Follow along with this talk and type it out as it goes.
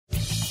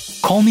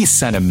Call me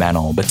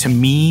sentimental, but to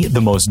me,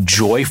 the most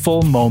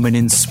joyful moment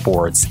in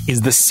sports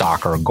is the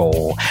soccer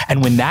goal.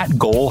 And when that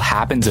goal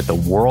happens at the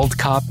World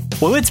Cup,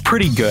 well, it's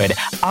pretty good.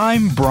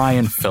 I'm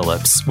Brian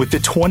Phillips. With the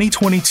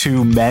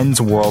 2022 Men's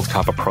World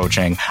Cup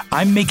approaching,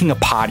 I'm making a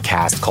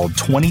podcast called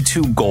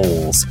 22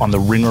 Goals on the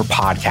Ringer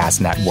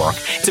Podcast Network.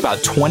 It's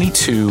about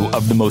 22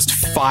 of the most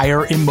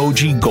fire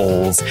emoji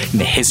goals in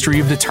the history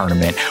of the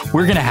tournament.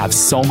 We're going to have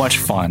so much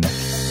fun.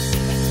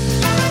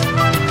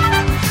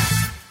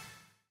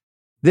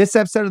 This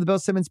episode of the Bill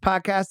Simmons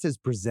Podcast is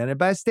presented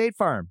by State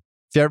Farm.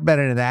 If you've ever been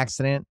in an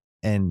accident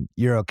and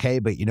you're okay,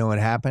 but you know what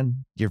happened,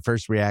 your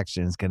first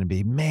reaction is going to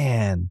be,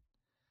 man,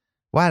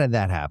 why did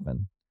that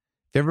happen?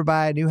 If you ever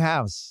buy a new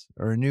house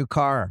or a new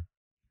car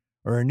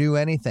or a new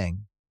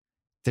anything,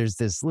 there's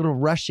this little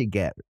rush you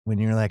get when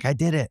you're like, I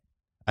did it.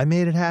 I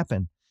made it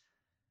happen.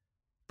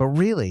 But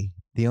really,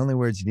 the only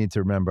words you need to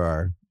remember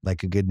are,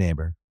 like a good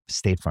neighbor,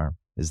 State Farm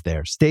is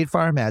there. State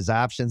Farm has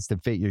options to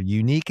fit your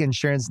unique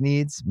insurance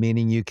needs,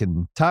 meaning you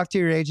can talk to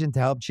your agent to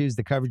help choose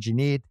the coverage you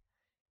need,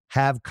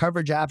 have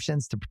coverage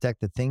options to protect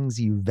the things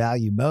you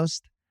value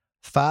most,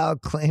 file a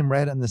claim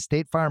right on the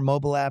State Farm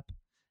mobile app,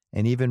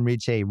 and even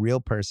reach a real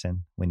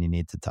person when you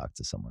need to talk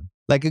to someone.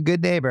 Like a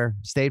good neighbor,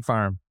 State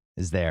Farm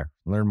is there.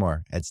 Learn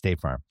more at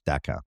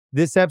statefarm.com.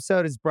 This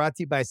episode is brought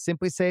to you by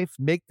SimpliSafe.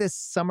 Make this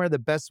summer the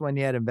best one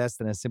yet. Invest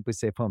in a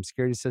SimpliSafe home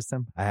security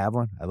system. I have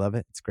one. I love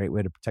it. It's a great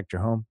way to protect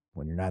your home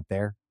when you're not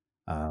there.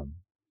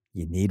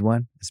 You need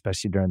one,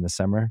 especially during the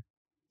summer.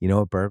 You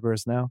know what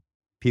burglars know?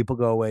 People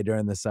go away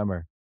during the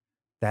summer.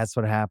 That's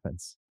what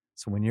happens.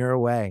 So when you're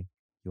away,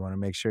 you want to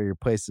make sure your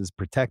place is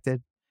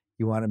protected.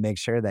 You want to make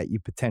sure that you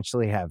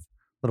potentially have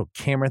little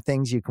camera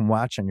things you can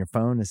watch on your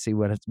phone to see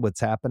what's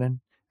happening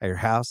at your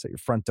house, at your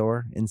front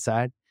door,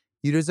 inside.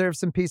 You deserve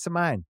some peace of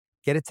mind.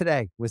 Get it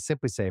today with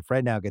SimpliSafe.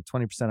 Right now, get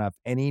 20% off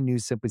any new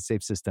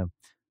SimpliSafe system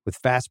with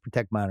Fast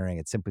Protect monitoring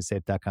at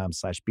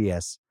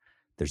simplisafe.com/BS.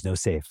 There's no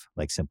safe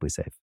like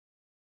SimpliSafe.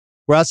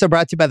 We're also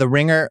brought to you by the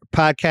Ringer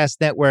Podcast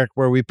Network,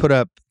 where we put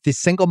up the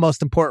single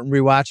most important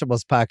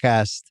rewatchables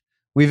podcast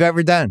we've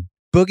ever done.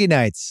 Boogie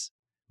Nights,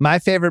 my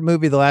favorite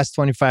movie the last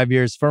 25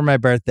 years. For my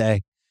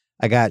birthday,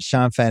 I got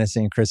Sean Fennessy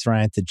and Chris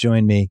Ryan to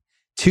join me.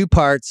 2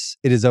 parts.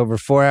 It is over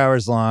 4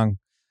 hours long.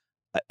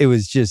 It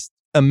was just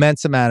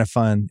immense amount of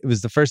fun. It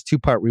was the first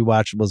 2-part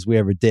rewatchables we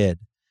ever did.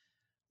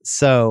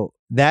 So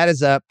that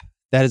is up.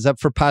 That is up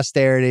for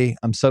posterity.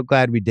 I'm so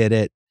glad we did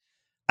it.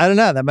 I don't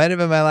know. That might have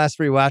been my last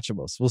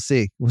rewatchables. We'll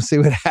see. We'll see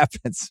what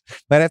happens.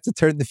 Might have to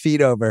turn the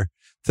feed over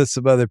to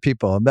some other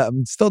people.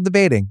 I'm still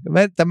debating.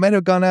 I might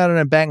have gone out on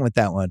a bang with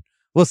that one.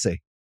 We'll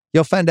see.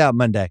 You'll find out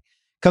Monday.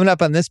 Coming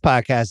up on this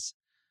podcast,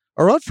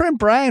 our old friend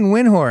Brian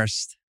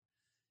Windhorst,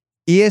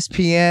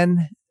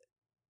 ESPN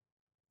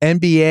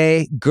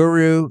NBA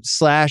guru /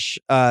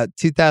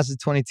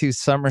 2022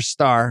 summer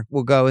star.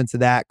 We'll go into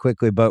that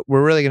quickly, but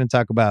we're really going to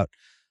talk about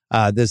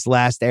this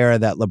last era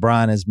that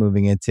LeBron is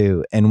moving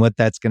into and what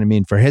that's going to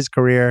mean for his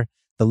career,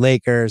 the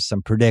Lakers,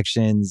 some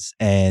predictions,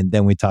 and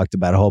then we talked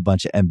about a whole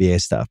bunch of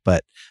NBA stuff.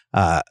 But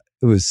it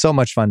was so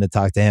much fun to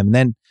talk to him. And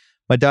then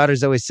my daughter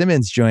Zoe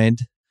Simmons joined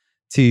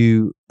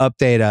to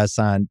update us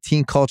on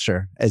teen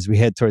culture as we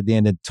head toward the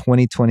end of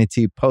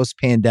 2022,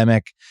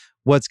 post-pandemic.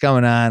 What's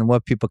going on,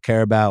 what people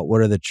care about,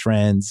 what are the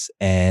trends,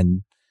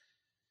 and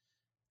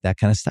that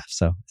kind of stuff.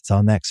 So it's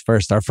all next.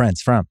 First, our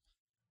friends from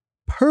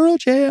Pearl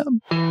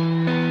Jam.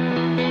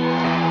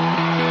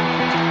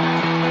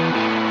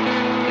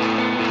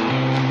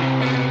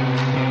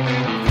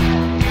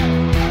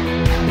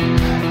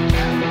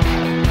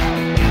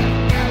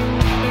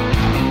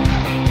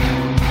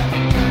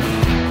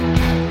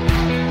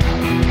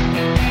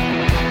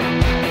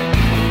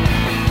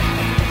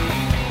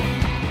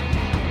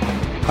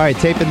 All right,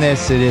 taping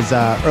this. It is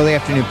early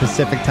afternoon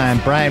Pacific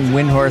time. Brian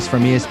Windhorst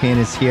from ESPN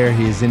is here.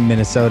 He is in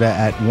Minnesota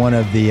at one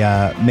of the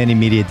many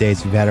media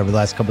days we've had over the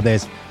last couple of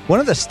days. One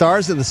of the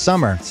stars of the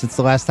summer since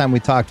the last time we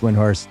talked,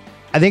 Windhorst.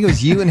 I think it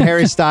was you and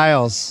Harry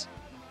Styles.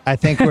 I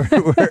think we're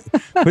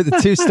the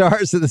 2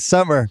 stars of the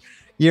summer.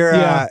 Your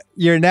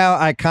now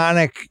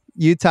iconic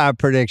Utah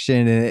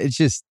prediction, and it's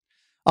just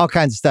all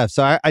kinds of stuff.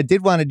 So I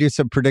did want to do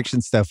some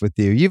prediction stuff with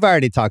you. You've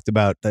already talked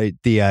about the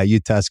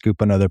Utah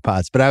scoop on other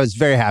pods, but I was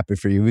very happy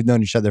for you. We've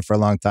known each other for a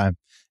long time.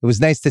 It was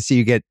nice to see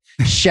you get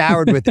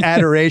showered with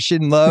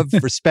adoration, love,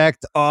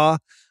 respect, awe.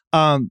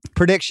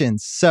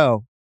 Predictions.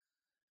 So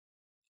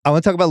I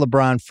want to talk about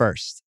LeBron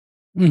first.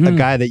 Mm-hmm. A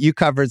guy that you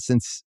covered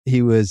since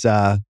he was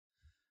a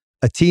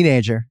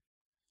teenager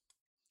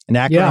in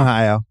Akron,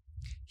 Ohio.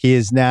 He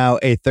is now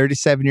a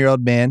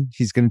 37-year-old man.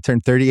 He's going to turn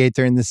 38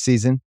 during this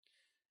season.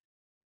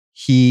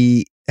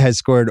 He has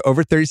scored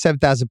over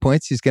 37,000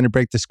 points. He's going to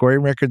break the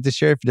scoring record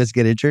this year if he doesn't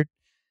get injured.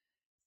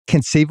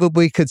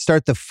 Conceivably could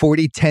start the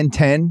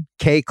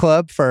 40-10-10K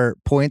club for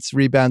points,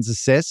 rebounds,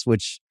 assists,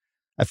 which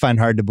I find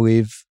hard to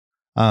believe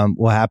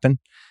will happen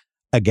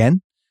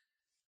again.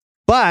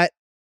 But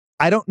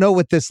I don't know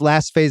what this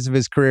last phase of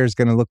his career is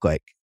going to look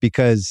like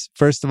because,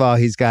 first of all,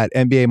 he's got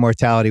NBA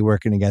mortality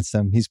working against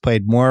him. He's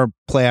played more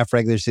playoff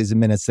regular season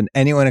minutes than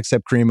anyone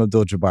except Kareem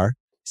Abdul-Jabbar.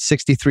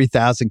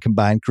 63,000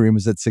 combined. Kareem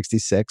was at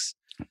 66.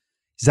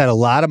 He's had a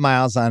lot of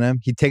miles on him.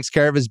 He takes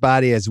care of his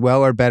body as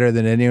well or better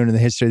than anyone in the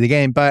history of the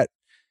game, but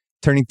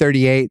turning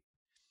 38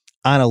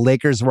 on a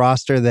Lakers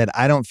roster that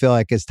I don't feel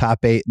like is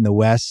top 8 in the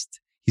West.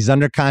 He's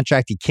under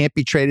contract. He can't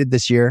be traded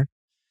this year.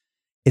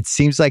 It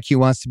seems like he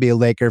wants to be a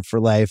Laker for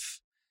life,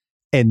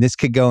 and this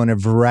could go in a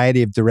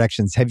variety of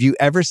directions. Have you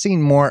ever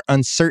seen more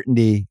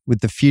uncertainty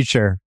with the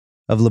future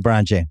of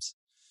LeBron James?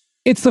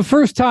 It's the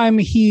first time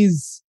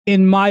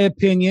in my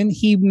opinion,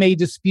 he may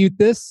dispute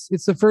this.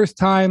 It's the first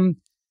time,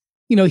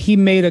 he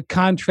made a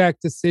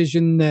contract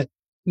decision that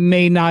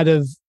may not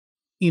have,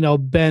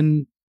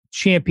 been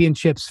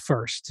championships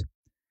first.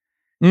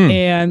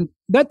 And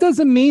that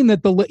doesn't mean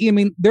that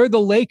they're the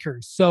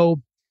Lakers.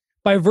 So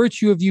by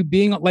virtue of you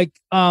being like,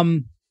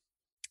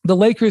 the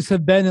Lakers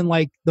have been in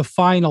like the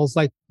finals,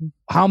 like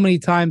how many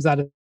times out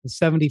of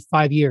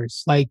 75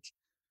 years? Like,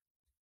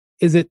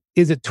 is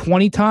it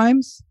 20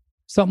 times?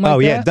 Something like that? Oh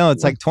yeah. No,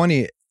 it's like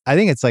 20. I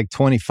think it's like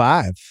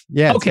 25.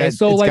 Yeah. Okay.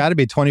 It's like, got to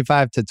be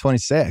 25 to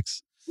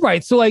 26.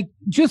 Right. So like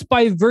just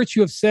by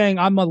virtue of saying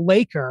I'm a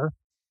Laker,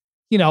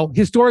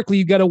 historically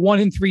you got a 1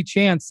 in 3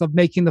 chance of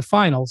making the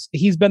finals.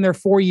 He's been there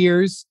 4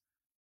 years.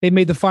 They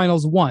made the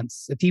finals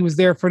once. If he was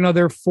there for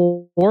another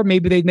 4,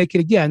 maybe they'd make it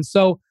again.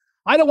 So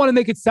I don't want to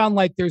make it sound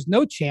like there's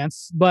no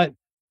chance, but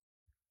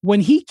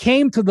when he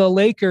came to the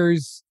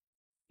Lakers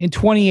in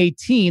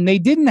 2018, they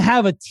didn't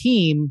have a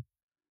team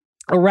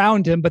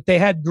around him, but they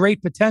had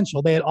great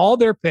potential. They had all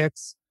their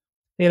picks.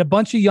 They had a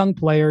bunch of young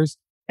players.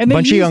 And they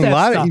bunch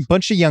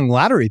of young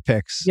lottery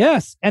picks.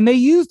 Yes. And they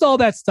used all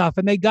that stuff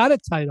and they got a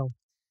title.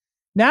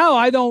 Now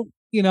I don't,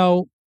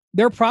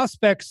 their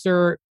prospects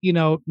are,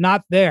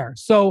 not there.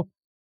 So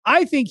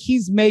I think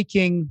he's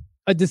making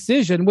a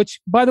decision, which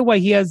by the way,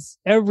 he has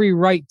every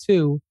right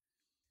to.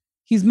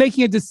 He's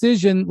making a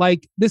decision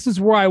like, this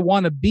is where I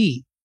want to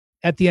be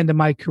at the end of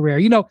my career.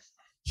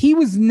 He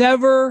was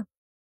never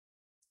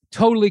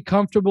totally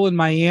comfortable in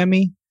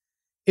Miami.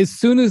 As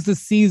soon as the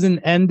season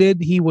ended,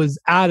 he was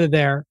out of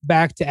there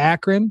back to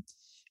Akron.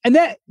 And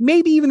that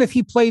maybe even if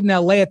he played in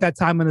LA at that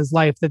time in his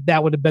life,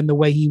 that would have been the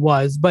way he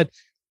was, but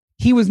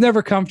he was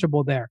never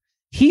comfortable there.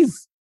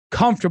 He's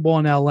comfortable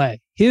in LA.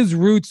 His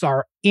roots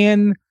are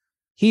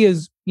he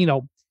is,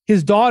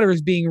 his daughter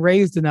is being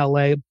raised in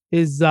LA.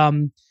 His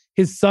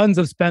sons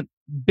have spent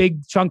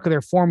big chunk of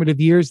their formative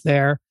years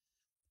there.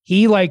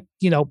 He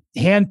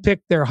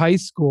handpicked their high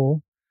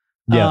school.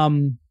 Yeah.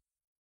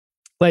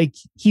 Like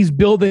he's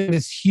building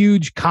this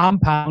huge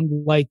compound,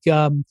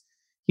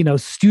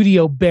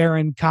 Studio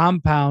Baron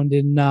compound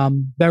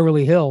in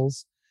Beverly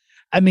Hills.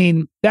 I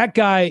mean, that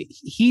guy,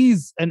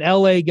 he's an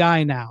LA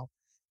guy now.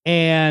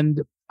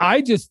 And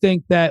I just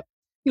think that,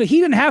 he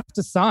didn't have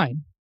to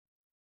sign.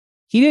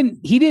 He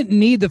didn't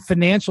need the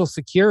financial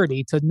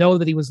security to know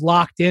that he was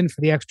locked in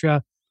for the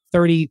extra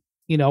 30,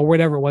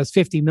 whatever it was,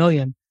 50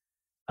 million.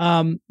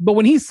 But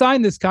when he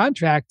signed this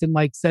contract and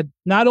said,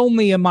 not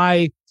only am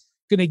I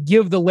going to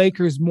give the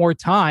Lakers more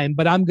time,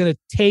 but I'm going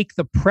to take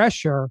the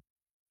pressure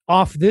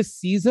off this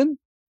season.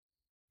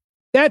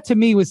 That to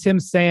me was him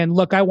saying,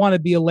 look, I want to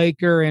be a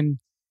Laker. And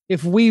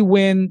if we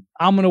win,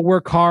 I'm going to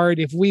work hard.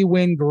 If we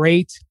win,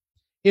 great.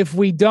 If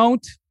we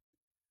don't,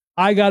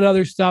 I got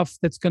other stuff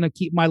that's going to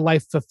keep my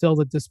life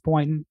fulfilled at this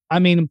point. I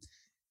mean,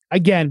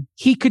 again,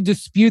 he could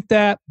dispute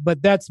that,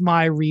 but that's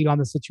my read on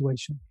the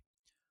situation.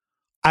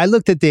 I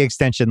looked at the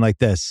extension like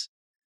this.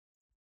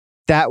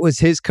 That was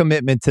his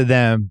commitment to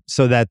them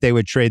so that they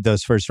would trade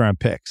those first round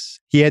picks.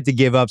 He had to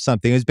give up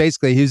something. It was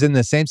basically, he was in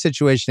the same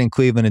situation in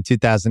Cleveland in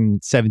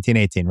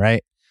 2017-18,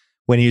 right?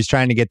 When he was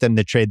trying to get them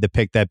to trade the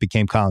pick that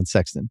became Colin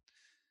Sexton.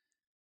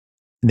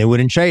 And they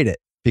wouldn't trade it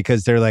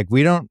because they're like,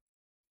 we don't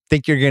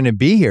think you're going to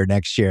be here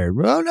next year.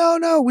 Oh,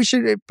 no, we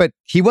should. But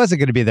he wasn't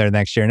going to be there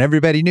next year. And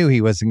everybody knew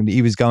he was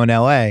going to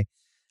LA.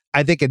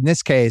 I think in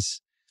this case,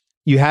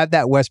 you have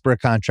that Westbrook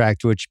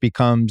contract, which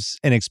becomes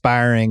an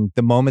expiring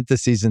the moment the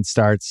season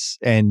starts.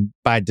 And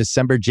by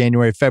December,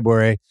 January,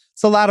 February,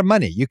 it's a lot of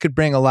money. You could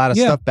bring a lot of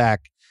stuff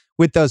back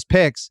with those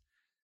picks.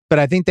 But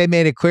I think they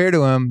made it clear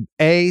to him,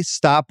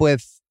 stop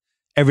with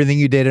everything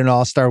you did in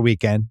All-Star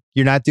Weekend.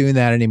 You're not doing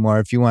that anymore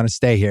if you want to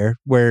stay here.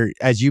 Where,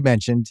 as you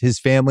mentioned, his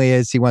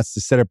family he wants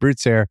to set up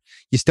roots here.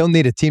 You still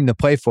need a team to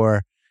play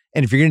for.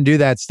 And if you're going to do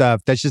that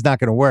stuff, that's just not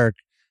going to work.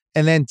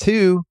 And then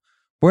 2,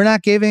 we're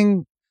not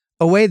giving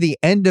away the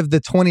end of the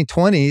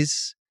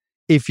 2020s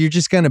if you're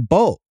just going to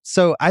bolt.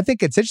 So I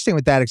think it's interesting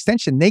with that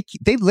extension.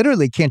 They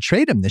literally can't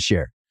trade him this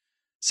year.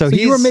 So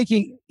you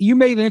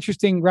made an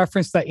interesting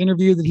reference to that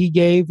interview that he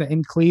gave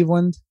in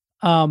Cleveland.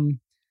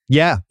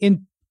 Yeah.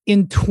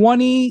 In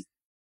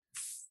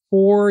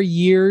 24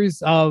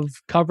 years of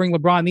covering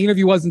LeBron, the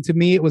interview wasn't to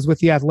me, it was with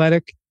The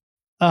Athletic.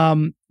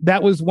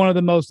 That was one of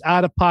the most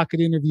out-of-pocket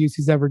interviews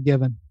he's ever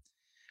given.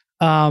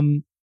 What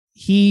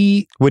do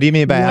you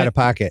mean by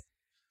out-of-pocket?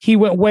 He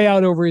went way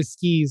out over his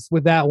skis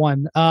with that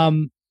one.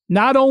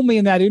 Not only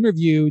in that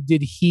interview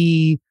did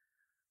he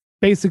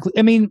basically,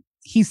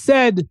 he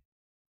said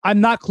I'm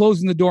not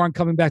closing the door on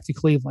coming back to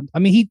Cleveland. I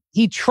mean,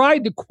 he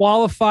tried to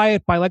qualify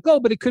it by like, oh,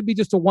 but it could be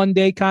just a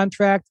one-day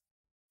contract.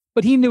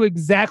 But he knew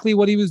exactly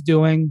what he was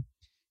doing.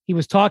 He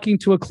was talking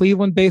to a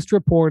Cleveland-based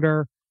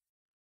reporter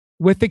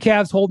with the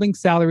Cavs holding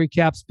salary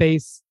cap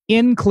space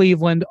in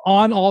Cleveland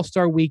on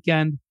All-Star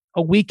weekend,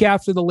 a week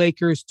after the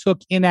Lakers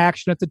took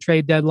inaction at the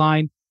trade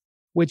deadline,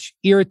 which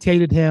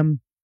irritated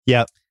him.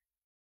 Yep.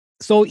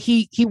 So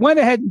he went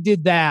ahead and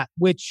did that,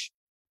 which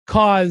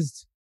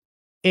caused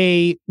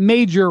a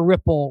major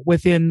ripple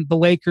within the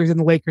Lakers and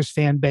the Lakers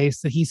fan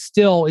base that he's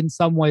still in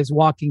some ways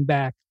walking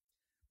back.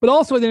 But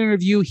also in the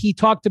interview, he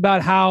talked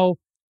about how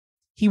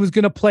he was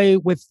going to play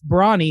with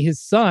Bronny,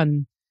 his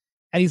son.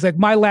 And he's like,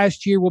 my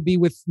last year will be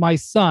with my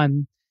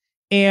son.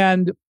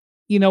 And,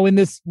 you know, in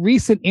this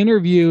recent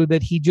interview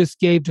that he just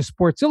gave to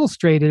Sports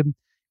Illustrated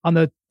on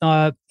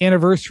the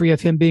anniversary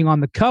of him being on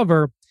the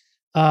cover,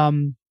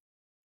 and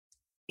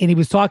he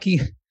was talking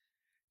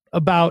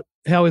about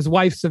how his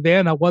wife,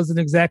 Savannah, wasn't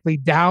exactly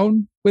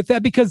down with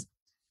that because,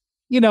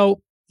 you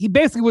know, he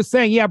basically was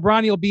saying, yeah,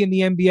 Bronny will be in the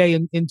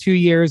NBA in 2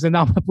 years and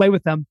I'm going to play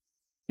with them.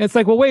 And it's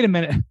like, well, wait a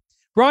minute.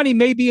 Bronny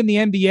may be in the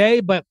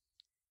NBA, but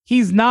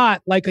he's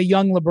not like a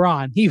young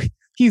LeBron.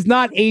 He's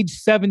not age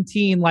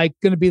 17, like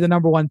going to be the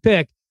number one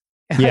pick.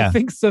 And I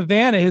think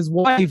Savannah, his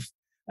wife,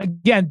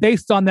 again,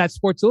 based on that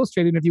Sports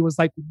Illustrated interview, was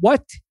like,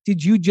 what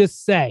did you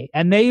just say?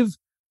 And they've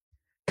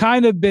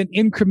kind of been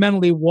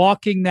incrementally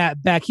walking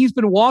that back. He's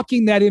been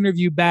walking that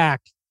interview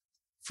back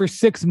for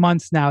 6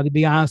 months now, to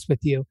be honest with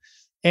you.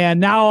 And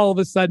now all of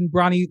a sudden,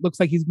 Bronny looks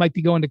like he might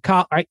be going to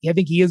college. I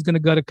think he is going to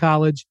go to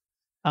college,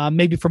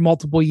 maybe for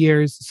multiple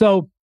years.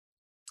 So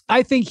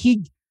I think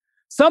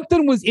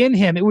something was in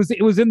him. It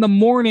was in the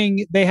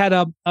morning. They had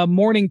a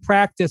morning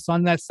practice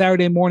on that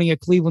Saturday morning at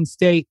Cleveland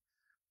State.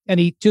 And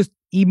he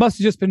must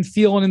have just been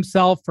feeling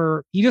himself,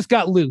 or he just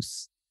got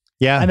loose.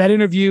 Yeah. And that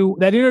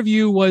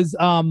interview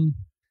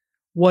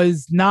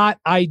was not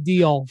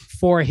ideal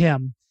for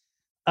him.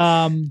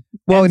 And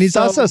he's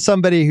also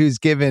somebody who's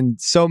given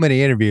so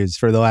many interviews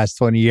for the last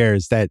 20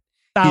 years that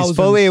he's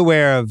fully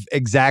aware of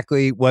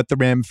exactly what the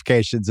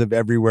ramifications of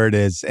every word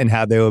is and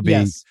how they will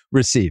be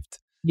received.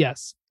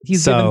 Yes.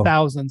 He's given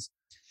thousands.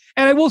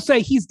 And I will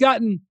say he's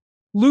gotten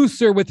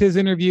looser with his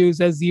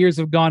interviews as the years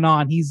have gone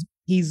on. He's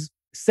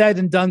said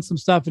and done some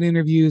stuff in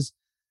interviews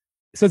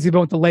since he's been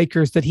with the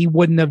Lakers that he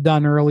wouldn't have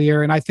done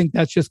earlier. And I think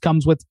that just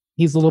comes with,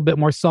 he's a little bit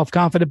more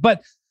self-confident.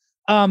 But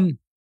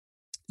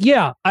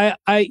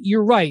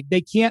you're right.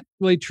 They can't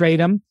really trade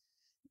him.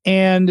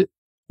 And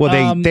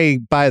they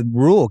by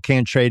rule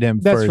can't trade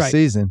him for a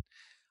season.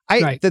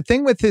 The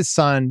thing with his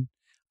son,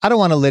 I don't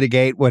want to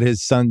litigate what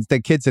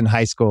the kid's in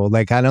high school.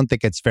 Like, I don't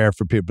think it's fair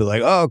for people to be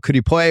like, oh, could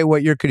he play?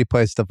 What year could he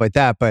play? Stuff like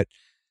that. But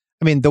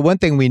I mean, the one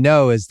thing we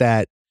know is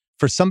that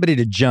for somebody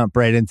to jump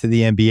right into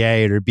the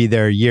NBA or be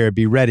there a year,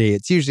 be ready,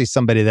 it's usually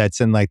somebody that's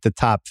in like the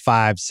top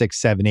 5,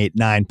 6, 7, 8,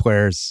 9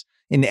 players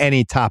in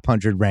any top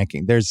 100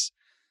 ranking. There's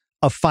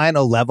a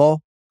final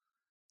level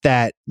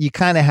that you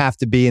kind of have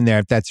to be in there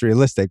if that's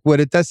realistic. What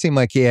it does seem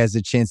like he has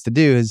a chance to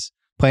do is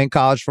play in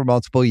college for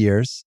multiple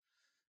years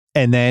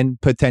and then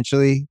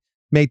potentially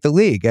make the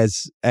league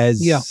as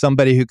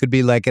somebody who could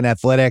be like an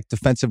athletic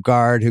defensive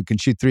guard who can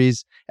shoot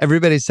threes.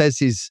 Everybody says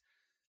he's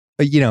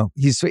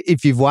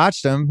if you've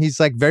watched him, he's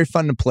like very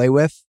fun to play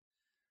with.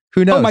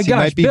 Who knows? He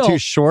might be too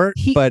short,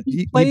 but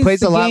he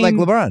plays a lot like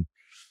LeBron.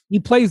 He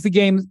plays the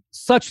game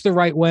such the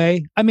right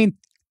way. I mean,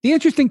 the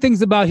interesting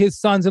things about his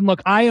sons, and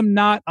look, I am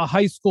not a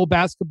high school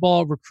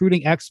basketball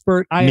recruiting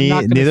expert. I am not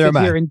going to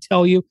sit here and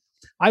tell you.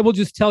 I will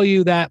just tell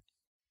you that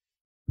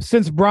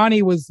since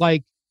Bronny was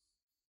like,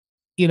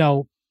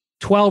 12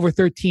 or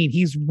 13,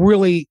 he's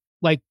really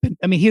like,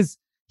 I mean,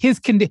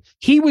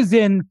 he was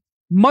in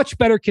much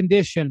better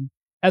condition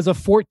as a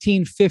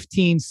 14,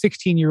 15,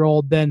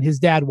 16-year-old than his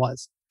dad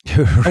was.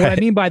 Right. And what I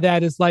mean by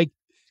that is like,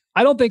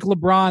 I don't think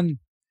LeBron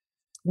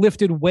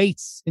lifted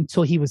weights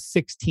until he was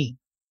 16.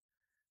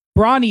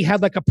 Bronny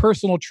had like a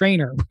personal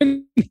trainer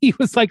when he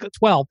was like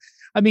 12.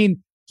 I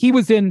mean, he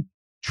was in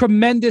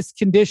tremendous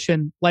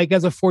condition, like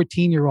as a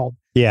 14-year-old.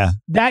 Yeah.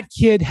 That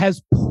kid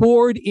has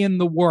poured in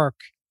the work,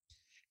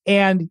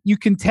 and you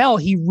can tell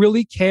he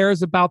really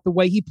cares about the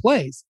way he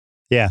plays.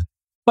 Yeah.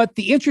 But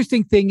the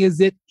interesting thing is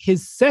that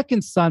his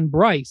second son,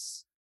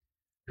 Bryce,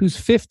 who's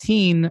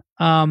 15,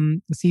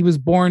 he was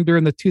born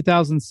during the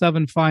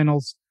 2007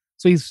 finals.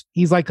 So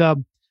he's like a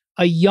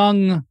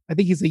young, I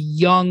think he's a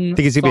young, I think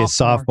he's going to be a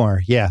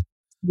sophomore. Yeah.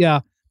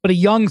 Yeah. But a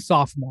young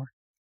sophomore.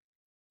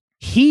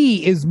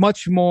 He is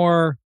much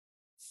more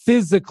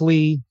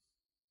physically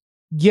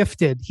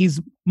gifted. He's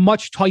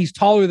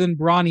taller than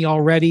Bronny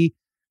already.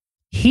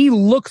 He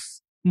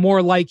looks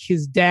more like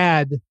his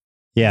dad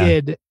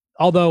did,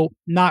 although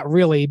not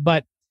really,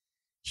 but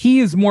he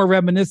is more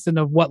reminiscent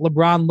of what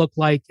LeBron looked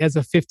like as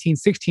a 15,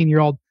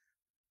 16-year-old.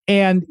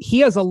 And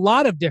he has a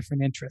lot of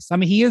different interests. I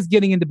mean, he is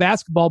getting into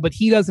basketball, but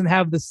he doesn't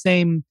have the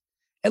same,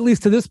 at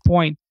least to this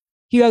point,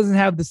 he doesn't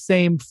have the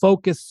same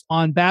focus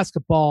on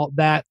basketball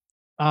that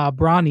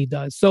Bronny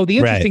does. So the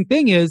interesting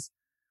thing is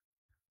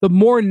the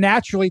more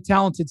naturally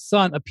talented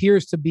son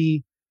appears to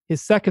be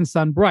his second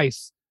son,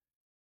 Bryce.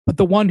 But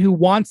the one who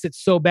wants it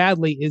so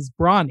badly is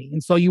Bronny.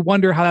 And so you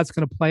wonder how that's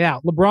going to play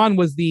out. LeBron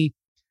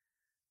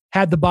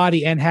had the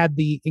body and had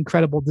the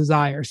incredible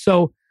desire.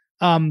 So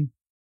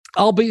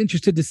I'll be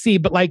interested to see.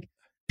 But like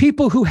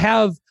people who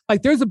have,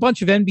 like there's a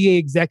bunch of NBA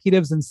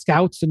executives and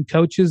scouts and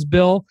coaches,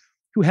 Bill,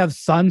 who have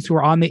sons who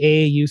are on the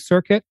AAU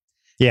circuit.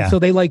 Yeah. So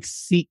they like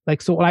see,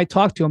 like, so when I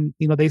talk to them,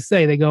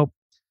 they go,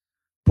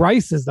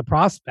 Bryce is the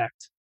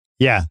prospect.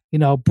 Yeah.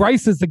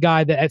 Bryce is the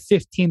guy that at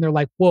 15, they're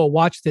like, whoa,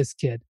 watch this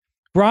kid.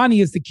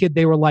 Bronny is the kid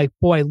they were like,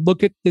 boy,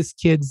 look at this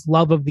kid's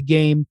love of the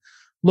game.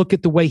 Look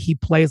at the way he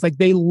plays. Like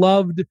they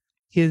loved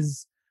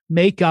his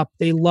makeup.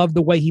 They loved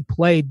the way he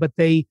played, but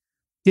they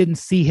didn't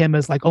see him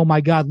as like, oh my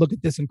God, look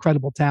at this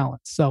incredible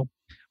talent. So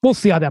we'll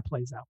see how that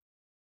plays out.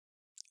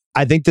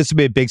 I think this will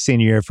be a big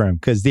senior year for him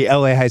because the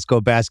LA high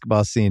school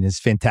basketball scene is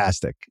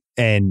fantastic.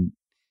 And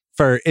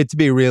for it to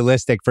be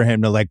realistic for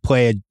him to like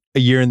play a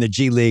year in the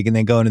G League and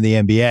then go into the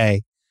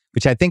NBA,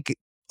 which I think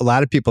a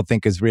lot of people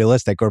think is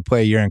realistic, or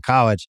play a year in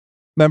college.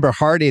 Remember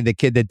Hardy, the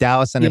kid that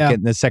Dallas ended up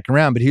getting in the second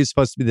round, but he was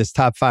supposed to be this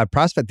top 5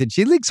 prospect. The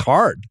G League's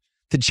hard.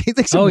 The G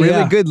League's a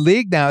really good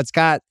league now. It's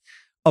got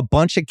a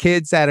bunch of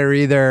kids that are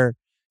either,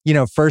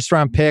 first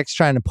round picks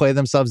trying to play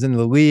themselves into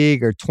the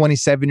league, or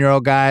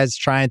 27-year-old guys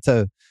trying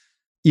to,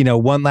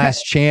 one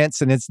last chance.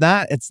 And it's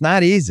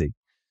not easy.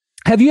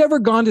 Have you ever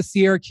gone to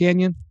Sierra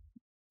Canyon?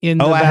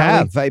 I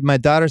have. My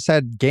daughter's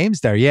had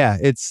games there. Yeah.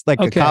 It's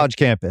like a college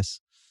campus.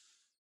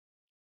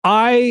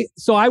 I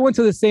went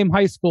to the same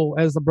high school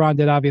as LeBron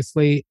did,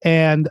 obviously.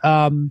 And,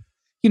 when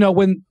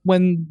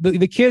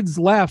the kids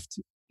left,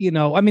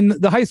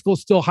 the high school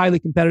is still highly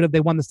competitive. They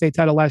won the state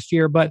title last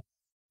year. But,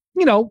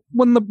 when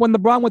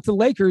LeBron went to the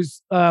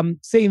Lakers,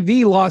 St.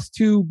 V lost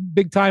 2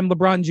 big-time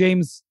LeBron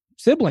James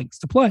siblings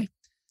to play.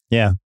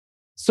 Yeah.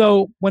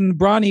 So when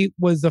Bronny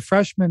was a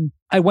freshman,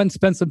 I went and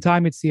spent some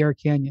time at Sierra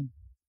Canyon.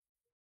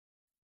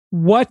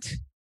 What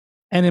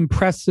an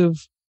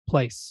impressive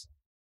place.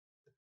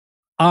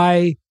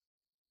 I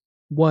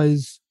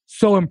was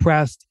so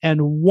impressed and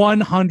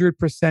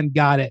 100%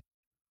 got it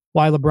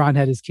why LeBron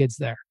had his kids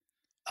there.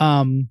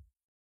 And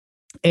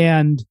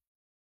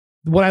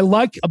what I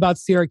like about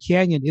Sierra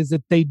Canyon is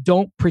that they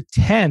don't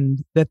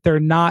pretend that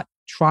they're not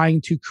trying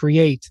to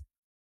create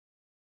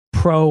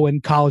pro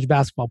and college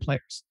basketball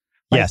players.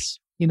 Yes.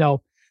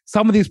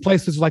 Some of these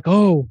places are like,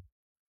 oh,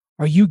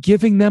 are you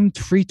giving them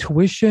free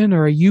tuition,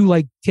 or are you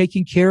like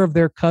taking care of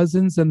their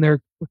cousins? And they're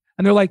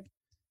like,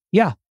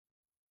 yeah,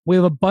 we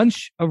have a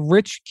bunch of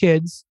rich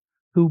kids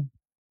who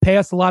pay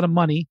us a lot of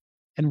money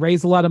and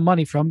raise a lot of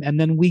money from, and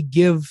then we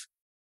give.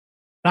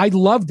 I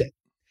loved it.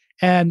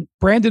 And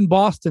Brandon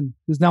Boston,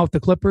 who's now with the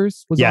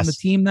Clippers, was on the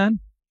team then.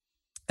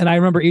 And I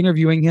remember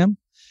interviewing him.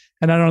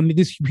 And I don't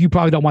know, you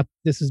probably don't want,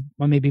 this is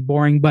maybe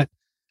boring, but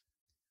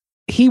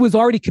he was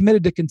already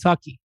committed to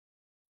Kentucky.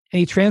 And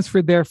he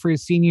transferred there for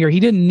his senior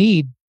year.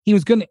 It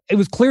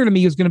was clear to me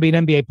he was going to be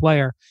an NBA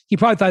player. He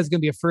probably thought he was going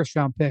to be a first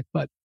round pick.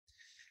 But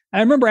I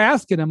remember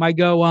asking him, I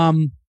go,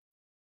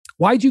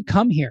 why'd you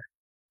come here?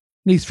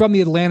 And he's from the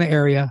Atlanta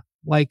area,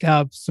 like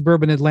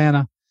suburban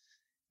Atlanta.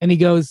 And he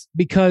goes,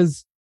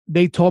 because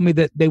they told me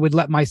that they would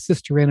let my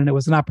sister in and it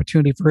was an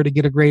opportunity for her to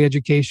get a great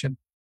education.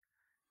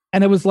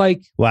 And it was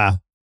like, wow,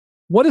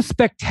 what a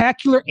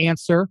spectacular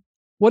answer.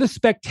 What a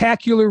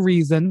spectacular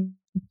reason.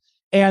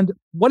 And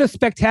what a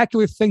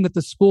spectacular thing that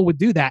the school would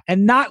do that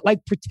and not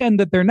like pretend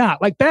that they're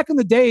not. Like back in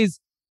the days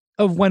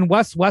of when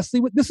Wes Wesley,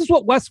 this is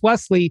what Wes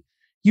Wesley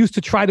used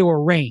to try to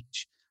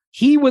arrange.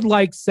 He would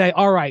like say,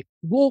 all right,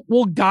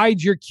 we'll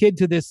guide your kid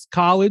to this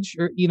college,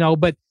 or,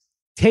 but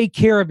take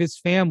care of his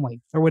family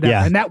or whatever.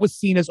 Yeah. And that was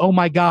seen as, oh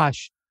my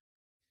gosh,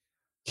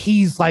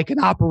 he's like an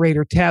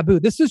operator taboo.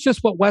 This is just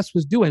what Wes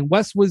was doing.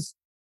 Wes was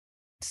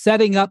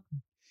setting up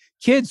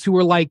kids who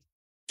were like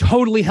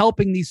totally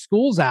helping these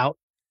schools out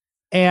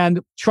and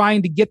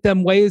trying to get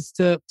them ways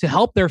to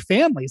help their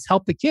families,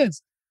 help the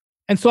kids.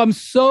 And so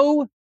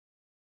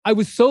I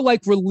was so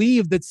like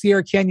relieved that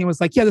Sierra Canyon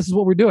was like, yeah, this is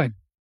what we're doing.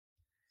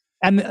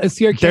 And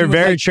Sierra Canyon,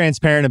 they're very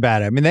transparent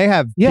about it. I mean, they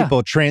have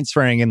people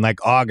transferring in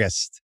like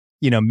August,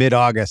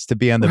 mid-August to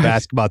be on the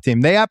basketball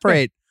team. They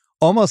operate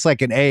almost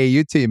like an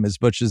AAU team as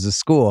much as a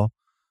school.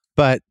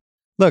 But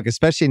look,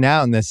 especially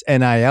now in this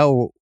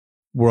NIL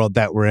world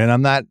that we're in,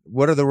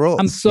 what are the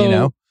rules?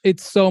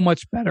 It's so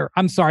much better.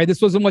 I'm sorry.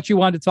 This wasn't what you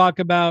wanted to talk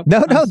about.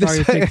 No. I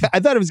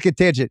thought it was a good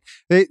tangent.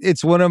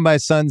 It's one of my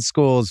son's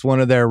schools, one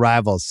of their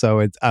rivals.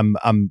 So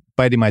I'm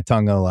biting my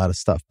tongue on a lot of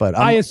stuff. But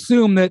I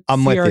assume that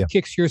Sierra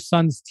kicks your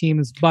son's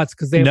team's butts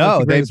because they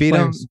they beat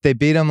them. They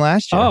beat them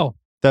last year. Oh,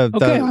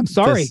 okay. I'm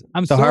sorry.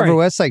 The Harvard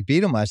Westlake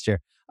beat them last year.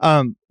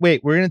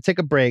 Wait, we're gonna take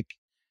a break,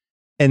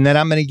 and then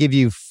I'm gonna give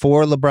you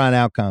 4 LeBron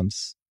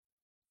outcomes,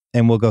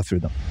 and we'll go through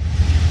them.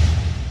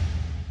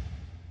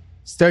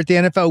 Start the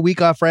NFL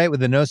week off right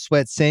with a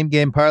no-sweat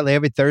same-game parlay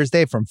every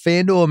Thursday from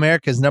FanDuel,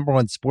 America's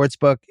 #1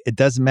 sportsbook. It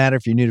doesn't matter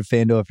if you're new to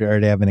FanDuel, if you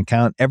already have an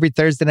account. Every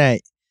Thursday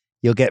night,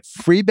 you'll get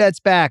free bets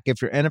back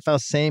if your NFL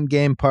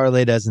same-game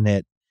parlay doesn't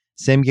hit.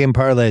 Same-game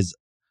parlays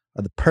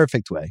are the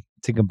perfect way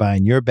to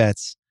combine your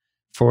bets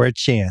for a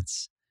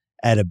chance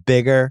at a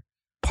bigger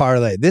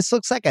parlay. This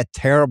looks like a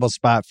terrible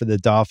spot for the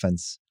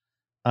Dolphins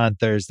on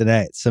Thursday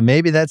night. So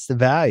maybe that's the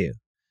value.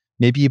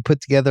 Maybe you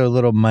put together a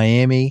little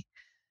Miami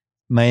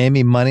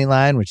money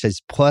line, which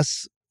is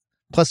plus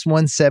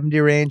 170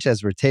 range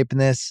as we're taping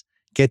this.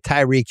 Get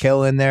Tyreek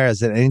Hill in there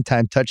as an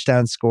anytime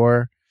touchdown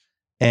scorer,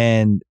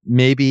 and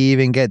maybe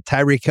even get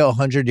Tyreek Hill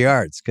 100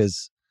 yards,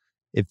 because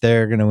if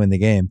they're going to win the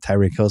game,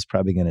 Tyreek Hill's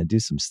probably going to do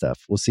some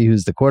stuff. We'll see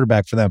who's the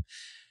quarterback for them.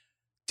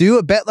 Do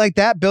a bet like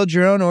that, build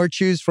your own, or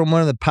choose from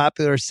one of the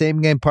popular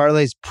same-game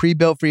parlays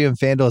pre-built for you in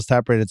FanDuel's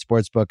top-rated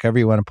sportsbook. However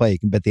you want to play, you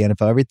can bet the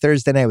NFL every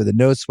Thursday night with a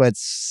no-sweat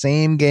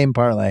same-game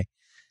parlay.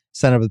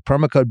 Sign up with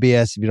promo code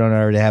BS if you don't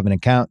already have an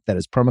account. That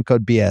is promo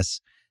code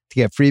BS to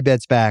get free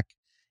bets back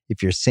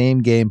if your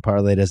same-game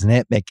parlay doesn't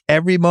hit. Make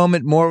every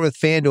moment more with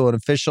FanDuel, an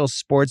official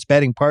sports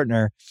betting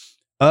partner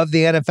of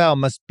the NFL.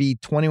 Must be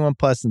 21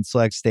 plus in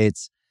select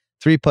states.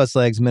 3+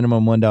 legs,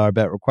 minimum $1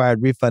 bet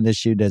required. Refund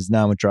issued as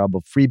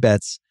non-withdrawable free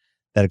bets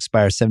that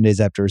expire 7 days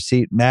after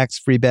receipt. Max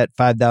free bet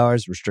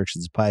 $5.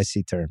 Restrictions apply.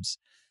 See terms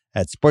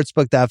at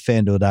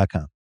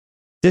sportsbook.fanduel.com.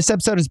 This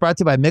episode is brought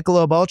to you by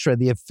Michelob Ultra,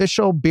 the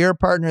official beer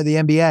partner of the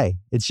NBA.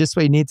 It's just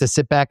what you need to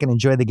sit back and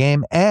enjoy the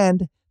game,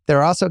 and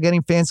they're also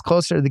getting fans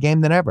closer to the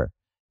game than ever.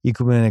 You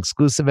can win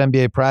exclusive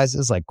NBA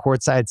prizes like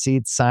courtside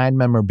seats, signed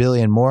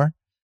memorabilia, and more.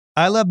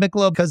 I love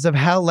Michelob because of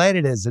how light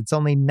it is. It's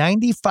only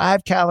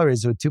 95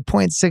 calories with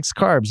 2.6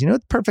 carbs. You know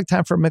what the perfect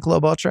time for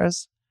Michelob Ultra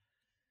is?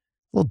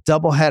 Little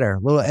doubleheader,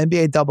 little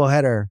NBA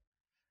doubleheader.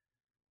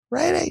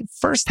 Right?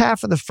 First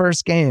half of the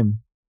first game.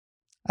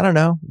 I don't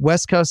know.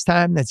 West Coast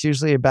time. That's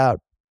usually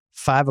about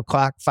 5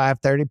 o'clock,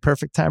 5:30.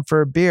 Perfect time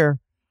for a beer.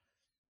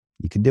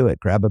 You can do it.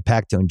 Grab a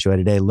pack to enjoy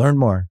today. Learn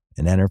more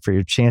and enter for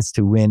your chance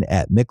to win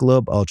at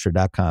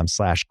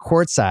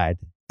MichelobUltra.com/courtside.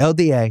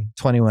 LDA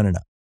 21 and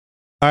up.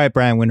 All right,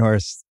 Brian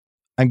Windhorst.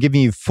 I'm giving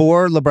you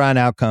 4 LeBron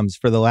outcomes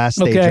for the last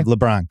stage of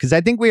LeBron, because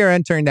I think we are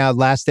entering now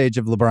last stage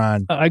of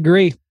LeBron. I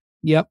agree.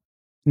 Yep.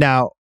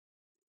 Now,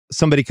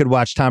 somebody could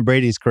watch Tom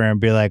Brady's career and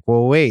be like,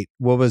 well, wait,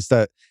 what was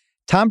the...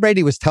 Tom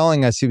Brady was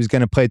telling us he was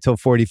going to play till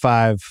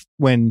 45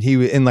 when he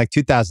was in like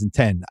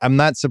 2010. I'm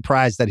not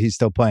surprised that he's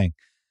still playing.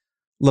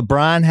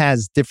 LeBron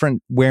has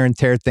different wear and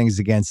tear things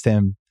against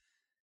him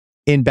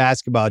in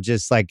basketball,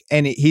 just like,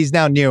 and he's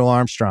now Neil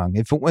Armstrong.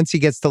 Once he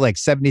gets to like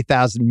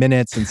 70,000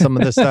 minutes and some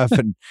of the stuff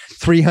and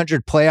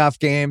 300 playoff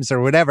games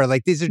or whatever,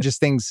 like these are just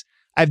things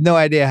I have no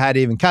idea how to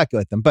even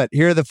calculate them. But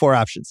here are the 4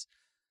 options.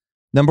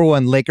 Number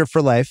 1, Laker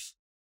for life.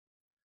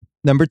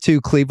 Number 2,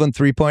 Cleveland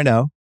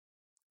 3.0.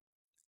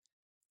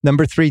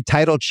 Number 3,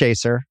 title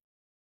chaser.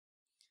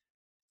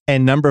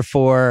 And number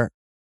 4,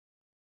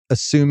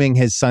 assuming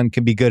his son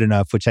can be good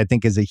enough, which I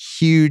think is a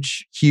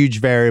huge,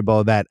 huge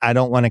variable that I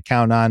don't want to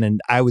count on.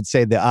 And I would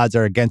say the odds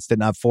are against it,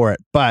 not for it.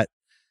 But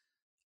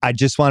I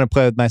just want to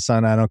play with my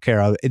son. I don't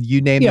care.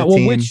 You name the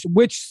team.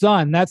 Which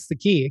son? That's the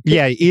key.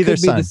 Either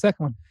son. Be the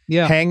second one.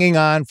 Yeah. Hanging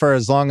on for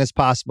as long as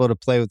possible to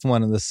play with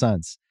one of the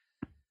sons.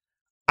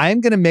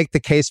 I'm going to make the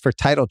case for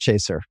title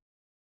chaser.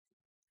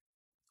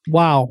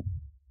 Wow.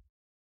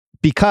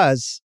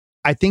 Because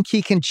I think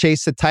he can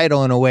chase the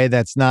title in a way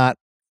that's not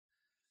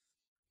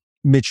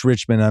Mitch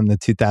Richmond on the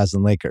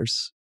 2000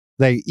 Lakers.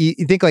 Like you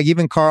think like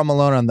even Karl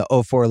Malone on the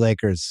 04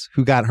 Lakers,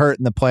 who got hurt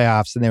in the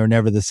playoffs and they were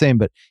never the same,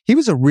 but he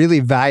was a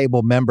really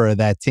valuable member of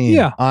that team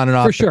on and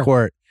off the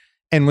court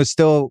and was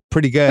still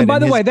pretty good. And by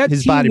the way, that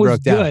his team body was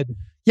broke down. good.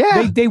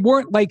 Yeah. They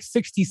weren't like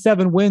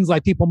 67 wins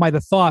like people might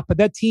have thought, but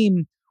that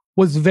team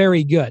was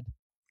very good.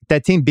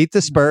 That team beat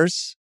the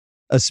Spurs,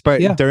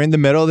 during the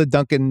middle of the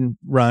Duncan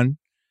run.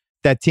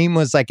 That team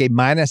was like a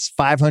minus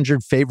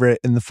 500 favorite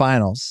in the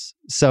finals.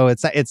 So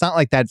it's not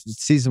like that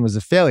season was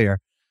a failure.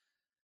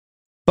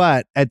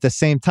 But at the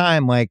same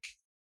time, like,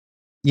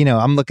 you know,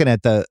 I'm looking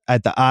at the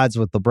odds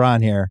with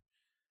LeBron here.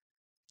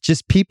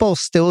 Just people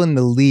still in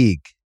the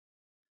league.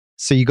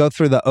 So you go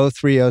through the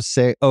 03,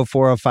 06,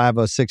 04,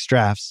 05, 06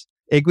 drafts.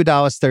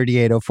 Iguodala's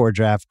 38, 04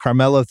 draft.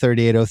 Carmelo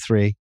 38,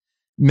 03.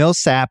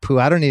 Millsap, who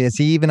I don't know, is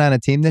he even on a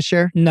team this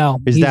year? No,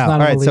 he's out. All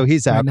right, so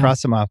he's out. Right,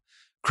 cross him off.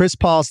 Chris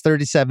Paul's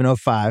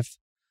 37-05.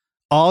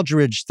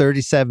 Aldridge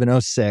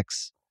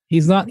 37-06. He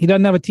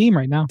doesn't have a team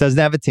right now. Doesn't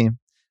have a team.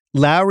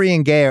 Lowry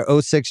and Gay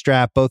are 06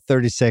 draft, both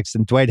 36,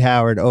 and Dwight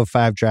Howard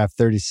 05 draft,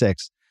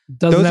 36.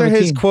 Those are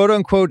his quote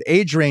unquote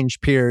age range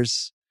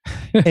peers.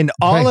 And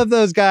all of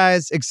those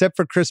guys, except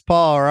for Chris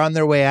Paul, are on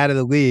their way out of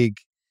the league.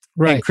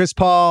 Right. And Chris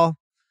Paul,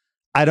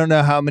 I don't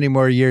know how many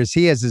more years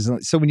he has.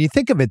 So when you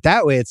think of it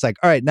that way, it's like,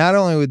 all right, not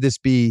only would this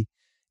be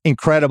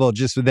incredible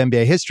just with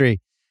NBA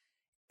history,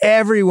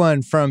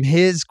 everyone from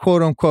his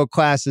quote unquote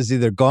class is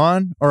either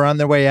gone or on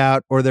their way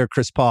out, or they're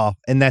Chris Paul.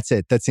 And that's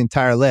it. That's the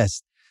entire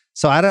list.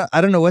 So I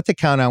don't know what to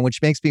count on,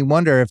 which makes me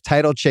wonder if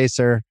title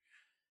chaser,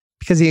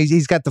 because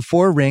he's got the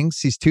 4 rings.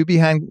 He's 2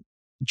 behind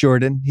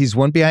Jordan. He's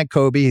 1 behind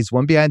Kobe. He's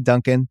 1 behind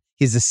Duncan.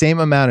 He's the same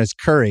amount as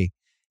Curry.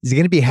 Is he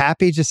going to be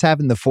happy just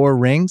having the 4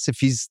 rings? If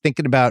he's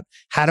thinking about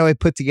how do I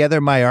put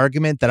together my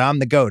argument that I'm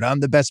the GOAT,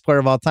 I'm the best player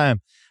of all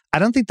time. I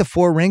don't think the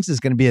 4 rings is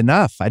going to be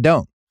enough. I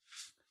don't.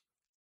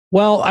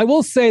 Well, I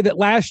will say that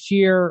last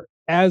year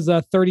as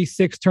a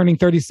 36 turning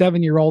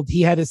 37-year-old,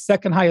 he had his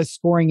second highest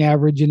scoring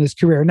average in his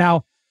career.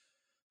 Now,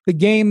 the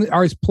game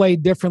is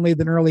played differently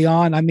than early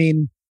on. I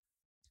mean,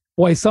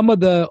 boy, some of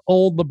the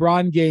old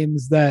LeBron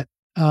games that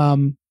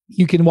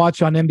you can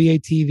watch on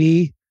NBA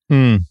TV,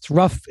 it's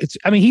rough.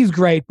 He's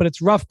great, but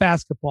it's rough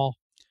basketball.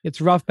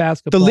 It's rough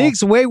basketball. The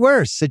league's way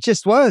worse. It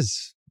just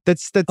was.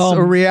 That's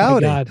a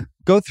reality.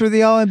 Go through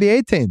the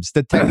All-NBA teams.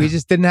 We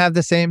just didn't have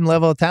the same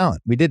level of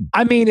talent. We didn't.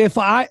 I mean, if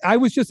I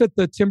was just at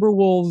the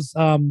Timberwolves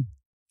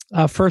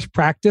first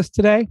practice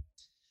today,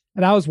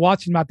 and I was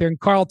watching him out there, and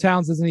Karl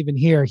Towns isn't even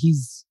here.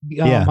 He's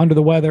under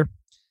the weather.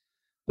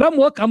 But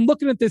I'm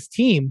looking at this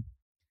team,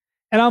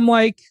 and I'm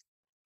like,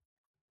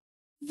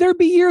 there'd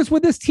be years where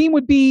this team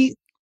would be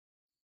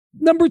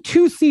number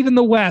 2 seed in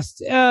the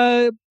West.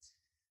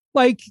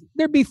 Like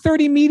there'd be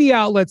 30 media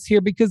outlets here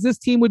because this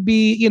team would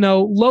be,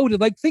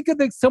 loaded. Like think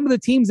of some of the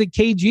teams that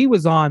KG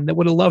was on that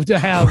would have loved to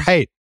have.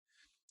 Right.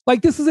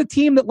 Like this is a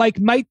team that like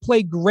might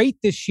play great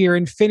this year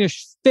and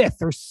finish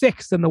 5th or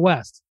 6th in the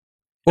West.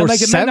 Or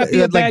like it might not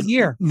be a bad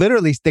year.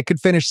 Literally, they could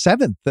finish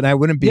 7th, and I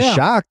wouldn't be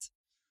shocked.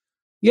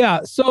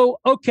 Yeah. So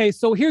okay.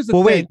 So here's the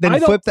thing. Wait.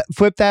 Then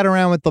flip that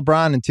around with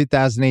LeBron in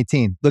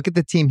 2018. Look at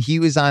the team he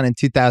was on in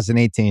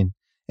 2018,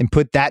 and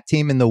put that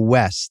team in the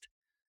West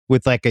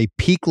with like a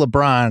peak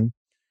LeBron.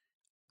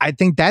 I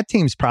think that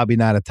team's probably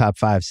not a top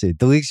 5 seed.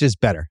 The league's just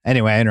better.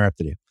 Anyway, I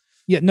interrupted you.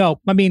 Yeah. No.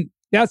 I mean,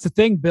 that's the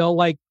thing, Bill.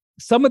 Like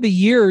some of the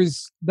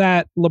years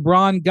that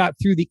LeBron got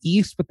through the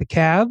East with the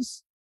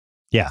Cavs.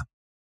 Yeah.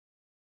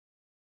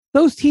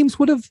 Those teams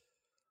would have,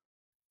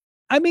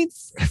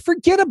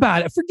 forget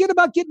about it. Forget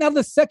about getting out of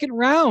the second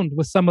round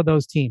with some of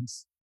those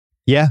teams.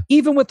 Yeah.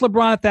 Even with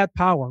LeBron at that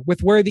power,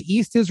 with where the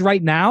East is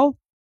right now.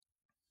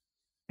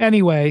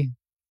 Anyway,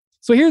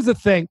 so here's the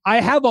thing. I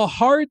have a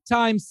hard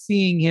time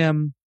seeing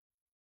him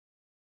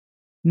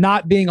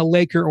not being a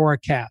Laker or a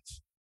Cav.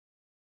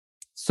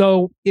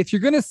 So if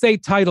you're going to say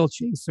title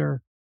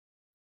chaser,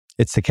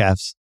 it's the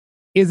Cavs.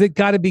 Is it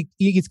got to be,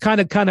 it's kind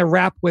of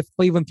wrapped with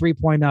Cleveland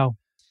 3.0.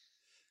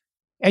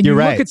 And you're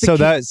right.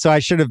 So I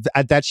should have,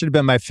 that should have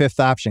been my 5th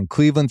option,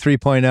 Cleveland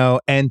 3.0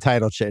 and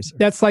title chaser.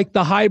 That's like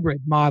the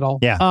hybrid model.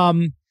 Yeah.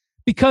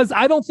 Because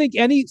I don't think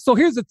so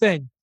here's the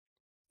thing.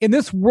 In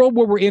this world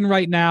where we're in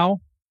right now,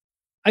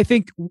 I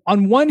think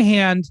on one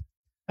hand,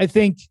 I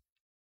think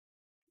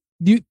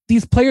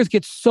these players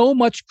get so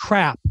much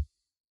crap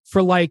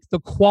for like the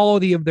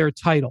quality of their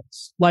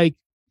titles. Like,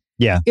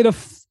 yeah,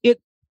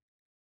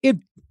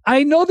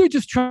 I know they're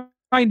just trying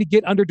to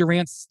get under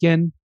Durant's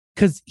skin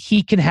because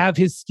he can have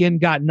his skin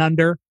gotten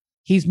under.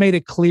 He's made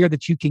it clear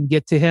that you can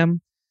get to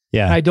him.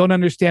 Yeah. And I don't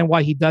understand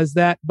why he does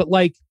that. But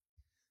like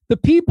the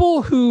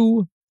people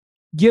who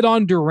get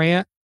on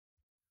Durant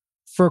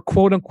for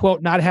quote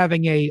unquote not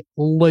having a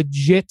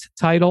legit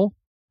title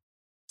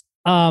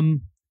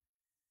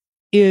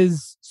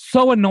is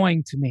so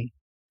annoying to me.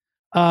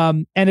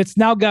 And it's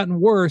now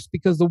gotten worse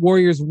because the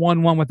Warriors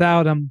won one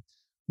without him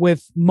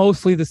with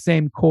mostly the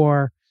same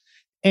core.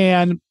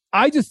 And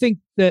I just think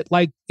that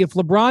like if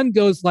LeBron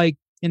goes like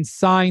and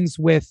signs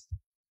with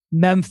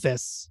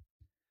Memphis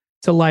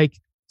to like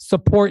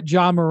support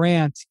Ja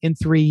Morant in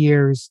 3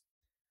 years,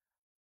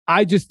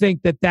 I just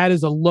think that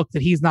is a look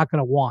that he's not going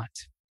to want.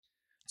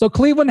 So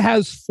Cleveland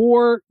has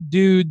 4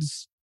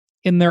 dudes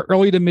in their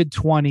early to mid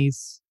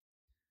 20s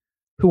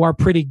who are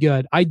pretty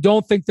good. I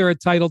don't think they're a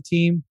title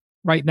team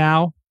right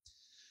now,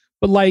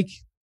 but like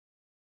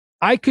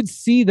I could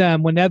see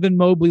them when Evan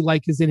Mobley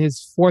like is in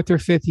his 4th or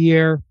 5th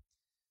year.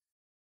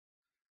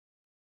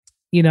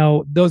 You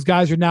know, those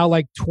guys are now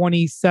like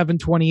 27,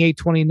 28,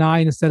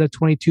 29 instead of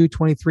 22,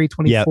 23,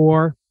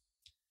 24. Yep.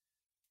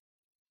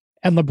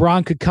 And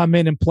LeBron could come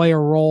in and play a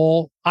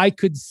role. I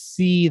could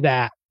see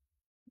that.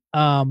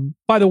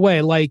 By the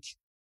way, like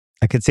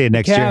I could see it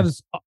next year.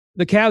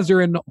 The Cavs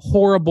are in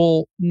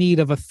horrible need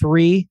of a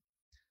 3.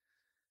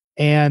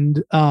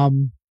 And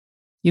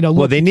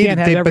look, they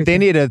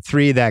need a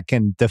 3 that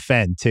can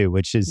defend too,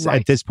 which is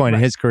at this point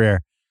in his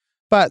career.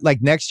 But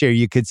like next year,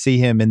 you could see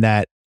him in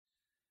that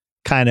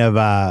kind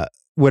of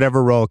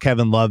whatever role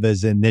Kevin Love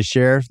is in this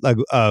year, like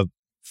a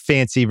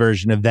fancy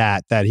version of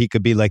that he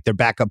could be like their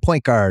backup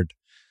point guard,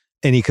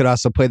 and he could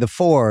also play the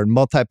 4 and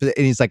and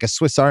he's like a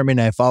Swiss Army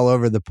knife all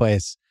over the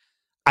place.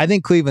 I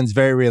think Cleveland's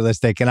very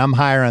realistic, and I'm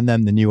higher on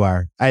them than you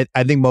are. I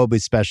think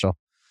Mobley's special.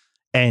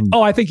 And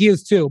I think he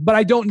is too, but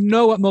I don't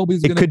know what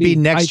Mobley's going to be. It could be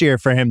next year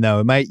for him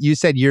though. You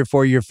said year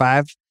 4, year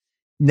 5.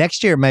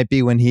 Next year might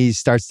be when he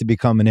starts to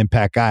become an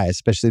impact guy,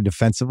 especially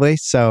defensively.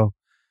 So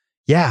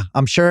yeah,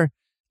 I'm sure.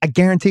 I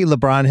guarantee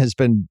LeBron has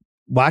been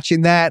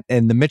watching that,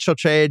 and the Mitchell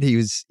trade. He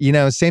was,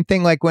 same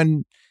thing like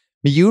when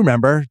you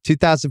remember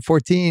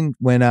 2014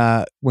 when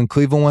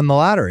Cleveland won the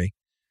lottery.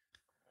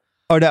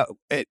 Or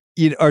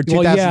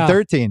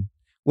 2013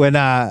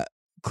 when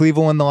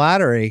Cleveland won the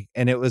lottery,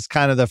 and it was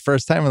kind of the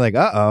first time we're like,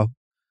 uh-oh.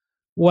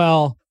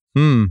 Well,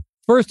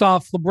 first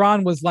off,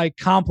 LeBron was like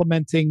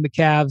complimenting the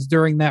Cavs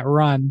during that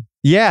run.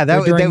 Yeah, that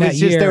was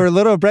just, there were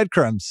little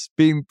breadcrumbs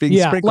being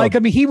sprinkled. Like,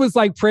 he was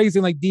like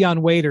praising like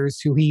Dion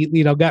Waiters, who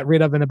he, got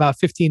rid of in about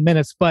 15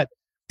 minutes. But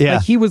Yeah.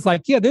 Like he was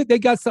like, yeah, they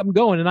got something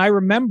going. And I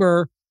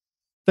remember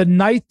the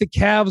night the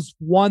Cavs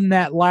won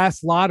that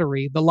last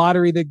lottery, the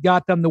lottery that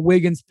got them the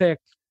Wiggins pick.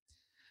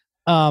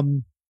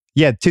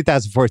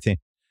 2014.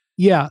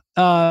 Yeah.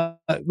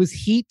 It was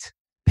Heat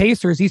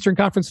Pacers Eastern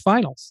Conference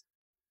Finals.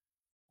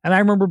 And I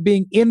remember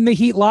being in the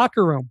Heat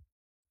locker room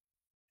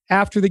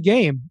after the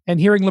game and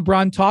hearing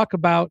LeBron talk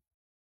about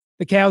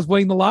the Cavs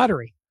winning the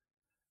lottery.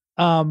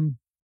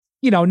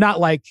 Not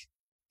like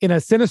in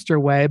a sinister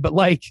way, but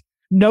like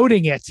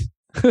noting it.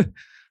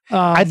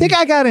 I think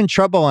I got in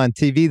trouble on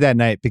TV that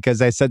night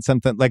because I said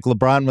something like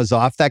LeBron was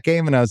off that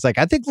game. And I was like,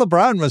 I think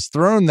LeBron was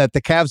thrown that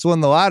the Cavs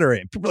won the lottery.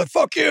 And people were like,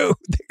 fuck you.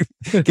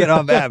 Get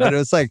on that. But it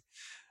was like,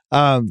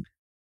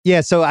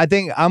 so I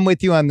think I'm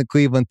with you on the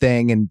Cleveland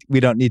thing and we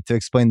don't need to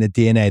explain the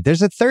DNA.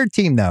 There's a third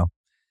team though.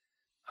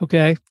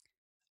 Okay.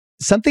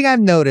 Something I've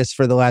noticed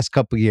for the last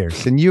couple of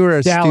years, and you were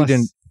a Dallas.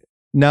 student.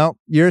 No,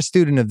 you're a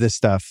student of this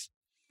stuff.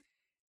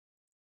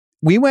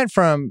 We went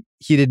from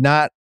he did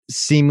not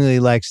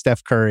seemingly like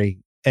Steph Curry,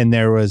 and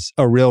there was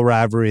a real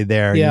rivalry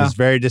there. Yeah. He was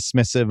very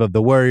dismissive of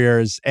the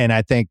Warriors, and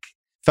I think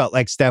felt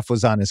like Steph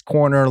was on his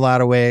corner in a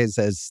lot of ways,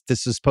 as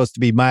this is supposed to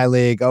be my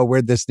league. Oh,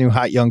 where'd this new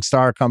hot young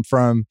star come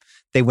from?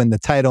 They win the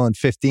title in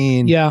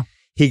 15. Yeah.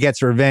 He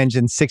gets revenge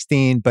in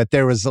 16, but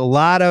there was a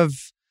lot of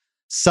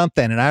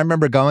something. And I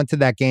remember going to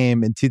that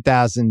game in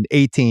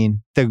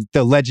 2018,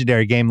 the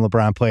legendary game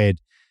LeBron played,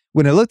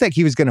 when it looked like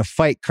he was going to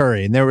fight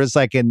Curry. And there was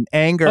like an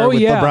anger with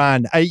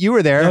LeBron. You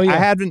were there. I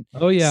hadn't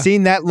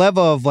seen that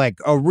level of like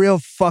a real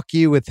fuck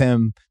you with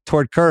him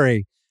toward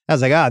Curry. I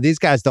was like, these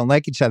guys don't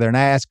like each other. And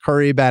I asked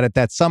Curry about it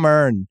that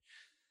summer, and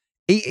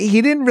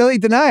he didn't really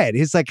deny it.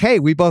 He's like, hey,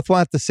 we both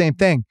want the same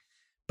thing.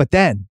 But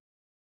then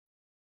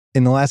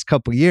in the last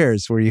couple of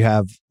years where you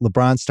have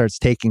LeBron starts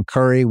taking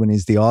Curry when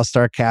he's the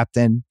all-star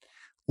captain,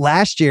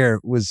 last year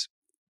was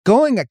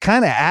going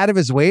kind of out of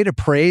his way to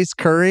praise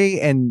Curry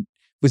and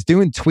was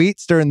doing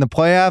tweets during the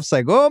playoffs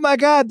like, oh my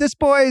God, this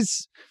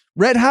boy's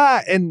red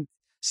hot, and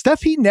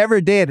stuff he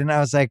never did. And I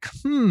was like,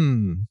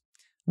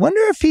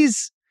 wonder if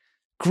he's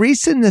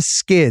greasing the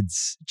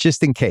skids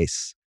just in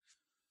case.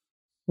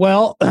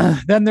 Well,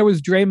 then there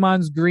was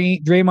Draymond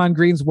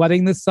Green's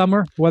wedding this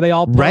summer where they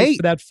all posed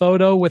for that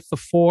photo with the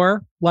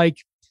four. Like,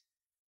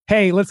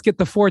 hey, let's get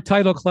the 4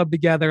 title club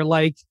together.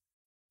 Like,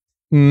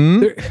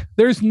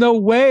 there's no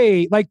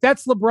way. Like,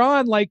 that's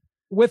LeBron. Like,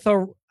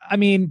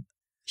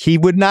 he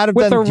would not have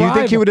done. Do you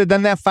think he would have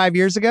done that 5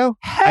 years ago?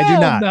 I do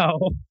not.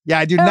 No. Yeah,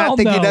 I do not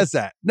think he does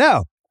that.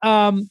 No.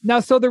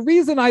 Now, so the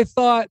reason I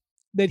thought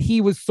that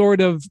he was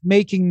sort of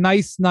making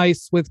nice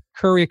with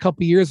Curry a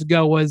couple years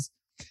ago was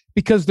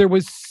because there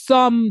was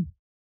some,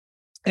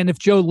 and if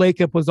Joe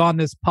Lacob was on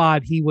this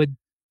pod, he would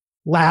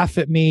laugh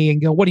at me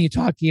and go, what are you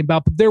talking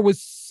about? But there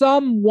was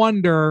some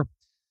wonder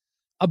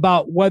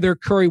about whether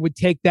Curry would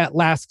take that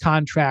last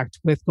contract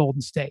with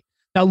Golden State.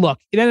 Now, look,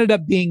 it ended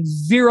up being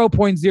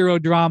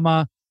 0.0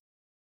 drama.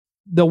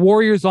 The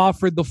Warriors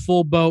offered the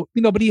full boat,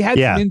 but he had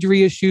some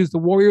injury issues. The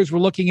Warriors were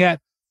looking at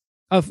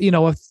a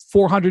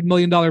 $400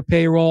 million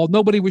payroll.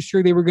 Nobody was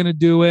sure they were going to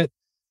do it.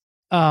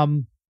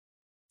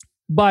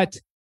 But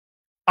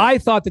I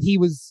thought that he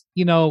was,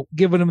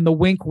 giving him the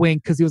wink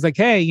because he was like,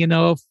 hey,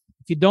 if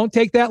you don't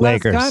take that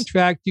last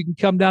contract, you can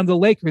come down to the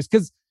Lakers.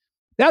 Because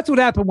that's what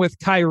happened with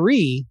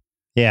Kyrie.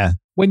 Yeah.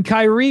 When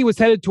Kyrie was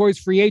headed towards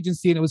free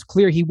agency and it was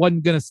clear he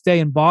wasn't going to stay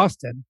in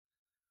Boston,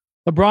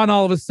 LeBron,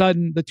 all of a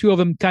sudden, the two of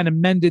them kind of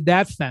mended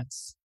that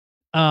fence.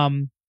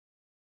 And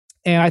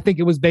I think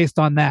it was based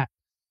on that,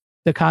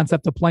 the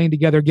concept of playing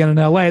together again in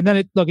LA. And then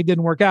it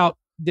didn't work out.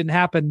 It didn't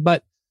happen.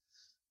 But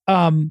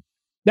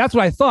that's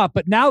what I thought.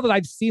 But now that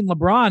I've seen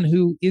LeBron,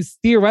 who is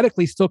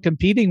theoretically still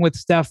competing with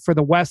Steph for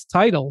the West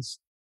titles,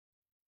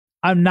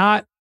 I'm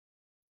not.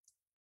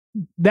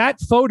 That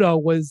photo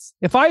was,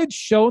 if I had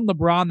shown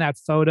LeBron that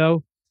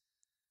photo,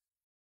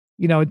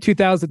 in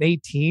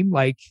 2018,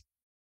 like,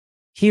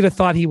 he'd have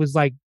thought he was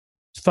like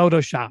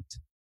photoshopped.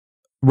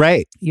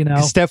 Right.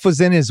 Steph was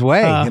in his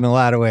way in a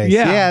lot of ways.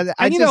 Yeah.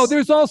 And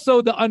there's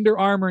also the Under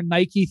Armour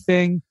Nike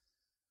thing.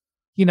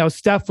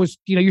 Steph was,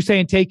 you're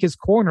saying take his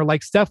corner.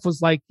 Like, Steph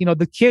was like,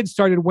 the kids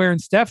started wearing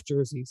Steph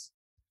jerseys.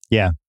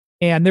 Yeah.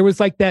 And there was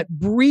like that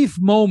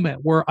brief moment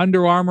where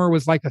Under Armour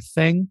was like a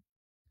thing.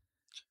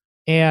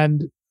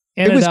 And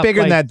it was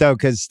bigger than that, though,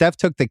 because Steph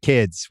took the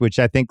kids, which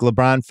I think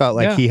LeBron felt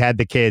like he had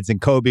the kids, and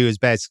Kobe was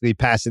basically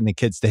passing the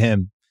kids to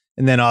him.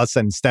 And then all of a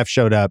sudden, Steph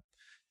showed up.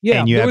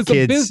 Yeah, and you have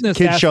kids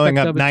showing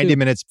up 90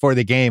 minutes before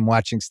the game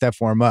watching Steph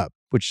warm up.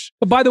 Which,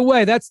 but by the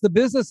way, that's the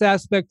business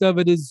aspect of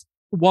it, is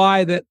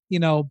why that,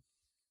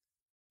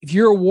 if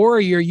you're a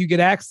Warrior, you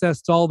get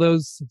access to all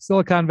those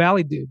Silicon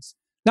Valley dudes.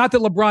 Not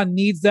that LeBron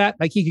needs that.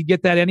 Like, he could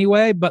get that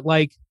anyway, but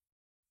like,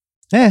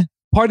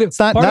 part of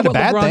what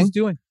LeBron's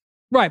doing.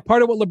 Right.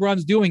 Part of what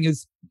LeBron's doing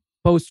is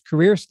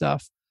post-career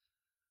stuff.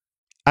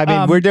 I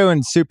mean, we're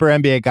doing super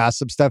NBA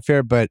gossip stuff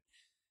here, but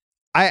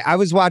I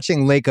was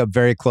watching Lacob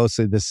very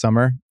closely this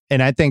summer,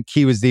 and I think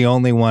he was the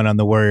only one on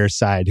the Warriors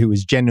side who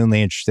was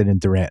genuinely interested in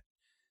Durant.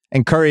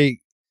 And Curry,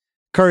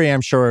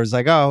 I'm sure, was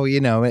like,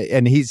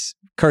 and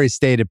Curry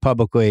stated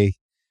publicly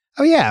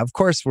Oh yeah, of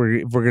course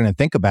we're going to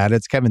think about it.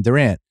 It's Kevin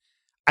Durant.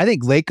 I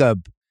think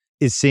Lacob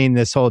is seeing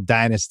this whole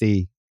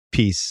dynasty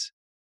piece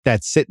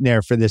that's sitting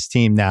there for this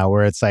team now,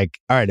 where it's like,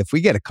 all right, if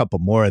we get a couple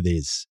more of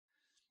these,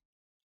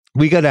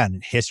 we go down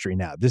in history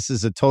now. This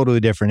is a totally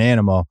different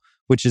animal,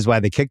 which is why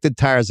they kicked the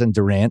tires on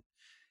Durant,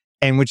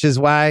 and which is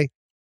why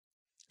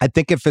I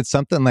think if it's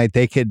something like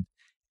they could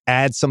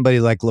add somebody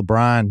like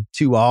LeBron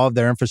to all of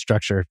their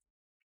infrastructure,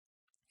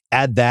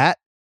 add that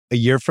a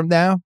year from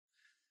now,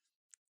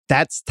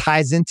 that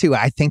ties into,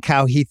 I think,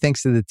 how he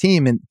thinks of the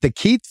team. And the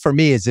key for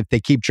me is if they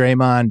keep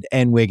Draymond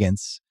and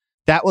Wiggins,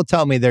 that will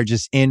tell me they're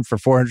just in for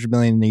 $400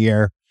 million a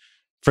year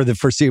for the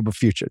foreseeable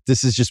future.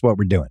 This is just what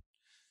we're doing.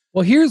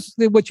 Well, here's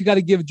what you got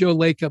to give Joe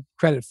Lacob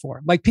credit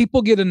for. Like,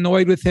 people get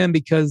annoyed with him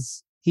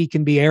because he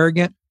can be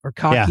arrogant or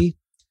cocky. Yeah.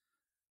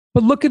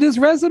 But look at his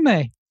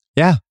resume.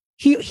 Yeah.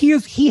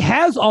 He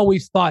has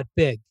always thought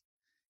big.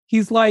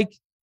 He's like,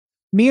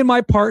 me and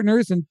my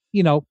partners, and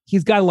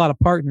he's got a lot of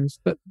partners,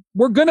 but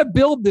we're going to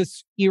build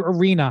this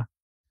arena.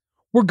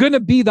 We're going to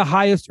be the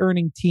highest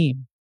earning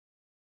team.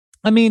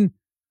 I mean,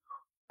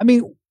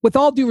 with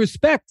all due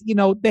respect,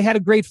 they had a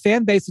great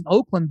fan base in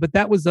Oakland, but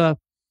that was a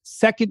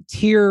second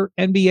tier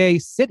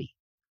NBA city.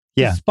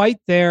 Yeah. Despite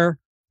their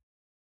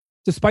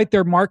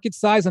market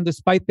size and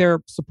despite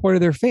their support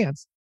of their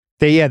fans.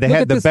 They had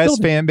the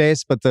best fan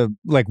base, but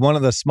one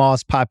of the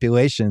smallest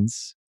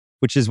populations,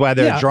 which is why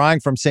they're drawing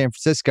from San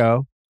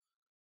Francisco.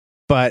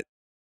 But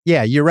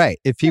yeah, you're right.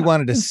 If he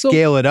wanted to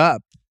scale it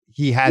up,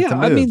 he had to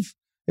move. I mean,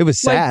 it was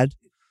sad.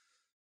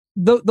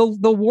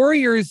 The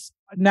Warriors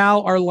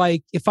now are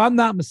like, if I'm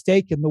not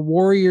mistaken, the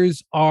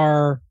Warriors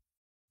are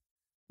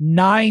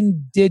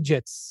 9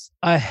 digits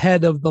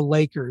ahead of the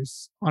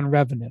Lakers on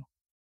revenue.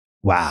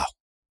 Wow.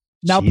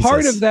 Now, Jesus.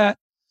 Part of that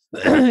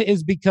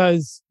is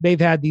because they've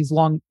had these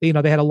they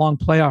had a long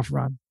playoff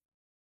run.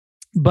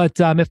 But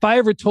if I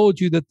ever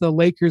told you that the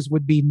Lakers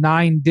would be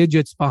 9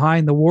 digits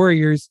behind the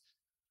Warriors,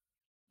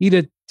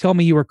 you'd tell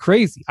me you were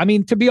crazy. I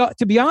mean, to be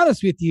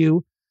honest with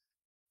you,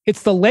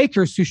 it's the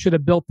Lakers who should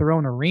have built their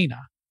own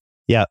arena.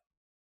 Yeah.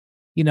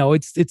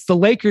 It's the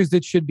Lakers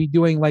that should be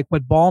doing like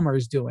what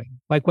Ballmer's doing,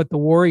 like what the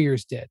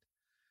Warriors did.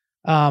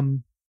 But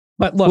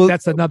look,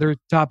 that's another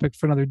topic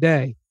for another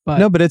day.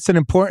 But it's an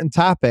important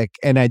topic.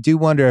 And I do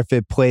wonder if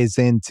it plays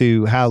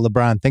into how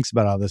LeBron thinks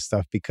about all this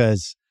stuff,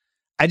 because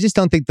I just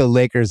don't think the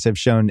Lakers have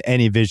shown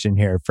any vision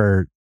here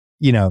for,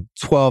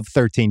 12,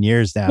 13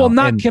 years now. Well,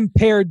 not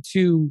compared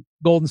to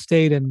Golden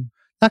State and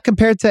not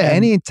compared to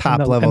any top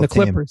level and the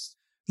team. Clippers.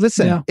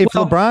 Listen, if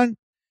LeBron,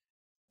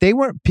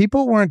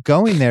 people weren't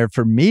going there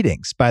for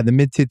meetings by the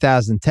mid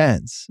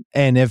 2010s.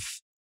 And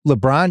if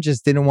LeBron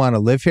just didn't want to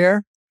live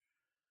here,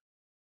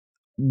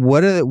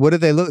 what do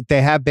they look?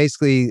 They have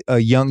basically a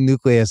young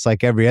nucleus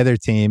like every other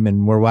team,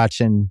 and we're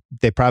watching.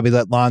 They probably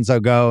let Lonzo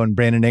go and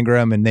Brandon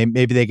Ingram, and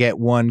maybe they get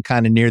one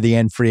kind of near the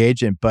end free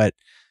agent. But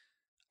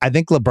I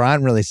think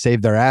LeBron really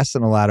saved their ass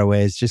in a lot of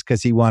ways just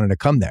because he wanted to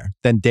come there.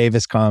 Then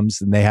Davis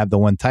comes and they have the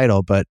one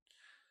title. But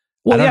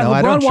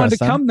LeBron wanted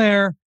to come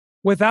there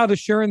without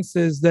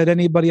assurances that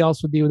anybody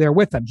else would be there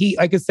with him. He,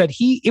 like I said,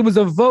 it was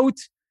a vote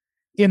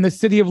in the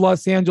city of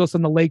Los Angeles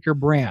on the Laker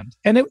brand,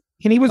 and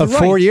he was a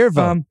right. 4-year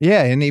vote.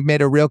 And he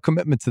made a real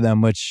commitment to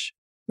them, which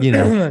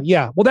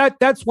yeah. Well,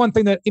 that's one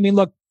thing that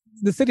look,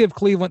 the city of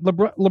Cleveland.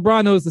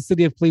 LeBron owes the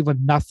city of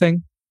Cleveland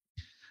nothing.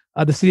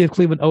 The city of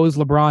Cleveland owes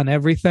LeBron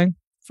everything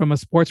from a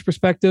sports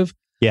perspective.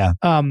 Yeah.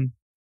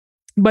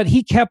 But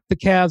he kept the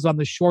Cavs on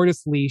the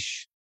shortest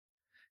leash,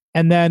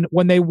 and then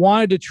when they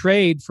wanted to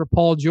trade for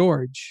Paul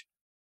George,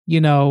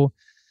 the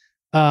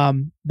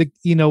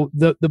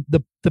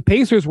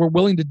Pacers were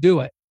willing to do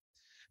it,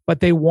 but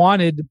they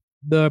wanted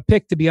the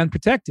pick to be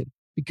unprotected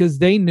because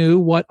they knew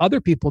what other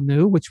people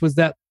knew, which was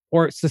that,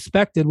 or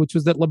suspected, which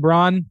was that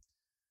LeBron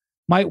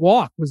might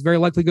walk, was very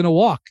likely going to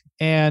walk.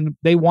 And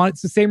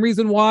it's the same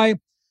reason why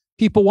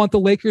people want the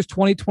Lakers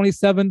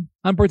 2027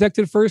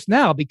 unprotected first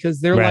now,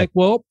 because they're like,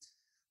 well,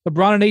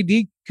 LeBron and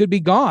AD could be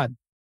gone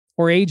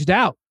or aged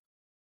out.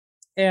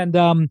 And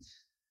the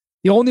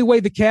only way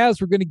the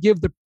Cavs were going to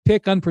give the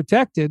pick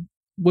unprotected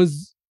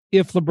was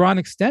if LeBron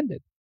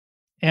extended,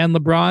 and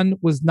LeBron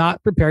was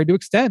not prepared to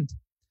extend.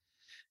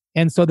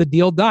 And so the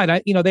deal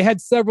died. They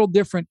had several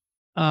different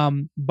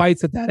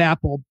bites at that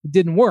apple. It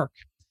didn't work.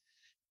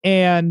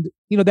 And,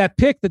 that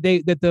pick that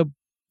the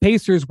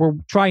Pacers were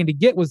trying to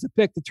get was the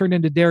pick that turned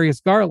into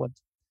Darius Garland.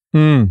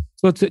 So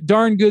it's a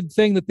darn good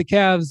thing that the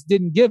Cavs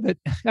didn't give it.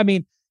 I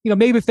mean,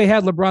 maybe if they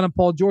had LeBron and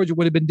Paul George, it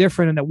would have been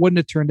different and it wouldn't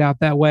have turned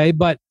out that way.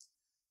 But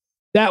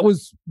that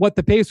was what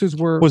the Pacers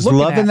were. Was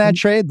Love in that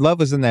trade? Love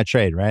was in that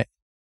trade, right?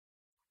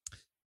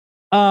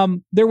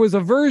 There was a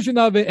version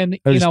of it, and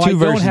There's two I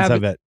versions don't have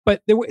of it.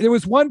 But there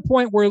was one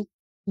point where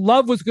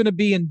Love was going to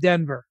be in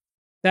Denver.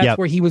 That's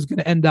where he was going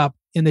to end up,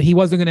 and that he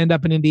wasn't going to end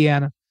up in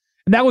Indiana.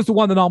 And that was the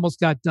one that almost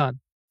got done.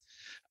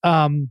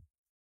 But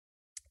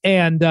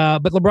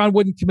LeBron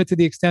wouldn't commit to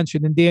the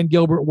extension, and Dan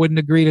Gilbert wouldn't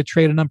agree to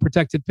trade an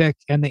unprotected pick,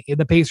 and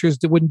the Pacers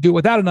wouldn't do it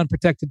without an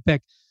unprotected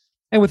pick.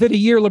 And within a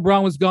year,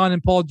 LeBron was gone,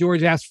 and Paul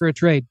George asked for a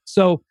trade.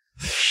 So,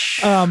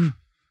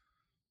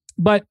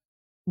 But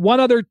one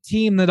other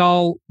team that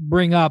I'll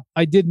bring up,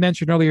 I did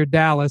mention earlier,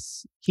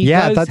 Dallas.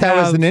 I thought that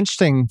was an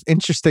interesting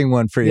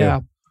one for you. Yeah,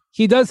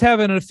 he does have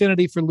an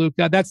affinity for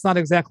Luka. That's not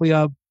exactly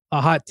a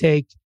hot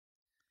take.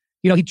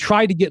 He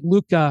tried to get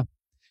Luka.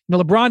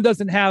 LeBron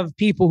doesn't have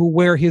people who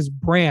wear his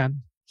brand.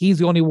 He's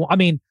the only one. I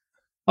mean,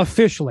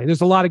 officially,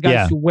 there's a lot of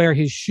guys who wear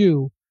his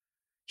shoe.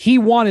 He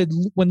wanted,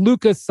 when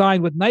Luka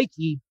signed with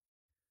Nike,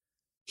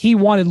 he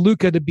wanted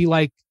Luka to be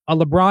like a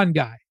LeBron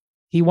guy.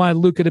 He wanted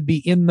Luka to be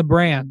in the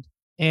brand.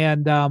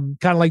 And kind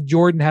of like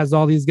Jordan has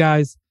all these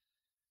guys.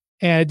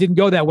 And it didn't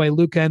go that way.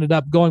 Luka ended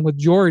up going with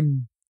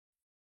Jordan.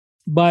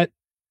 But,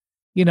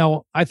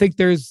 I think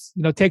there's,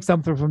 take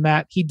something from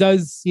that. He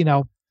does,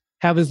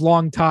 have his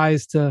long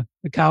ties to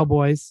the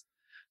Cowboys.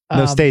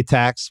 No state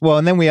tax. Well,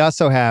 and then we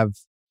also have,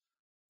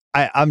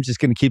 I'm just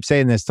going to keep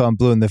saying this till I'm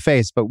blue in the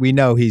face, but we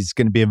know he's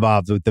going to be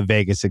involved with the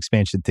Vegas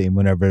expansion team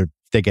whenever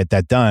they get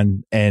that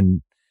done.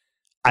 And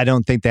I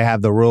don't think they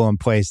have the rule in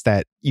place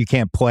that you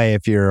can't play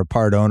if you're a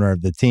part owner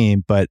of the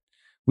team, but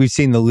we've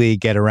seen the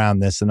league get around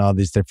this in all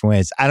these different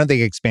ways. I don't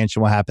think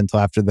expansion will happen until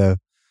after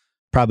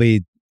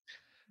probably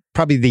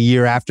the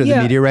year after the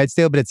media rights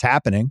deal, but it's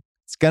happening.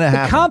 It's going to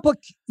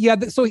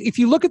happen. So if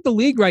you look at the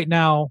league right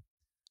now,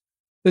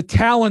 the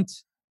talent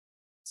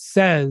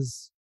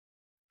says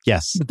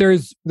yes, that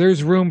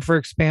there's room for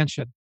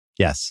expansion.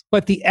 Yes.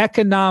 But the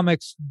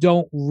economics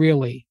don't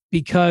really,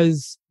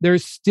 because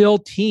there's still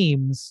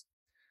teams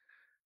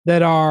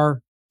that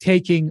are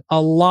taking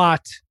a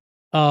lot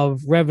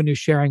of revenue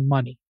sharing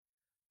money.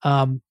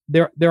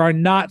 There are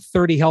not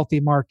 30 healthy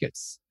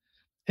markets.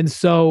 And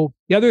so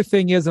the other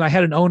thing is, and I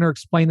had an owner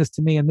explain this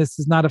to me, and this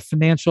is not a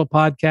financial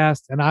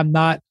podcast, and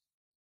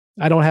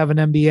I don't have an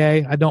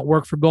MBA. I don't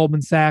work for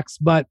Goldman Sachs,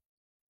 but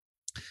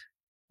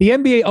the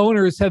NBA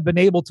owners have been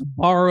able to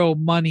borrow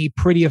money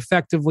pretty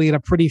effectively at a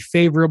pretty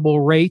favorable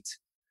rate.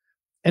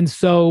 And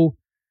so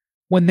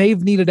when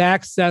they've needed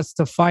access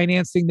to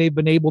financing, they've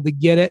been able to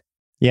get it.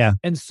 Yeah.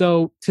 And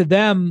so to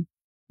them,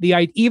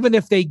 even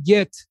if they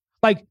get,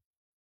 like,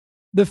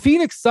 the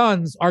Phoenix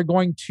Suns are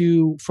going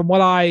to, from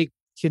what I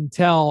can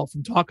tell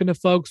from talking to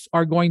folks,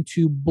 are going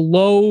to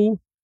blow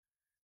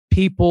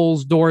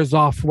people's doors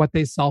off for what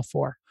they sell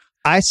for.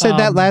 I said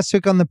that last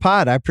week on the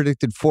pod. I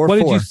predicted 4-4. What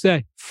did you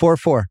say?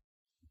 4-4.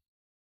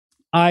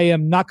 I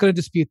am not going to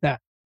dispute that.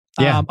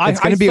 Yeah,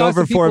 it's going to be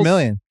over 4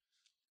 million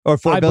or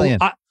 4 billion.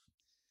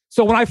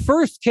 So when I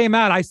first came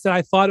out, I said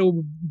I thought it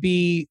would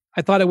be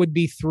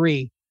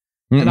 3.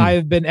 And I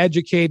have been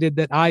educated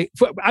that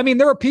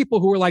there are people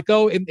who are like,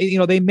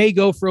 they may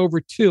go for over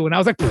 2. And I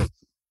was like,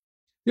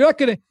 you're not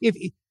going to, if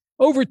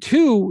over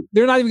 2,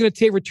 they're not even going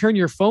to return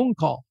your phone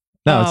call.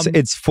 No,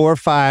 it's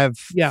 4-5,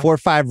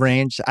 4-5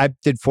 range. I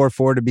did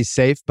 4-4 to be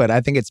safe, but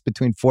I think it's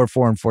between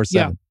 4-4 and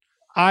 4-7.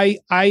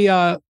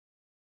 Yeah,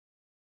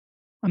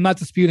 I'm not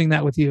disputing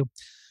that with you.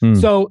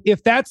 So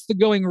if that's the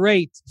going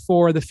rate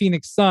for the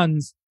Phoenix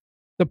Suns,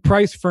 the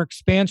price for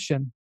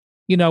expansion,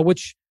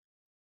 which,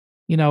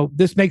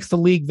 this makes the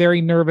league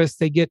very nervous.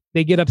 They get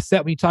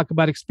upset when you talk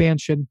about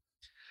expansion.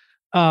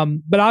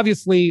 But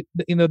obviously,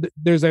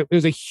 there's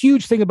a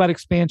huge thing about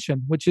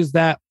expansion, which is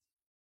that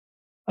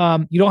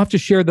you don't have to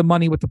share the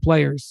money with the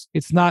players.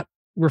 It's not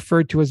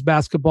referred to as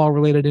basketball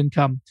related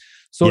income.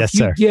 So if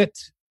you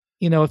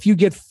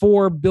get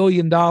 $4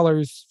 billion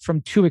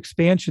from 2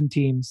 expansion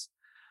teams,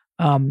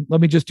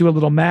 let me just do a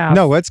little math.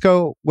 No, let's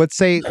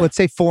say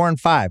 4 and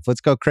 5.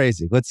 Let's go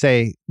crazy. Let's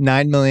say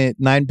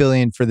 $9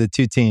 billion for the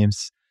 2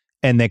 teams,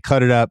 and they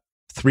cut it up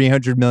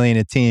 $300 million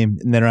a team,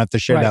 and they don't have to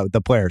share that with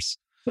the players.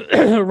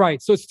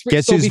 Right. So it's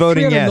guess who's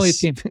voting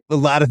yes? A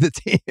lot of the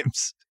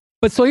teams.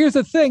 But so here's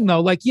the thing,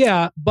 though.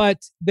 But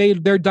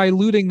they're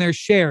diluting their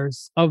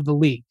shares of the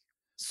league.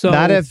 So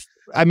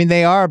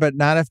they are, but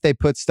not if they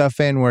put stuff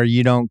in where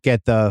you don't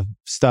get the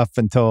stuff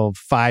until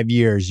 5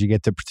 years. You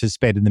get to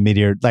participate in the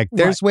media.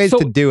 There's ways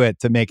to do it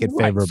to make it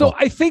favorable. So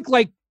I think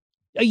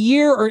a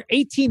year or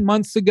 18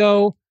 months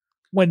ago,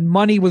 when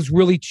money was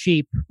really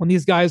cheap, when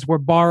these guys were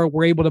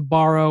able to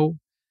borrow,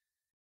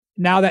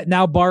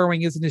 now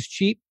borrowing isn't as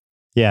cheap.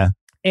 Yeah.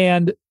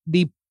 And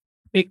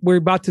we're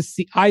about to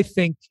see, I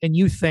think, and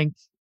you think,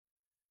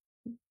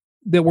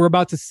 that we're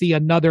about to see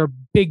another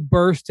big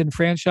burst in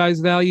franchise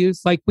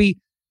values. Like we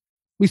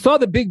saw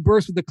the big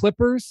burst with the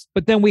Clippers,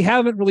 but then we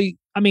haven't really,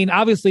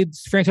 obviously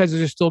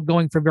franchises are still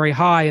going for very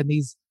high, and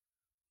these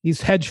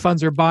hedge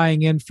funds are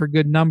buying in for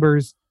good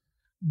numbers,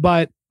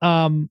 but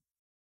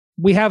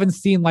we haven't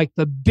seen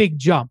the big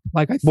jump.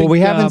 We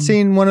haven't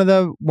seen one of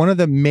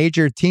the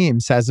major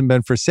teams hasn't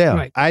been for sale.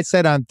 Right. I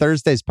said on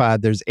Thursday's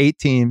pod, there's 8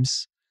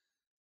 teams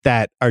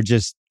that are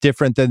just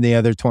different than the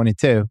other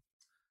 22.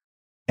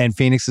 And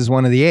Phoenix is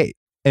one of the 8.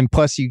 And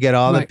plus you get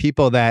all the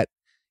people that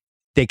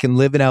they can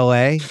live in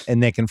LA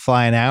and they can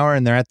fly an hour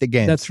and they're at the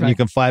game. That's right. You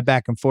can fly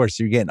back and forth.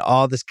 So you're getting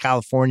all this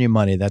California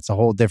money. That's a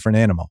whole different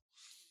animal.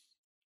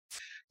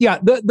 Yeah.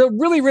 The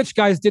really rich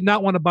guys did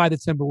not want to buy the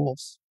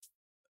Timberwolves.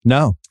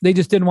 No. They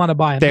just didn't want to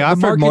buy them. They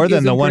offered more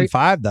than the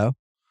 1.5 though.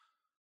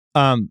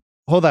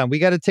 Hold on. We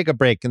got to take a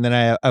break, and then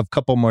I have a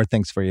couple more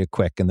things for you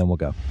quick, and then we'll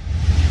go.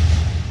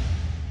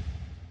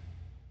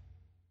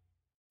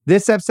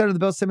 This episode of the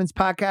Bill Simmons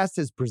podcast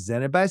is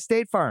presented by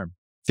State Farm.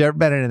 If you've ever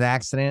been in an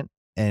accident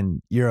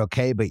and you're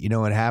okay, but you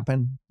know what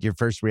happened, your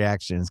first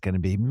reaction is going to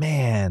be,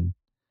 man,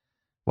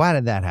 why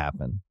did that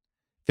happen?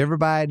 If you ever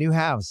buy a new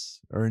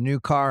house or a new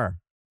car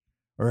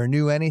or a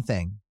new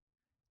anything,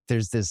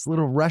 there's this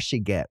little rush you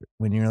get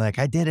when you're like,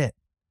 I did it.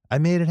 I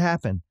made it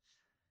happen.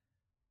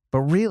 But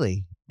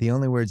really, the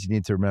only words you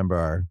need to remember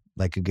are,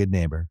 like a good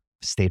neighbor,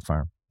 State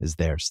Farm is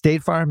there.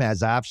 State Farm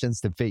has options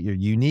to fit your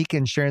unique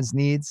insurance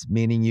needs,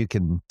 meaning you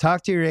can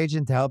talk to your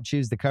agent to help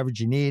choose the coverage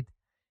you need,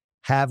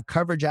 have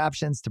coverage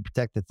options to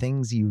protect the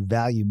things you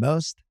value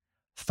most,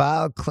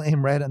 file a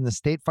claim right on the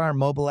State Farm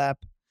mobile app,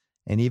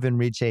 and even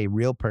reach a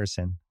real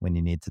person when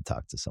you need to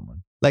talk to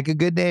someone. Like a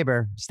good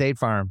neighbor, State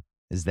Farm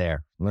is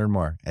there. Learn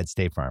more at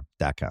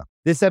statefarm.com.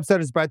 This episode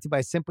is brought to you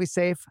by Simply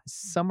Safe.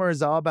 Summer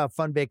is all about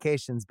fun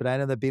vacations, but I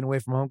know that being away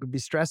from home can be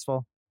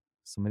stressful.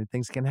 So many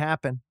things can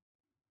happen.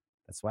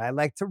 That's why I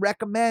like to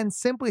recommend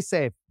Simply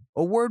Safe,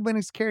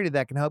 award-winning security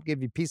that can help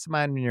give you peace of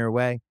mind when you're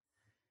away.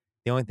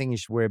 The only thing you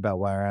should worry about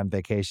while you're on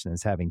vacation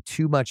is having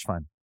too much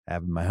fun. I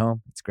have it in my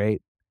home. It's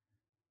great.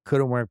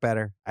 Couldn't work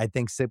better. I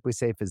think Simply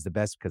Safe is the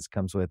best because it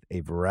comes with a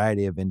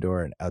variety of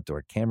indoor and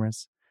outdoor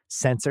cameras,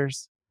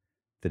 sensors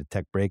to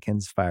detect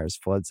break-ins, fires,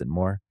 floods, and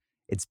more.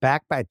 It's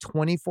backed by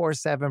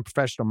 24/7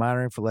 professional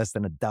monitoring for less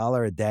than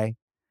 $1 a day.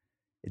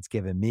 It's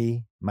given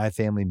me, my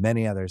family,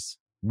 many others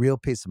real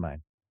peace of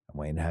mind. I'm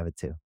waiting to have it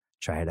too.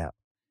 Try it out.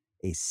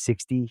 A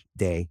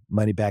 60-day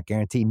money-back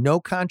guarantee.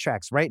 No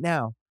contracts right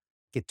now.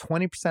 Get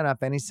 20%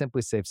 off any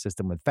Simply Safe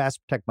system with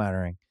Fast Protect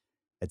monitoring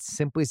at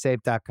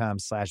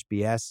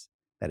simplysafe.com/BS.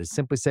 That is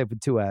Simply Safe with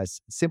 2 S's.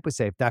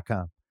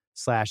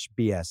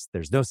 Simplysafe.com/BS.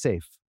 There's no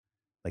safe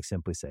like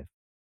Simply Safe.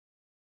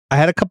 I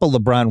had a couple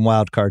LeBron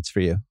wild cards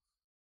for you.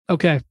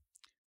 Okay.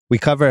 We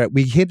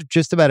hit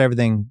just about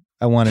everything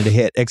I wanted to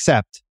hit,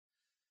 except,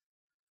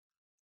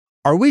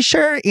 are we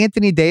sure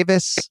Anthony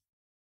Davis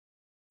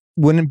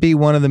wouldn't be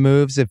one of the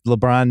moves if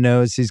LeBron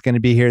knows he's going to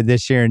be here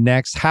this year and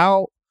next?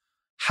 How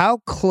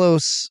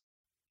close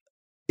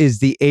is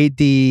the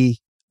AD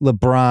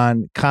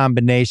LeBron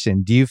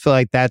combination? Do you feel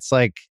like that's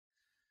like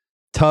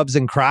Tubbs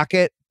and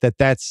Crockett,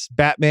 that's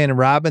Batman and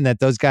Robin, that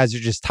those guys are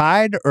just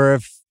tied? Or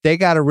if they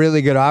got a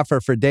really good offer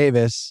for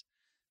Davis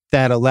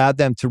that allowed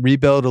them to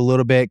rebuild a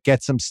little bit,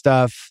 get some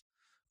stuff,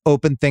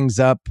 open things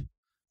up,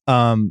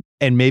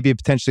 and maybe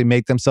potentially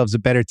make themselves a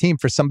better team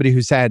for somebody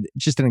who's had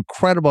just an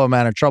incredible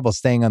amount of trouble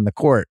staying on the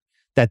court,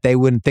 that they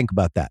wouldn't think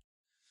about that.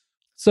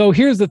 So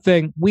here's the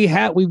thing.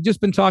 We've just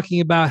been talking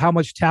about how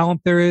much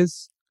talent there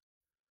is.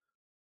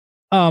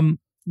 We're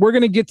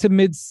going to get to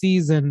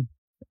mid-season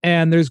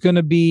and there's going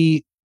to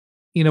be,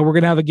 we're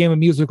going to have a game of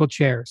musical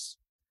chairs.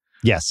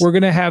 Yes. We're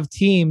going to have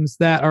teams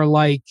that are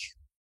like,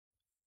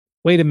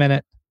 wait a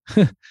minute,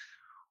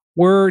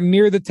 we're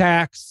near the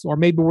tax, or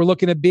maybe we're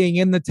looking at being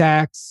in the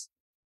tax,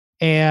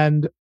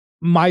 and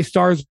my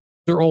stars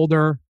are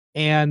older,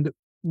 and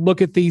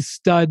look at these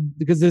stud,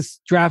 because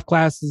this draft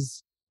class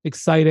is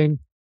exciting,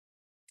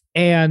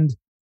 and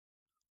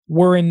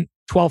we're in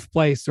 12th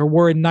place or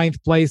we're in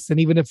 9th place, and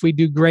even if we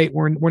do great,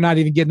 we're not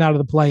even getting out of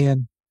the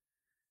play-in.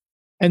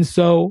 And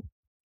so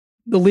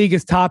the league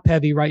is top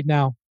heavy right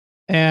now.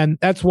 And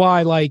that's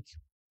why, like,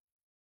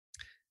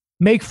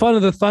 make fun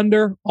of the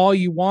Thunder all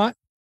you want.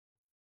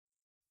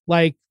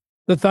 Like,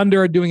 the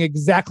Thunder are doing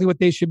exactly what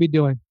they should be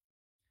doing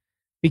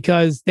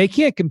because they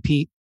can't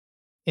compete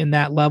in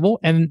that level.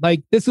 And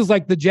like, this is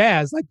like the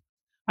Jazz. Like,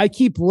 I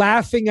keep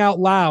laughing out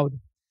loud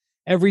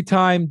every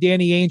time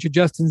Danny Ainge or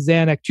Justin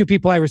Zanuck, two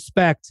people I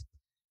respect,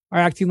 are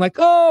acting like,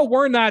 oh,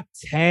 we're not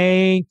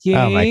tanking.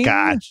 Oh my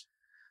gosh.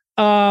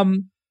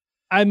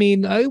 I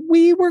mean,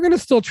 we're going to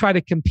still try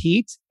to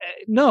compete.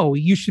 No,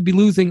 you should be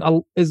losing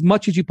as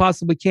much as you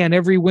possibly can.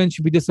 Every win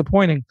should be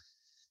disappointing.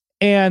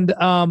 And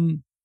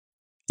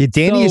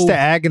Danny used to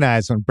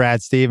agonize when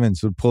Brad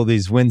Stevens would pull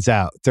these wins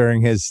out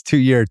during his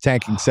 2-year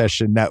tanking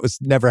session. That was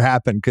never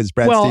happened because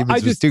Brad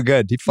Stevens was too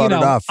good. He fought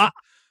it off.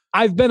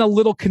 I've been a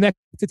little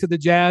connected to the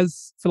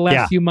Jazz for the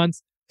last few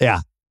months. Yeah.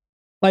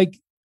 Like,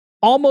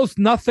 almost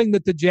nothing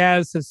that the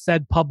Jazz has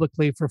said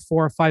publicly for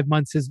 4 or 5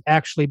 months has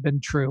actually been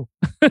true.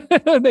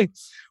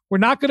 We're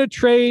not going to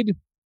trade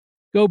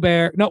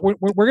Gobert. No,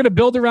 we're going to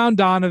build around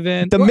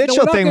Donovan. The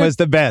Mitchell thing was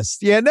the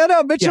best. Yeah,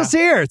 no, Mitchell's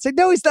here. It's like,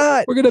 no, he's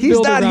not. We're going to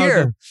build around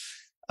here.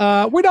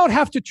 We don't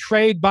have to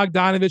trade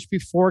Bogdanovich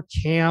before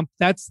camp.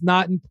 That's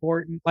not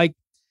important. Like,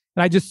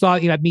 and I just saw,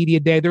 at media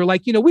day, they're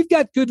like, we've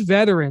got good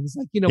veterans.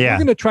 Like, we're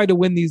going to try to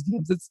win these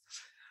games. It's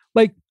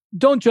like,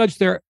 don't judge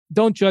their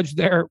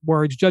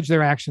words, judge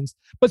their actions.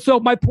 But so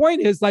my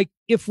point is, like,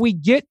 what if we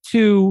get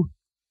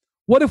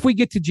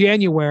to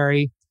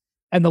January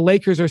and the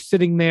Lakers are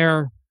sitting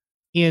there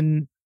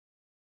in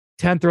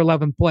 10th or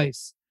 11th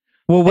place?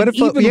 Well, what if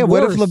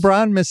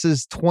LeBron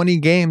misses 20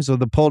 games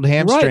with a pulled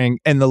hamstring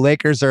and the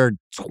Lakers are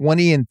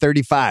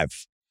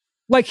 20-35?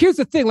 Like, here's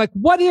the thing. Like,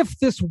 what if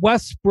this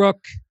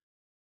Westbrook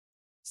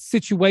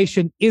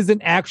situation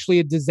isn't actually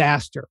a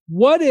disaster?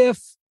 What if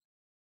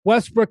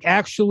Westbrook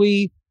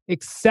actually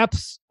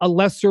accepts a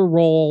lesser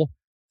role?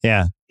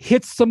 Yeah.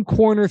 hits some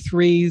corner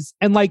threes,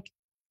 and like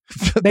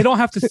they don't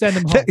have to send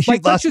him home. You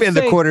lost me in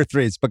the corner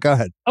threes, but go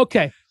ahead.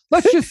 Okay,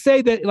 let's just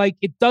say that like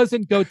it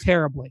doesn't go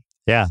terribly.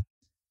 Yeah,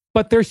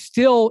 but they're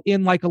still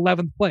in like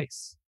 11th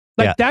place.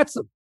 Like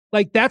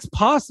that's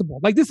possible.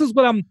 Like this is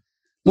what I'm.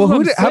 Well,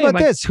 how about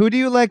this? Who do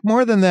you like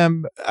more than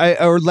them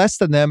or less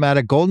than them out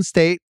of Golden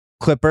State,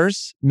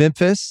 Clippers,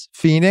 Memphis,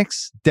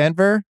 Phoenix,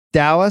 Denver,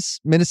 Dallas,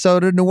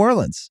 Minnesota, New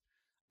Orleans?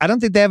 I don't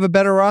think they have a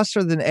better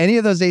roster than any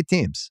of those 8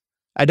 teams.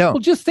 I don't.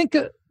 Well, just think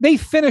they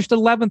finished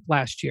 11th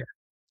last year.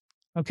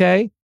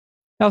 Okay.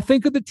 Now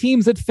think of the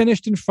teams that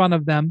finished in front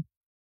of them.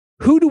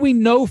 Who do we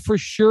know for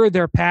sure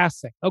they're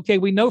passing? Okay,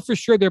 we know for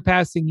sure they're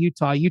passing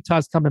Utah.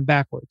 Utah's coming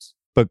backwards.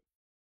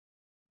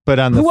 But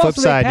on the Who flip else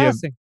are they side,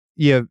 passing?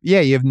 you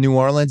have New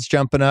Orleans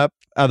jumping up.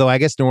 Although I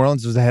guess New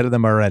Orleans was ahead of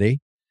them already.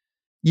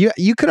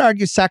 You could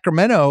argue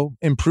Sacramento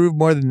improved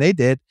more than they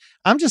did.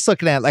 I'm just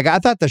looking at, like, I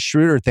thought the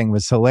Schroeder thing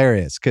was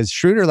hilarious because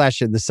Schroeder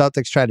last year, the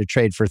Celtics tried to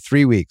trade for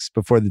 3 weeks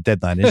before the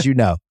deadline, as you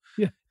know.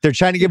 Yeah. They're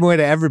trying to give him away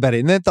to everybody.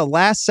 And then at the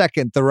last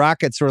second, the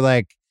Rockets were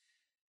like,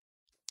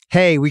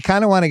 hey, we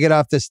kind of want to get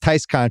off this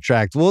Tice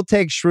contract. We'll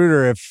take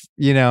Schroeder if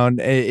you, and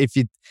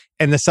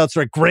the Celtics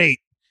were like, great.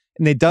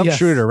 And they dumped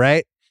Schroeder,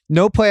 right?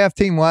 No playoff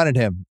team wanted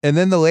him. And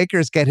then the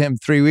Lakers get him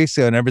 3 weeks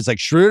ago and everybody's like,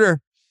 Schroeder,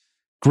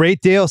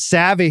 great deal,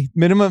 savvy,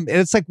 minimum. And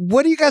it's like,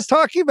 what are you guys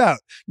talking about?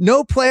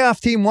 No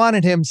playoff team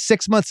wanted him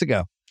 6 months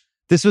ago.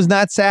 This was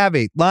not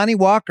savvy. Lonnie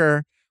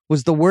Walker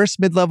was the worst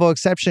mid-level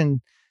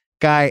exception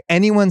guy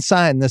anyone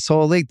signed this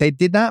whole league. They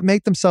did not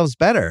make themselves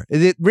better.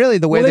 Really,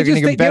 the way they're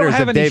going to get better is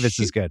if Davis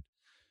is good.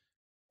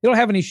 They don't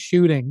have any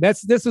shooting.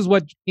 This is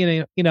what,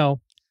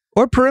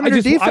 Or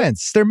perimeter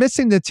defense. They're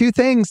missing the 2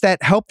 things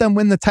that helped them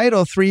win the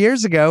title 3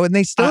 years ago, and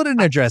they still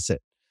didn't address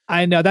it.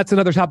 I know that's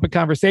another topic of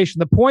conversation.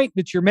 The point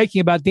that you're making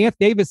about Dan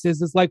Davis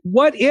is like,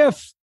 what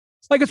if,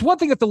 like, it's one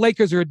thing if the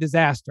Lakers are a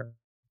disaster,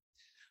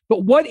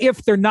 but what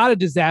if they're not a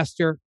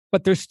disaster,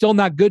 but they're still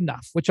not good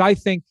enough, which I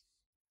just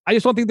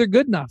don't think they're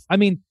good enough. I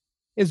mean,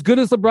 as good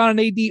as LeBron and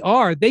AD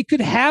are, they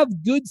could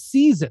have good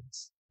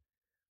seasons.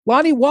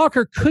 Lonnie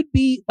Walker could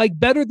be like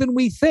better than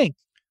we think.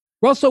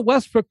 Russell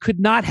Westbrook could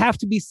not have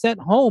to be sent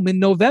home in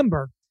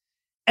November,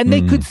 and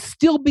they could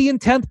still be in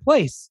 10th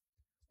place.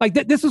 Like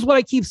this is what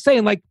I keep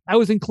saying. Like I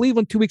was in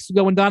Cleveland 2 weeks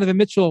ago when Donovan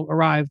Mitchell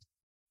arrived.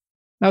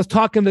 I was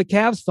talking to the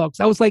Cavs folks.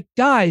 I was like,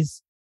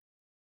 guys,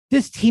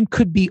 this team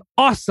could be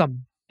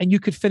awesome, and you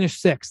could finish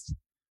 6th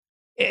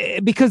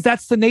because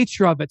that's the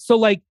nature of it. So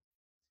like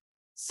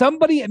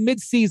somebody at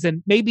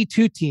midseason, maybe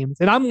 2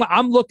 teams, and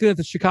I'm looking at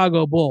the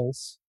Chicago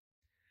Bulls.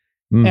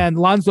 And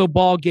Lonzo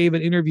Ball gave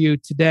an interview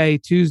today,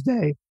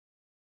 Tuesday.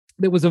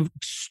 That was an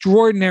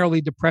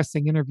extraordinarily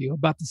depressing interview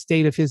about the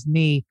state of his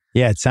knee.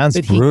 Yeah, it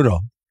sounds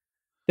brutal.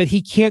 That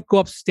he can't go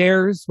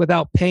upstairs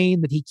without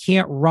pain, that he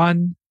can't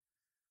run.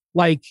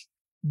 Like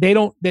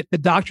that the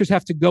doctors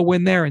have to go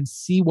in there and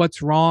see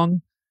what's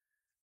wrong.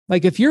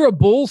 Like if you're a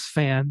Bulls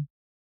fan,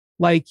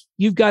 like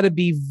you've got to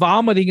be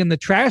vomiting in the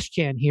trash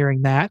can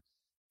hearing that.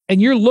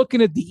 And you're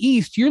looking at the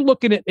East, you're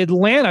looking at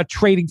Atlanta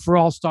trading for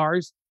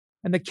all-stars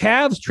and the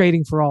Cavs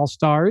trading for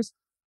all-stars.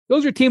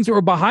 Those are teams that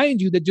were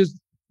behind you that just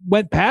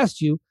went past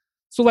you.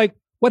 So like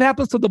what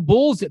happens to the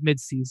Bulls at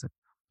midseason?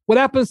 What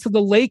happens to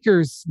the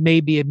Lakers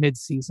maybe at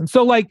midseason?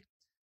 So like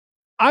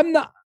I'm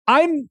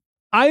going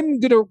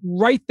to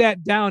write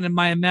that down in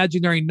my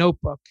imaginary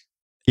notebook.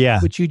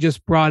 Yeah. Which you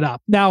just brought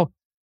up. Now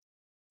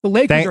the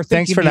Lakers are thinking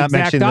thanks for not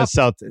mentioning the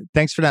Celtics.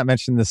 Thanks for not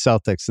mentioning the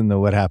Celtics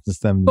and what happens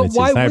to them in the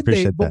midseason. I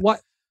appreciate that.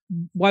 But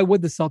why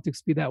would the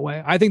Celtics be that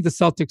way? I think the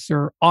Celtics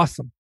are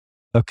awesome.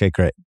 Okay,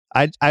 great.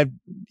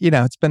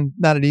 It's been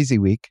not an easy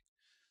week.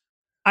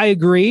 I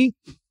agree.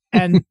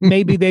 And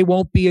maybe they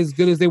won't be as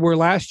good as they were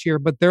last year,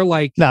 but they're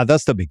like... No, they'll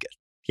still be good.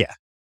 Yeah.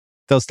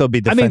 They'll still be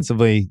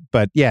defensively.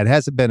 But yeah, it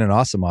hasn't been an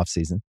awesome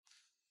offseason.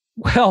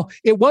 Well,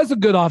 it was a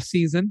good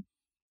offseeson.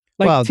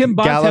 Like Tim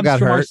Bontemps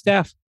from our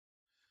staff.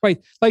 Right.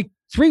 Like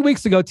 3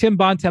 weeks ago, Tim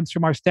Bontemps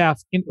from our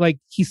staff,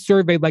 he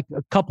surveyed like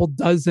a couple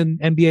dozen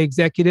NBA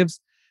executives.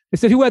 They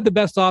said, who had the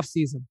best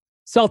offseason?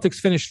 Celtics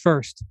finished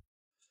first.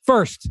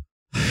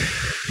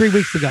 3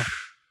 weeks ago.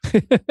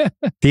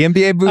 The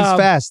NBA moves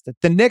fast.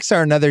 The Knicks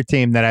are another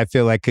team that I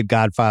feel like could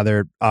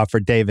godfather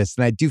Alfred Davis.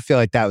 And I do feel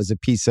like that was a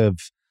piece of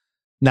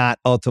not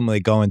ultimately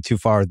going too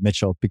far with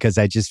Mitchell, because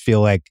I just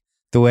feel like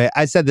the way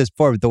I said this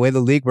before, but the way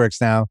the league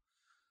works now,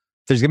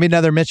 there's going to be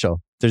another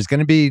Mitchell. There's going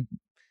to be,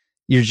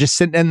 you're just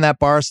sitting in that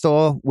bar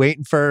stool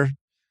waiting for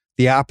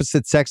the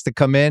opposite sex to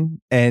come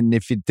in. And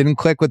if you didn't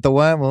click with the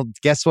one, well,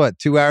 guess what?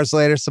 2 hours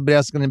later, somebody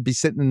else is going to be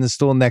sitting in the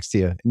stool next to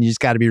you, and you just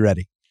got to be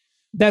ready.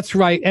 That's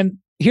right. And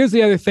here's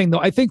the other thing, though.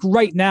 I think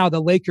right now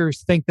the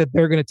Lakers think that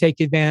they're going to take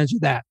advantage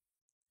of that.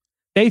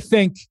 They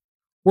think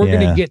we're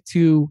going to get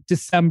to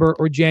December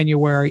or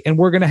January, and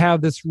we're going to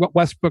have this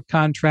Westbrook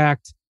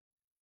contract,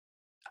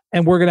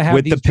 and we're going to have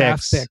with these the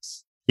draft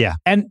picks. Yeah.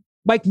 And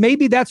like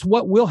maybe that's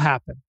what will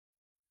happen.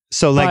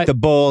 So like the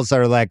Bulls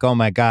are like, oh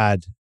my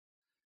God,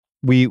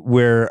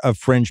 we're a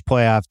fringe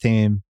playoff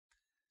team.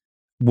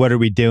 What are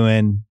we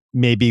doing?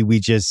 maybe we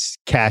just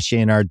cash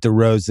in our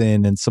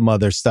DeRozan and some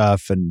other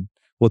stuff, and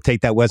we'll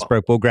take that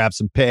Westbrook. We'll grab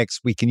some picks.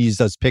 We can use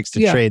those picks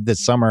to trade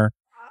this summer,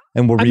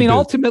 and we'll reboot. I mean,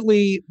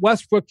 ultimately,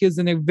 Westbrook is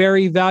in a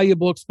very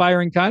valuable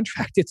expiring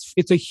contract.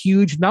 It's a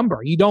huge number.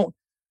 You don't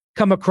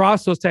come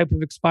across those type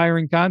of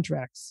expiring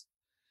contracts.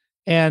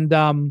 And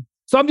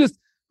so I'm just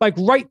like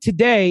right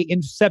today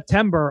in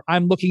September,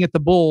 I'm looking at the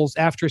Bulls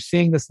after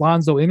seeing this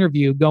Lonzo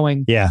interview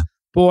going,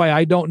 boy,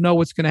 I don't know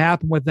what's going to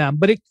happen with them.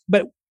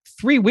 But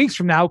 3 weeks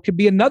from now, it could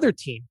be another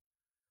team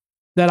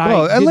that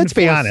let's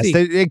be honest.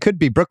 It could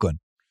be Brooklyn.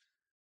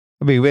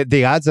 I mean, with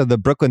the odds of the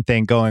Brooklyn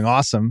thing going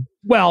awesome.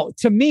 Well,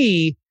 to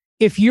me,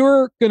 if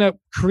you're going to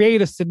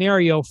create a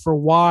scenario for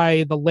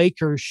why the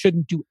Lakers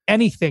shouldn't do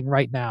anything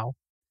right now,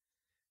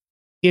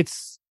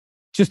 it's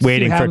just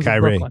waiting for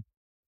Kyrie.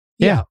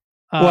 Yeah.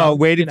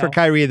 Waiting for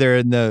Kyrie either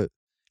in the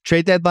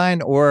trade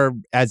deadline or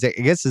as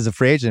a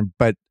free agent.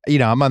 But,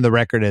 I'm on the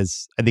record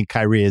as I think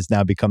Kyrie has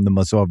now become the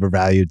most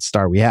overvalued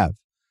star we have.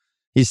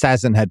 He just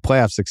hasn't had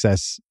playoff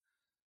success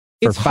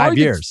for 5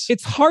 years.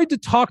 It's hard to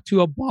talk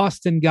to a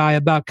Boston guy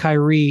about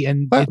Kyrie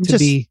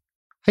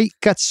he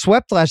got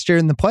swept last year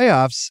in the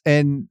playoffs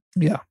and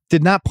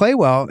did not play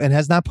well and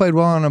has not played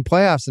well in the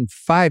playoffs in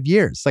 5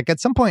 years. Like at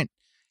some point,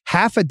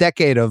 half a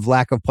decade of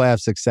lack of playoff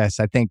success,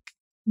 I think.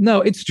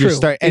 No, it's true.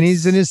 And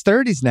he's in his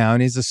 30s now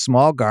and he's a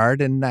small guard.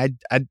 And I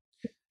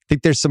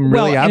think there's some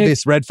really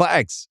obvious red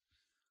flags.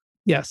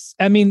 Yes.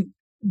 I mean,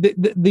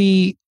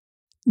 the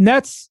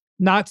Nets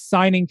not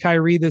signing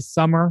Kyrie this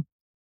summer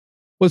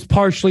was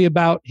partially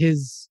about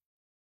his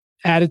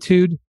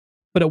attitude,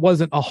 but it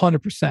wasn't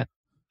 100%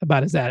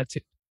 about his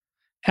attitude.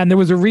 And there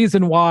was a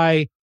reason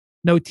why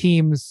no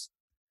teams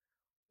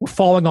were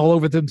falling all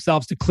over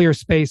themselves to clear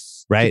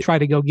space to try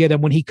to go get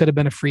him when he could have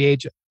been a free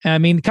agent. I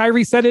mean,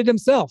 Kyrie said it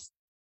himself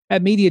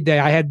at Media Day.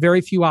 I had very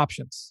few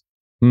options.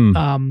 He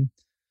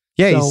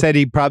said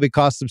he probably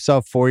cost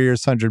himself 4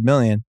 years, $100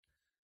 million.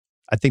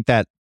 I think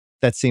that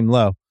seemed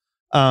low.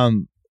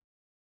 I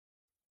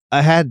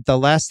had the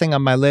last thing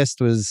on my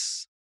list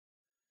was,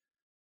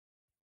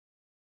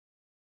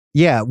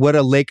 what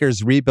a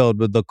Lakers rebuild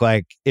would look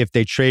like if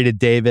they traded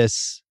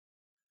Davis,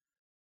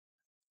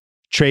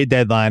 trade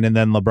deadline, and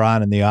then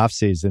LeBron in the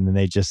offseason. And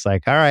they just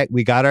like, all right,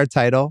 we got our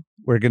title.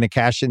 We're going to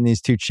cash in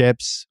these 2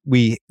 chips.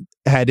 We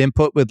had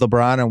input with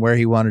LeBron on where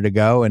he wanted to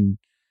go. And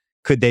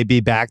could they be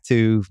back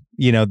to,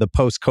 the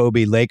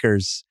post-Kobe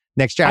Lakers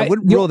next year? I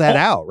wouldn't rule that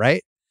out,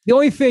 right? The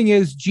only thing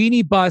is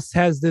Jeannie Buss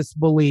has this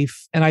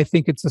belief, and I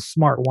think it's a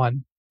smart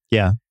one.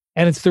 Yeah.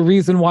 And it's the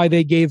reason why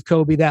they gave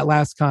Kobe that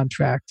last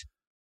contract,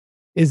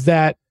 is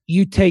that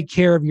you take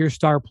care of your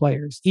star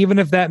players, even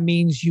if that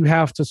means you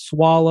have to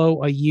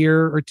swallow a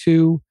year or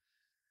two,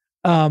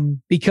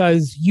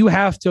 because you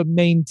have to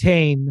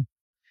maintain.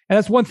 And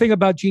that's one thing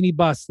about Jeannie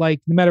Buss.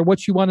 Like, no matter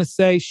what you want to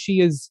say, she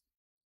has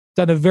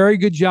done a very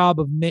good job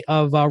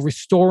of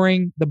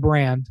restoring the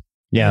brand.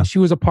 Yeah. And she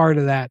was a part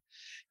of that.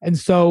 And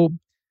so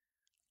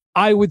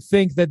I would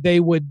think that they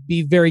would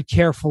be very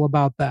careful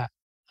about that.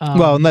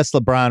 Unless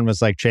LeBron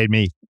was like, trade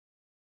me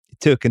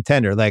to a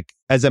contender. Like,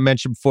 as I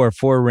mentioned before,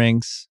 4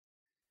 rings.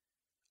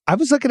 I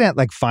was looking at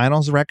like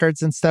finals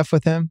records and stuff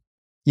with him.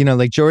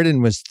 Like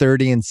Jordan was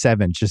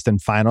 30-7 just in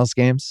finals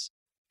games.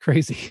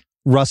 Crazy.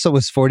 Russell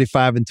was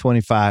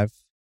 45-25.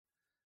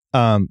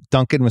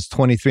 Duncan was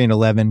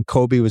 23-11.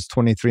 Kobe was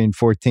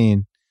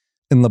 23-14.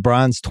 And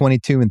LeBron's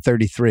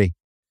 22-33.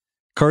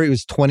 Curry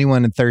was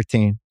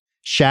 21-13.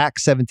 Shaq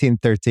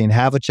 17-13.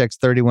 Havlicek's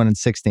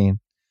 31-16.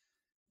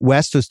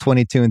 West was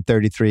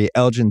 22-33.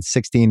 Elgin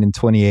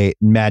 16-28.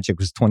 And Magic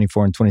was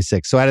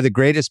 24-26. So out of the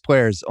greatest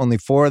players, only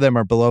 4 of them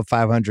are below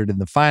 500 in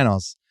the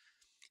finals.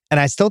 And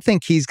I still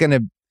think he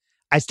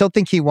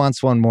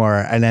wants one more.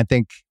 And I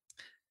think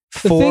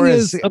 4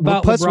 is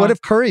about plus LeBron. What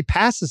if Curry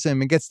passes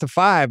him and gets to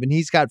 5 and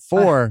he's got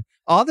 4?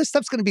 All this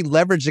stuff's going to be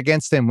leveraged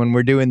against him when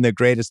we're doing the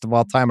greatest of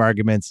all time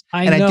arguments.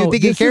 I do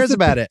think he cares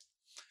about it.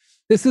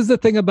 This is the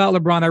thing about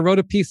LeBron. I wrote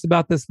a piece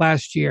about this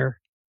last year.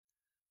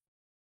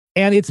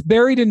 And it's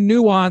buried in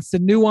nuance.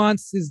 And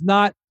nuance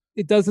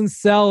it doesn't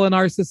sell in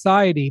our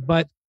society.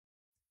 But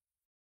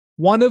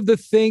one of the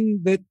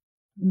things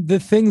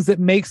that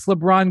makes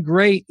LeBron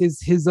great is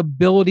his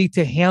ability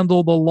to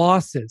handle the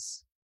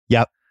losses.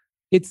 Yep.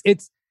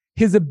 It's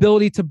his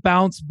ability to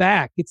bounce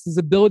back. It's his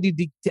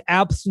ability to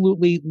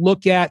absolutely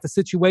look at the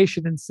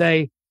situation and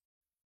say,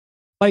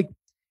 like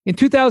in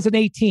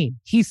 2018,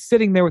 he's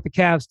sitting there with the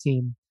Cavs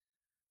team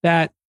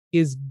that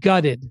is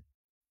gutted.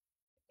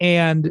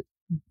 And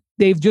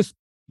they've just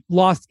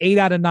lost 8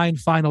 out of 9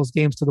 finals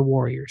games to the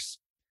Warriors.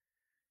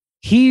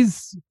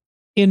 He's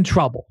in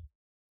trouble.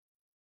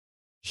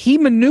 He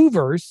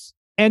maneuvers,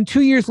 and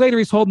 2 years later,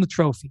 he's holding the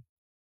trophy.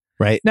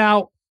 Right.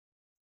 Now,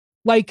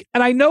 and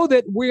I know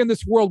that we're in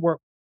this world where,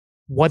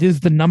 what is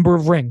the number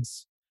of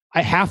rings?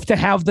 I have to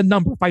have the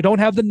number. If I don't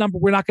have the number,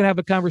 we're not going to have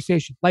a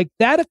conversation. Like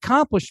that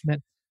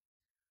accomplishment,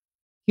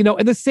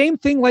 and the same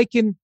thing like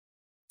in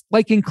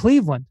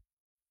Cleveland.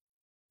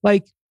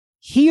 Like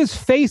he is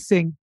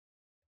facing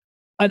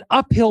an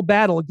uphill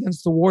battle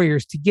against the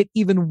Warriors to get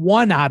even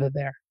one out of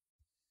there.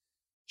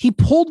 he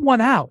pulled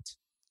one out.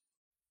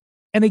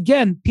 And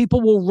again,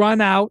 people will run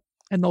out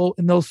and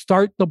they'll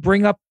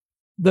bring up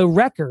the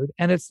record.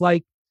 And it's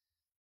like,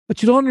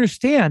 but you don't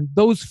understand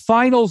those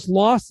finals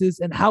losses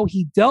and how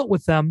he dealt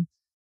with them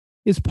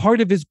is part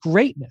of his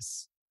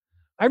greatness.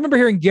 I remember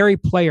hearing Gary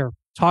Player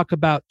talk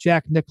about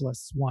Jack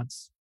Nicklaus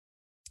once.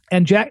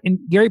 And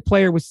Gary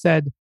Player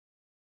said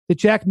that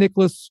Jack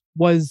Nicklaus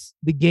was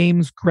the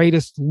game's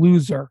greatest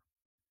loser.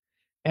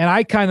 And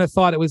I kind of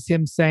thought it was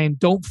him saying,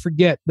 don't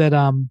forget that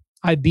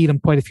I beat him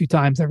quite a few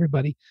times,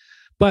 everybody.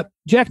 But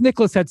Jack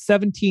Nicklaus had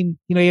 17,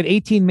 he had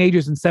 18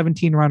 majors and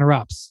 17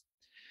 runner-ups.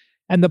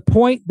 And the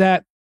point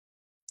that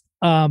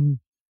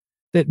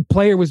that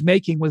Player was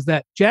making was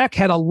that Jack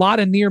had a lot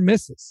of near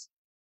misses.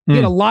 He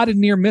had a lot of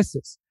near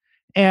misses.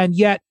 And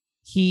yet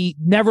he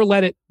never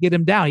let it get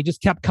him down. He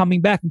just kept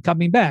coming back and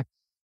coming back.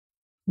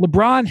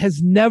 LeBron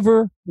has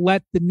never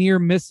let the near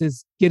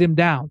misses get him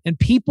down. And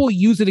people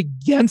use it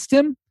against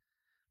him.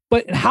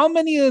 But how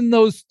many in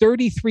those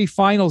 33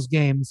 finals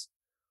games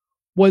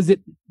was it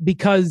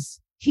because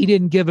he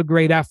didn't give a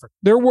great effort?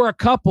 There were a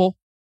couple,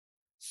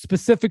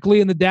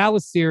 specifically in the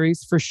Dallas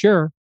series, for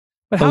sure.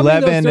 But how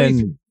 11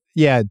 many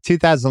and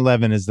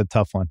 2011 is the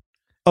tough one.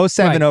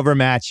 07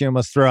 overmatch, you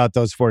almost throw out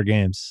those 4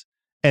 games.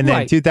 And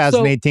then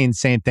 2018,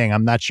 same thing.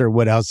 I'm not sure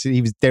what else.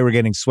 They were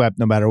getting swept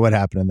no matter what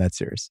happened in that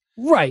series.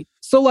 Right.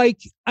 So,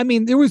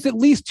 there was at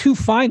least 2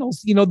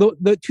 finals.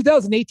 The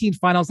 2018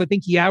 finals, I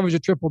think he averaged a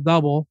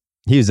triple-double.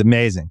 He was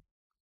amazing.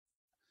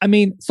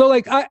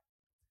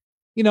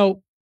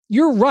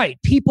 You're right.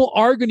 People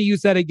are going to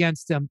use that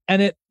against him.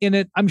 And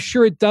I'm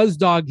sure it does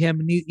dog him.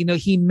 And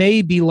he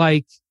may be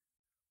like,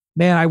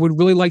 man, I would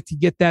really like to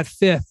get that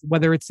 5th,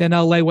 whether it's in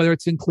LA, whether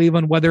it's in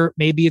Cleveland, whether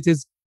maybe it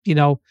is,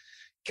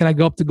 can I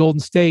go up to Golden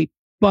State?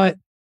 But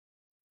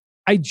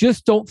I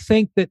just don't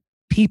think that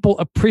people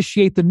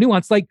appreciate the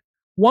nuance. Like,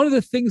 one of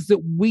the things that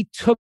we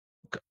took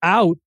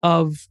out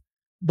of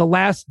The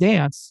Last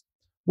Dance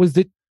was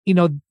that,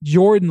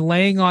 Jordan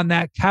laying on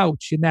that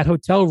couch in that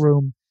hotel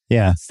room,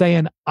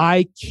 saying,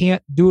 I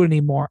can't do it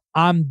anymore.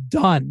 I'm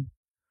done.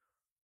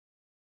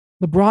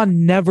 LeBron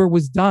never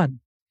was done.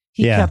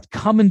 He kept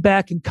coming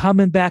back and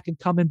coming back and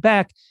coming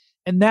back.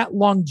 And that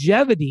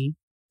longevity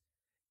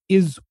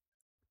is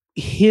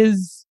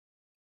his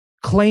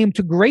claim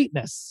to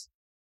greatness.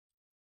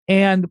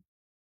 And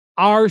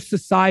our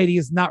society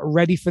is not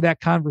ready for that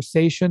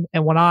conversation.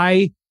 And when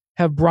I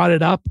have brought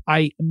it up,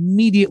 I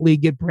immediately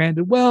get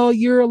branded, well,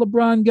 you're a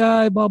LeBron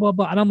guy, blah, blah,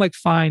 blah. And I'm like,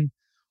 fine,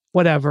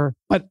 whatever.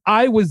 But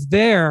I was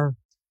there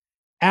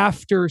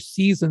after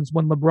seasons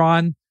when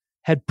LeBron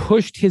had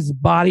pushed his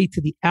body to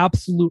the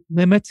absolute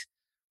limit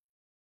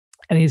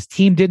and his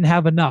team didn't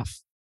have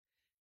enough.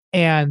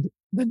 And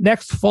the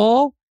next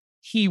fall,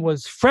 he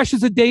was fresh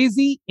as a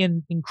daisy,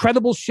 in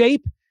incredible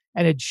shape,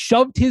 and had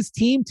shoved his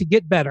team to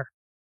get better.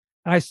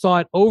 And I saw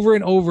it over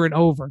and over and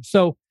over.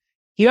 So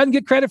he doesn't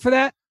get credit for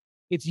that.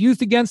 It's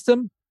used against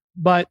him,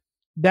 but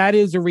that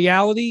is a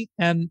reality.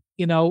 And,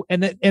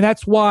 and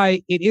that's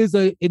why it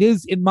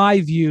is, in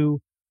my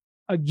view,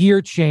 a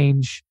gear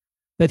change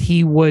that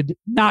he would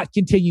not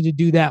continue to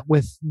do that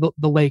with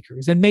the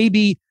Lakers. And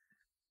maybe,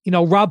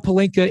 Rob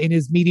Pelinka in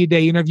his media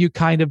day interview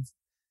kind of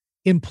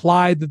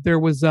implied that there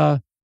was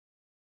a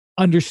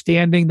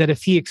understanding that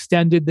if he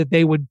extended, that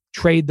they would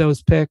trade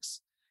those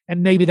picks.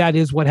 And maybe that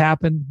is what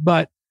happened,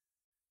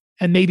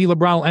 and maybe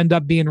LeBron will end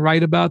up being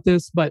right about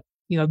this, but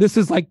this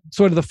is like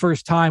sort of the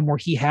first time where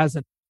he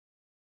hasn't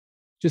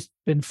just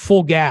been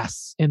full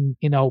gas in,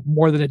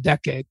 more than a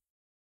decade.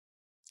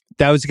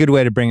 That was a good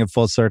way to bring it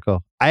full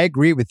circle. I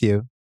agree with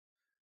you.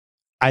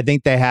 I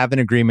think they have an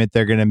agreement.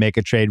 They're going to make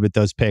a trade with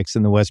those picks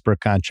in the Westbrook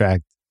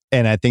contract.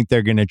 And I think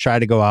they're going to try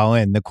to go all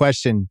in. The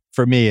question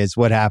for me is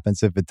what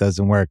happens if it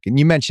doesn't work? And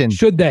you mentioned...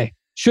 Should they?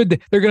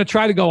 They're going to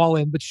try to go all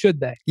in, but should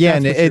they? Yeah,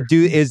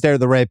 is there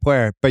the right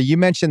player? But you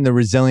mentioned the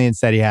resilience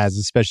that he has,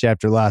 especially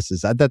after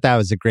losses. I thought that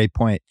was a great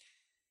point.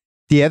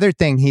 The other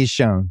thing he's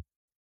shown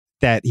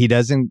that he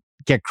doesn't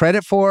get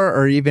credit for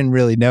or even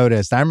really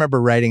noticed, I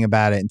remember writing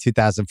about it in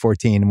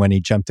 2014 when he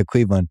jumped to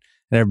Cleveland.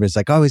 And everybody's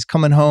like, oh, he's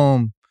coming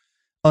home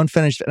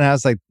unfinished. And I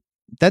was like,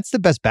 that's the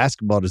best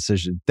basketball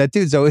decision. That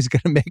dude's always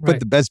going to make what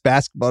the best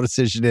basketball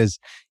decision is.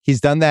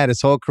 He's done that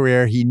his whole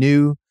career. He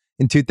knew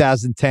in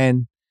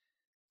 2010,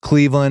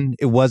 Cleveland,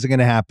 it wasn't going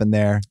to happen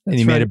there. And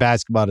he made a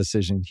basketball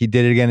decision. He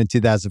did it again in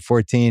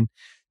 2014.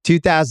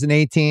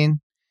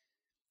 2018,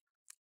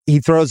 he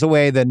throws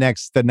away the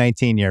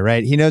 19 year,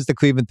 right? He knows the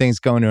Cleveland thing's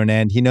going to an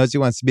end. He knows he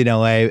wants to be in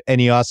LA.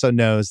 And he also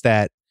knows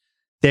that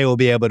they will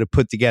be able to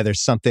put together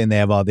something. They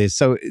have all these.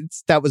 So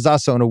that was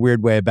also in a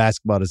weird way a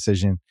basketball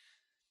decision.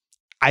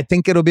 I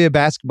think it'll be a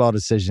basketball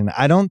decision.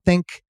 I don't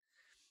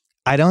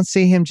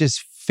see him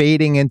just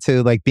fading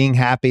into like being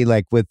happy,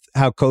 like with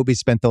how Kobe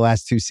spent the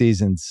last 2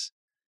 seasons,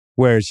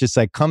 where it's just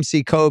like, come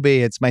see Kobe.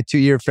 It's my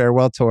 2-year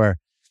farewell tour.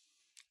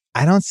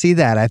 I don't see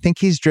that. I think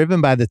he's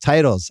driven by the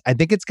titles. I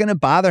think it's going to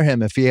bother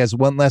him if he has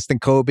 1 less than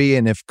Kobe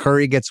and if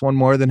Curry gets 1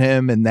 more than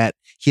him and that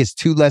he has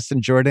 2 less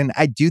than Jordan.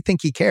 I do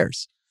think he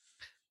cares.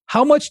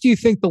 How much do you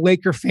think the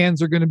Laker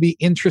fans are going to be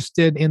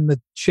interested in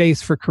the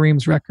chase for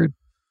Kareem's record?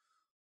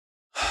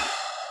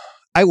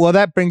 Well,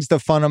 that brings the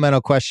fundamental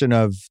question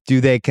of,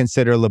 do they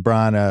consider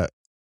LeBron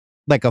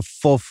a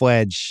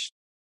full-fledged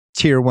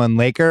tier 1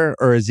 Laker,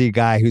 or is he a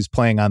guy who's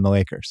playing on the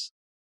Lakers?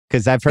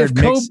 Because I've heard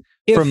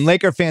from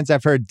Laker fans,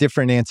 I've heard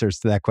different answers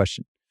to that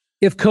question.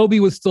 If Kobe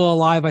was still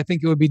alive, I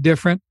think it would be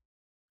different.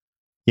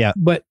 Yeah.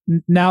 But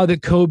now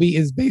that Kobe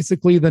is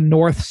basically the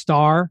North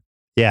Star,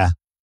 yeah,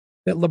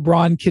 that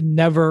LeBron can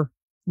never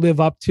live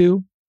up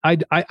to,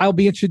 I'll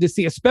be interested to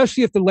see,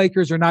 especially if the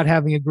Lakers are not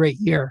having a great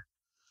year.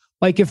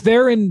 Like if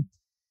they're in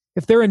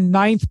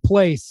ninth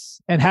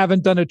place and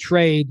haven't done a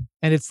trade,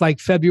 and it's like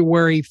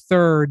February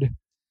 3rd,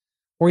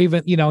 or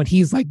even, and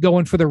he's like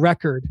going for the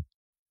record,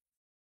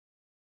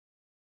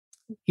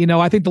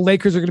 I think the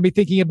Lakers are going to be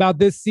thinking about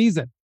this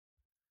season.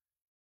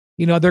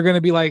 They're going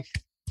to be like,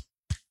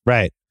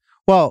 right.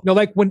 Well,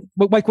 like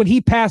when he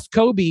passed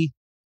Kobe,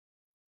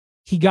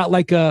 he got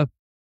like a,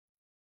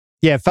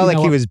 it felt like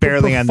he was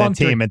barely on that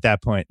team at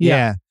that point.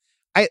 Yeah.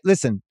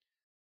 Listen,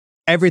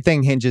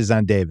 everything hinges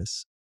on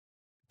Davis,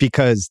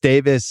 because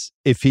Davis,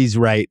 if he's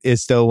right,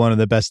 is still one of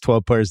the best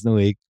 12 players in the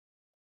league.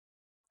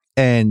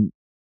 And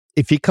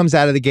if he comes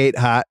out of the gate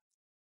hot,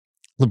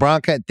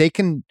 they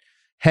can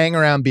hang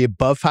around, be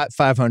above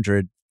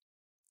 500,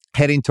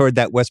 heading toward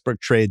that Westbrook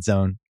trade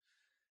zone.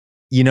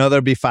 There'll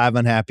be 5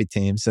 unhappy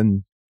teams,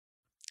 and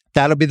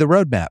that'll be the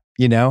roadmap,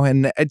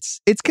 and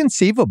it's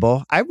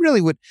conceivable.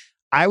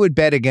 I would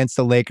bet against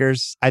the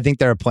Lakers. I think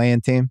they're a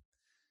play-in team.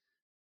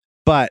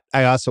 But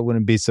I also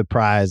wouldn't be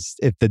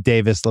surprised if the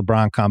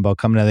Davis-LeBron combo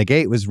coming out of the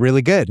gate was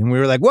really good. And we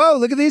were like, whoa,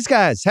 look at these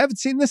guys. Haven't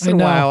seen this in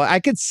a while. I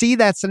could see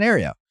that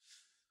scenario.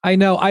 I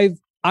know. I've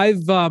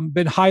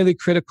been highly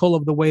critical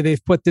of the way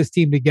they've put this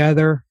team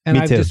together. And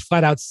I've just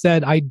flat out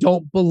said, I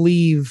don't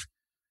believe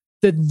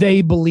that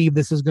they believe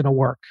this is going to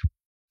work.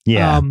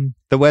 Yeah.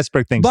 The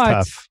Westbrook thing's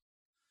tough.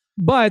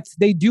 But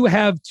they do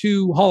have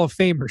 2 Hall of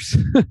Famers.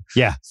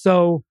 Yeah.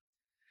 So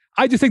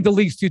I just think the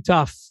league's too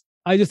tough.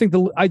 I just think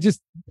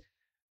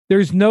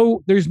there's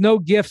no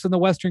gifts in the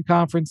Western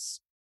Conference.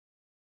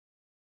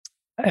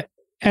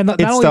 And not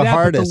it's only the that,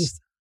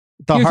 hardest.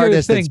 The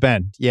hardest it's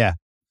been. Yeah.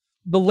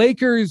 The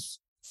Lakers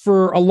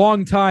for a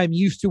long time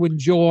used to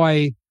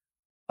enjoy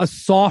a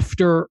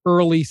softer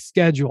early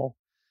schedule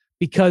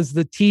because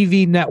the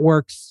TV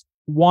networks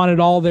wanted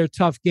all their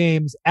tough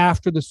games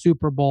after the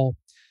Super Bowl.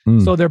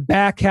 So their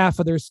back half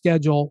of their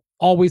schedule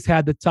always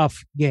had the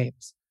tough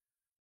games.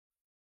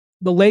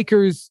 The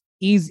Lakers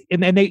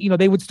and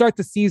they would start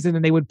the season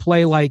and they would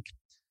play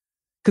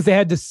because they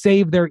had to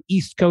save their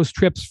East Coast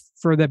trips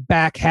for the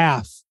back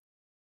half.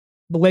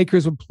 The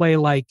Lakers would play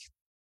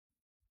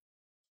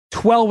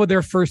 12 of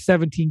their first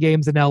 17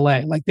 games in LA.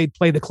 Like they'd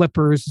play the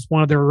Clippers,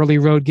 one of their early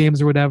road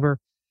games or whatever.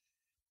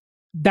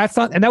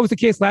 And that was the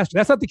case last year.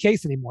 That's not the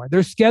case anymore.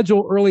 Their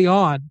schedule early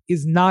on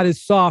is not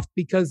as soft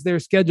because their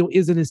schedule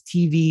isn't as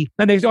TV.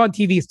 And they're on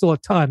TV still a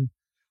ton,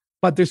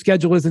 but their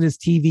schedule isn't as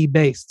TV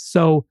based.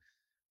 So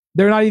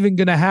they're not even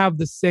going to have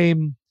the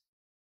same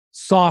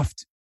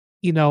soft,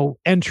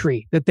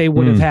 entry that they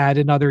would have had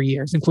in other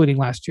years, including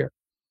last year.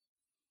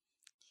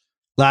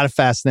 A lot of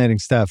fascinating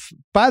stuff.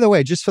 By the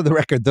way, just for the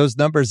record, those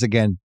numbers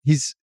again,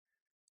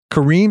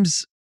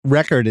 Kareem's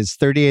record is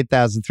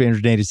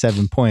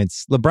 38,387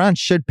 points. LeBron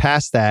should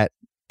pass that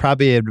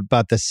probably at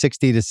about the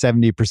 60 to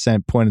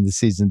 70% point of the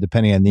season,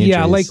 depending on the injuries.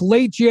 Yeah, like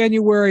late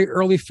January,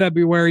 early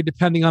February,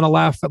 depending on a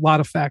lot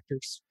of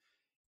factors.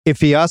 If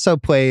he also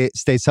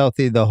stays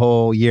healthy the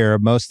whole year,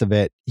 most of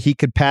it, he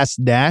could pass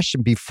Nash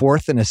and be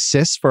 4th in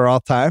assists for all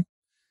time,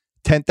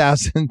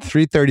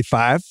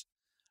 10,335.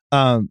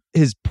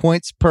 His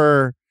points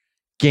per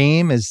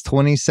game is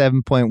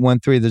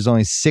 27.13. There's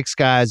only 6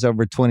 guys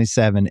over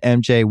 27: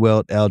 MJ,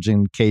 Wilt,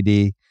 Elgin,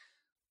 KD,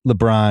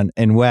 LeBron,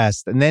 and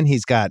West. And then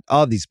he's got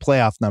all these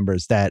playoff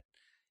numbers that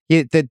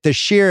the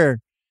sheer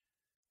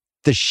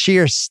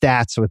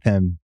stats with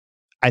him,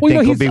 I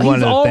think, will be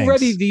one of the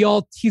things.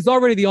 He's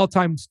already the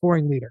all-time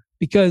scoring leader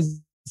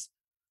because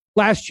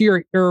last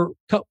year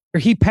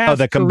he passed. Oh,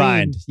 the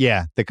combined,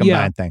 the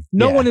combined thing.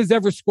 No one has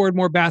ever scored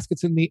more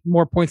baskets and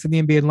more points in the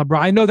NBA than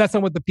LeBron. I know that's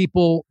not what the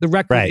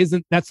record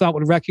isn't. That's not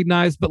what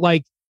recognized, but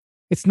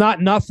it's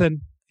not nothing.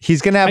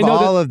 He's going to have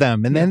all of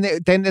them, and then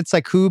it's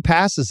like who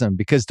passes him,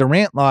 because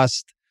Durant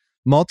lost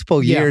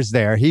multiple years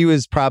there. He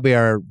was probably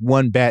our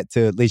one bet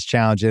to at least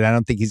challenge it. I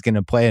don't think he's going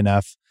to play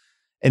enough.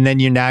 And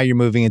then you're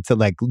moving into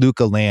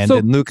Luka land,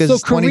 and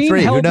Luka's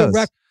 23. Who knows?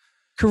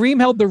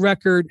 Kareem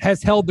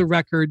has held the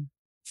record.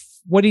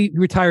 What he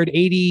retired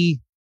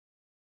 80.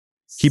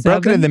 He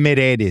broke it in the mid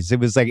 80s. It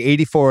was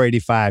 84,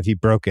 85. He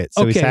broke it.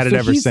 So he's had it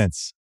ever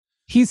since.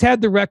 He's had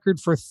the record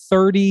for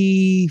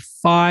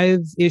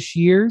 35-ish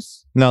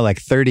years. No,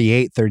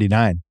 38,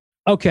 39.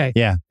 Okay.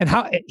 Yeah. And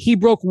he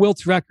broke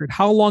Wilt's record.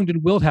 How long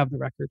did Wilt have the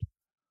record?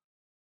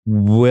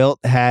 Wilt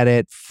had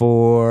it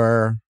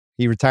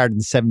he retired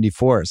in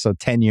 74, so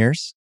 10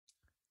 years.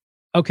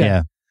 Okay.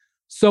 Yeah.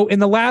 So in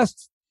the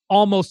last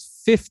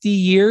almost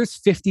 50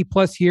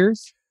 plus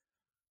years,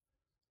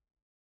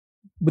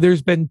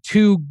 there's been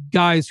 2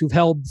 guys who've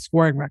held the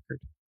scoring record.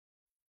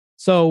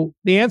 So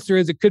the answer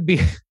is it could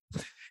be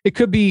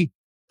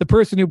the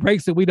person who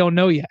breaks it. We don't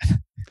know yet.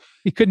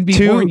 He couldn't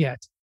be born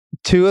yet.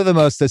 2 of the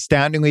most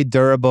astoundingly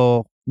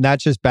durable, not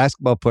just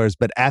basketball players,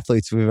 but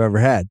athletes we've ever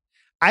had.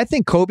 I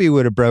think Kobe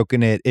would have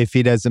broken it if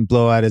he doesn't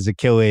blow out his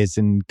Achilles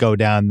and go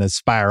down the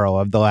spiral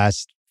of the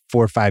last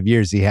 4 or 5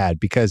 years he had,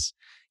 because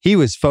he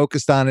was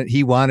focused on it.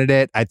 He wanted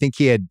it. I think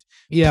he had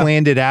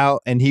planned it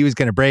out and he was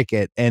going to break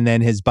it. And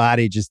then his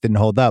body just didn't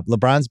hold up.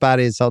 LeBron's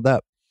body has held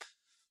up.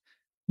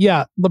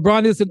 Yeah.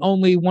 LeBron isn't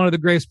only one of the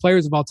greatest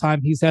players of all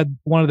time. He's had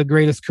one of the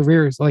greatest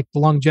careers, like the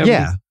longevity.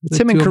 Yeah. It's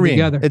him and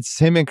Kareem. It's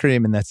him and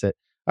Kareem, and that's it.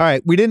 All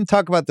right. We didn't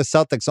talk about the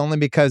Celtics only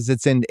because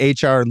it's in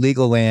HR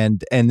legal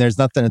land and there's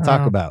nothing to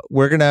talk about.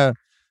 We're going to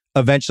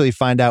eventually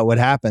find out what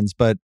happens.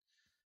 But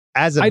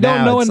as of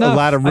now, it's a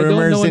lot of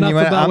rumors. And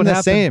I'm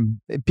the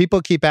same.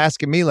 People keep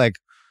asking me, like,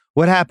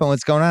 what happened?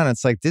 What's going on?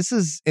 It's like, this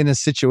is in a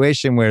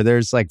situation where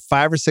there's like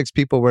 5 or 6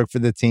 people work for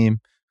the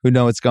team who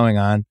know what's going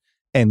on,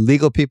 and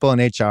legal people in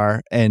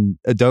HR and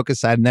Udoka's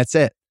side, and that's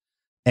it.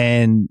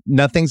 And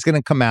nothing's going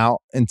to come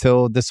out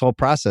until this whole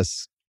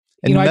process.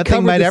 And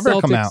nothing might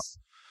ever come out.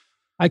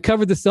 I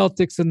covered the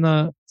Celtics in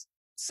the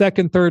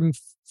 2nd, 3rd, and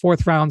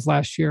 4th rounds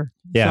last year.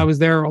 Yeah. So I was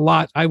there a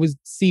lot. I would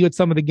see you at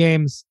some of the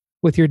games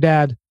with your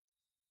dad.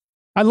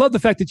 I love the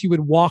fact that you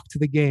would walk to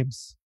the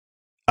games.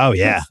 Oh,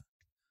 yeah.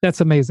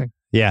 That's amazing.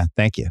 Yeah,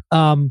 thank you.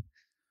 I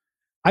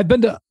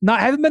haven't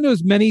been to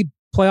as many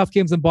playoff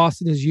games in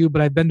Boston as you,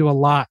 but I've been to a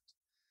lot.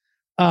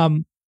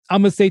 I'm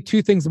going to say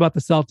 2 things about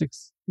the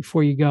Celtics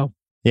before you go.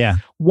 Yeah.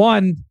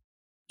 One,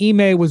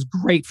 Ime was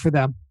great for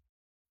them.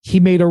 He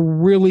made a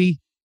really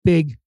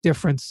big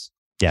difference.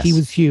 Yes. He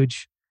was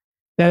huge.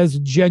 That is a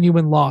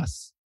genuine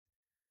loss.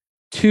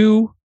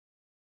 2,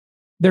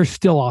 they're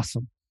still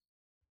awesome.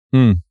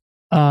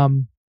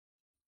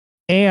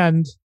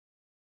 And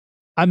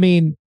I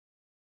mean,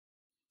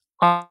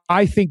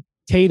 I think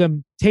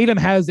Tatum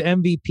has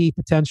MVP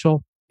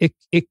potential.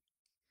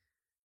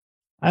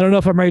 I don't know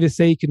if I'm ready to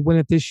say he could win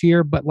it this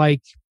year, but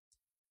like,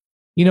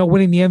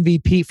 winning the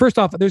MVP. First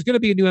off, there's going to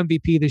be a new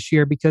MVP this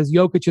year because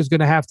Jokic is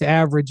going to have to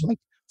average like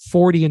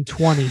 40 and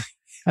 20,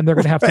 and they're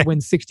going to have to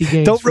win 60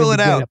 games. Don't rule it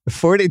out.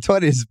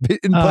 40-20 is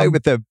in play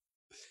with them.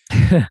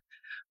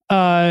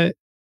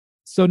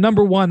 So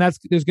number one, there's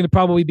going to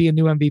probably be a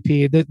new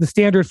MVP. The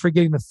standard for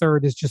getting the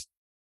 3rd is just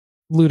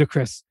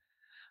ludicrous.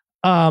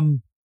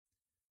 And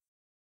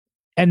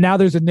now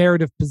there's a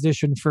narrative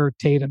position for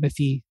Tatum if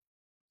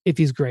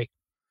he's great.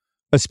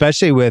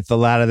 Especially with a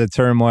lot of the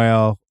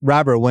turmoil.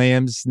 Robert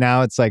Williams,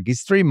 now it's like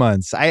he's 3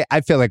 months.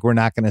 I feel like we're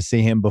not going to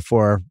see him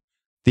before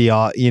the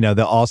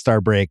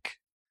All-Star break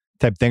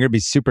type thing. Or be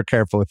super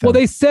careful with him. Well,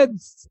 they said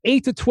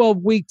 8 to 12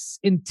 weeks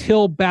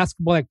until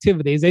basketball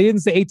activities. They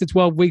didn't say 8 to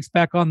 12 weeks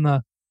back on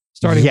the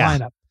starting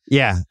lineup.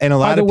 Yeah, and a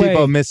lot of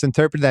people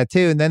misinterpret that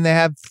too. And then they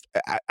have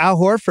Al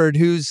Horford,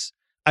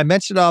 I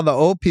mentioned all the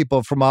old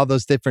people from all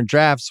those different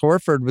drafts.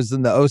 Horford was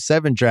in the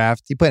 2007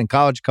 draft. He played in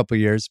college a couple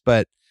of years,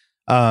 but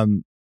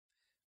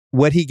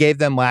what he gave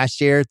them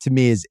last year to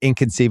me is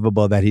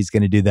inconceivable that he's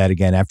going to do that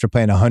again after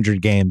playing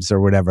 100 games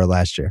or whatever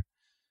last year.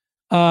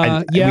 We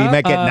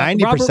might get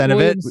 90% of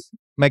it,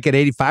 might get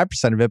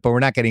 85% of it, but we're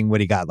not getting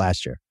what he got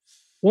last year.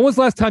 When was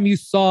the last time you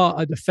saw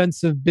a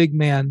defensive big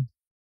man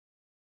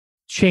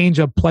change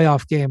a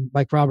playoff game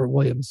like Robert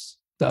Williams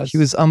does? He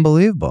was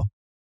unbelievable.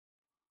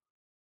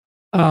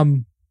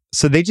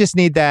 So they just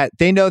need that.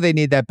 They know they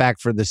need that back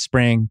for the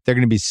spring. They're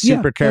going to be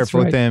super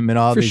careful with him in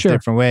all these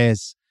different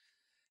ways.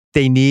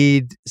 They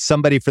need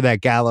somebody for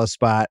that Gallo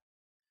spot.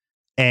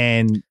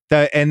 And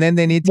then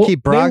they need to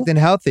keep Brogdon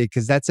healthy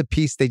because that's a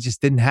piece they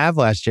just didn't have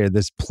last year.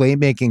 This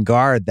playmaking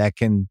guard that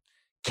can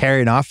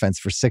carry an offense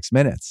for 6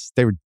 minutes.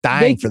 They were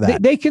dying for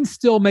that. They can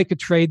still make a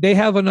trade. They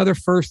have another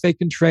first they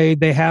can trade.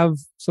 They have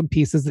some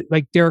pieces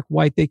like Derek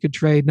White they could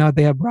trade. Now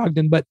they have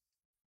Brogdon, but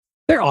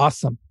they're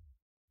awesome.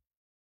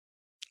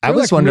 I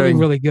was wondering,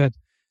 really good.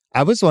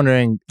 I was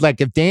wondering,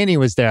 like, if Danny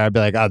was there, I'd be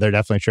like, oh, they're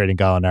definitely trading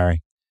Gallinari.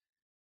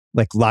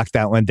 Like, lock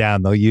that one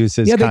down. They'll use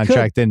his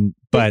contract.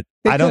 But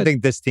I don't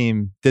think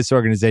this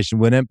organization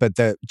wouldn't. But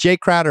the Jay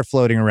Crowder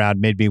floating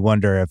around made me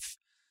wonder if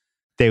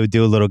they would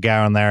do a little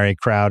Gallinari,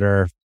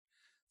 Crowder,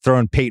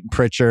 throwing Peyton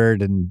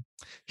Pritchard. And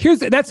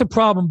that's a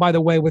problem, by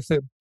the way, with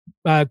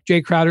the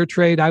Jay Crowder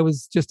trade. I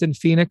was just in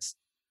Phoenix.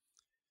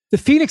 The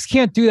Phoenix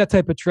can't do that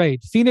type of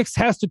trade. Phoenix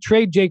has to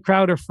trade Jay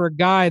Crowder for a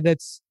guy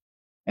that's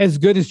as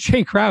good as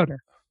Jay Crowder.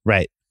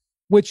 Right.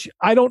 Which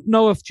I don't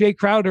know if Jay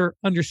Crowder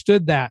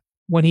understood that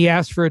when he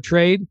asked for a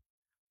trade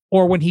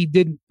or when he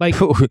didn't. Like,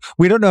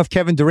 we don't know if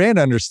Kevin Durant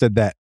understood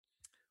that.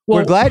 Well,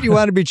 we're glad you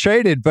want to be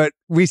traded, but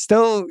you're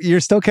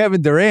still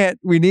Kevin Durant.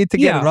 We need to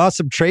get an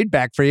awesome trade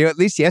back for you. At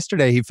least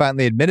yesterday, he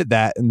finally admitted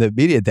that in the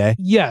media day.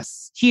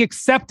 Yes. He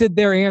accepted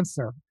their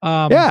answer.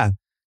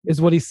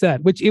 Is what he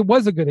said, which it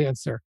was a good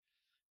answer.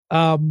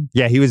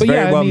 He was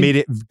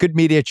good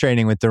media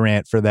training with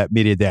Durant for that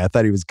media day. I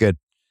thought he was good.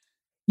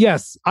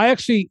 Yes. I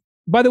actually,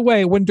 by the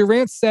way, when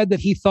Durant said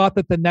that he thought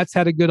that the Nets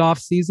had a good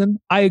offseason,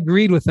 I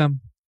agreed with him.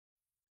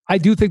 I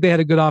do think they had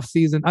a good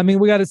offseason. I mean,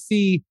 we got to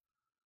see,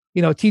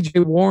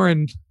 TJ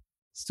Warren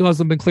still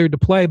hasn't been cleared to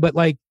play, but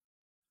like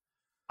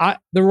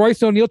the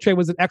Royce O'Neal trade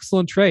was an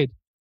excellent trade.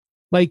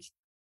 Like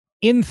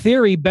in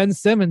theory, Ben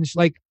Simmons,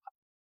 like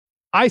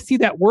I see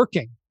that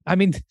working. I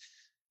mean,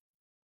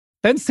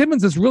 Ben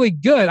Simmons is really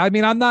good. I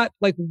mean, I'm not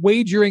like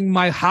wagering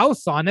my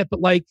house on it,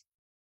 but like,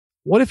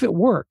 what if it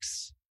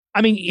works?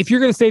 I mean, if you're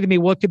going to say to me,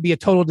 well, it could be a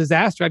total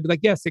disaster, I'd be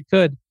like, yes, it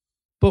could.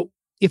 But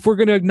if we're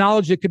going to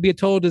acknowledge it could be a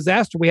total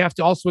disaster, we have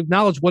to also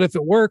acknowledge what if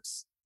it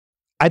works?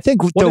 I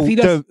think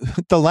the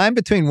line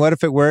between what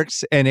if it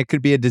works and it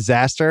could be a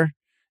disaster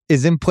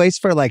is in place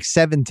for like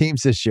 7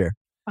 teams this year.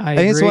 I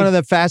think it's one of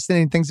the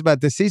fascinating things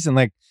about this season.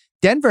 Like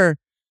Denver,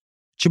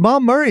 Jamal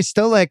Murray's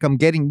still like, I'm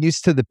getting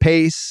used to the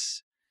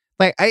pace.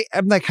 Like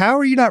I'm like, how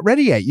are you not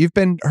ready yet? You've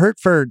been hurt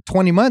for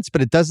 20 months,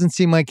 but it doesn't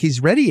seem like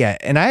he's ready yet.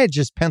 And I had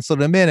just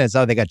penciled him in as,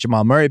 they got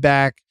Jamal Murray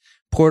back.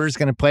 Porter's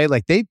going to play.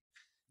 Like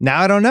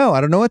now I don't know. I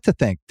don't know what to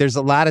think. There's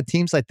a lot of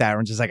teams like that.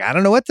 I'm just like, I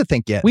don't know what to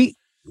think yet. We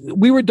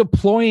were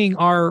deploying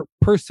our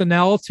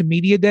personnel to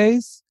media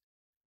days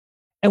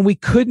and we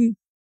couldn't,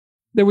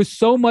 there was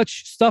so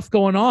much stuff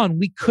going on.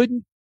 We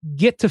couldn't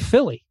get to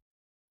Philly.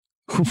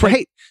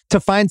 Right. To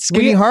find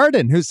Skinny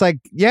Harden, who's like,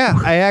 yeah,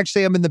 I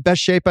actually am in the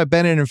best shape I've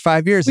been in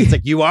 5 years. It's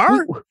like, you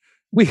are?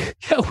 We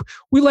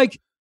like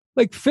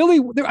Philly.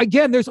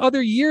 Again, there's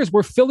other years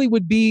where Philly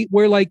would be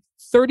where like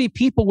 30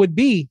 people would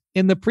be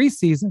in the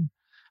preseason.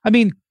 I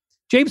mean,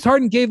 James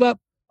Harden gave up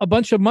a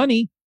bunch of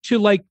money to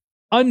like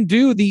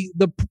undo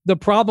the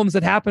problems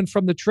that happened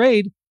from the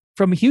trade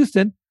from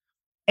Houston.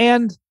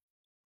 And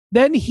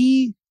then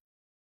he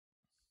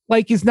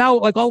like is now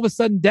like all of a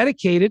sudden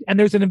dedicated and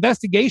there's an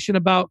investigation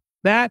about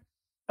that.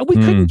 And we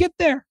couldn't get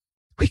there.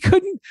 We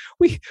couldn't,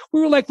 we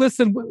were like,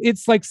 listen,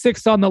 it's like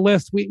 6 on the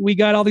list. We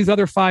got all these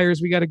other fires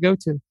we got to go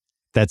to.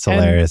 That's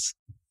hilarious.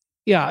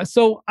 Yeah.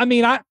 So, I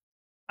mean,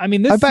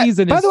 this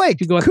season by the way,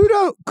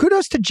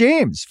 kudos to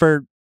James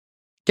for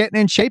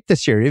getting in shape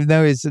this year, even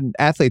though he's an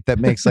athlete that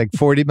makes like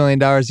 $40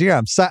 million a year.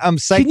 I'm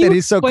psyched that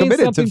he's so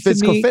committed to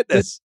physical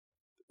fitness.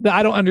 That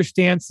I don't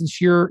understand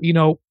since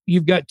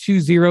you've got 2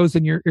 zeros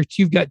and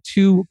you've got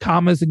 2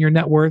 commas in your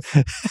net worth.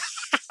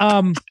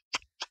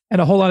 And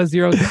a whole lot of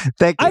zeros.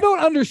 I don't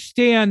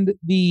understand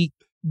the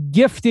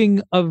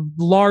gifting of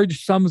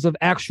large sums of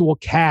actual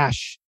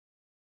cash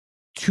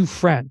to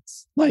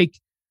friends. Like,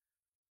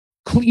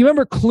 you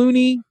remember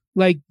Clooney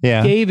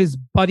gave his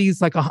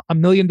buddies like $1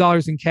 million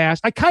in cash?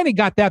 I kind of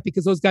got that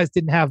because those guys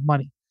didn't have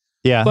money.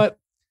 Yeah. But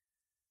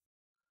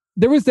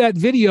there was that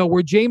video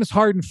where James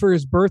Harden for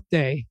his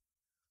birthday,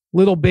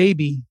 Lil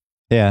Baby,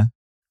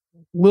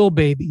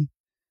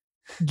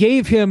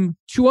 gave him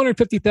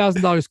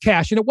 $250,000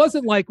 cash. And it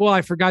wasn't like, well,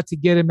 I forgot to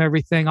get him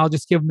everything, I'll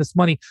just give him this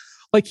money.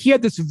 Like he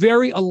had this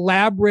very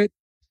elaborate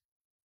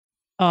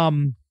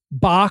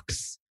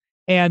box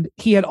and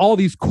he had all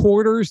these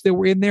quarters that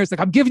were in there. It's like,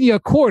 I'm giving you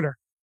a quarter.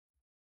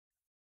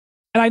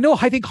 And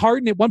I think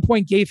Harden at one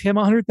point gave him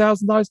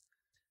 $100,000.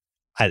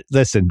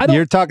 Listen,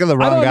 you're talking to the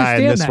wrong guy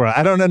in this world.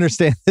 I don't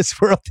understand this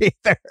world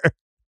either.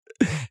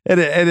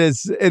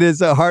 It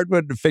is a hard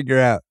one to figure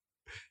out.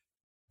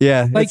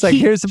 Yeah, like it's like,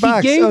 here's the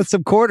box. It's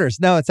some quarters.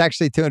 No, it's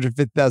actually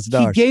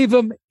 $250,000. He gave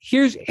him,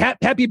 here's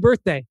happy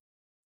birthday.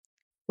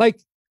 Like,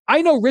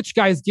 I know rich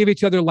guys give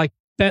each other like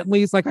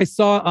Bentleys. Like I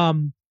saw,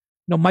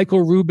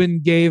 Michael Rubin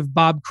gave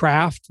Bob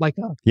Kraft like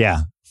a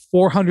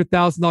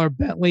 $400,000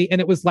 Bentley. And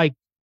it was like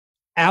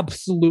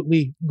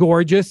absolutely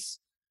gorgeous.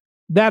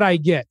 That I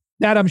get.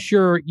 That I'm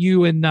sure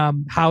you and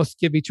House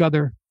give each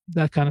other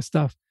that kind of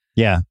stuff.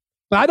 Yeah.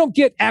 But I don't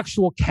get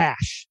actual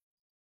cash.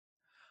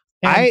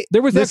 And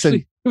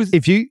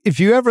if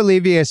you ever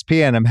leave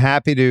ESPN, I'm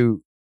happy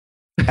to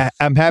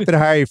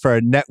hire you for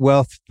a net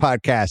wealth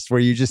podcast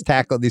where you just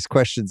tackle these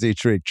questions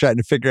each week, trying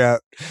to figure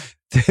out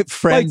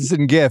friends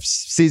and gifts.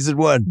 Season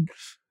 1.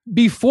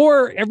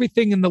 Before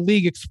everything in the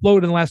league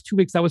exploded in the last 2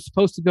 weeks, I was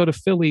supposed to go to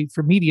Philly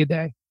for media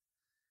day,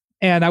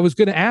 and I was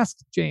going to ask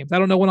James. I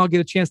don't know when I'll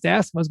get a chance to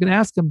ask him. I was going to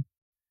ask him,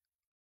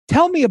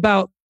 tell me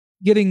about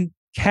getting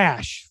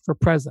cash for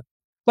present,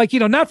 like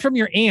not from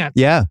your aunt.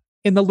 Yeah,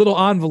 in the little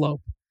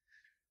envelope.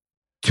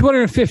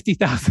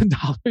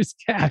 $250,000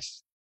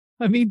 cash.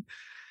 I mean,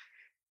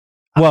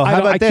 well, how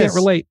about this? I can't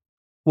relate.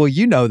 Well,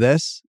 you know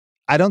this.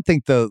 I don't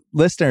think the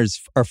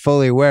listeners are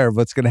fully aware of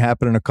what's going to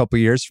happen in a couple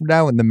of years from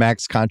now when the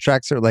max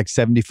contracts are like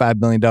 $75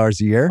 million a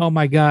year. Oh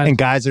my God. And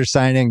guys are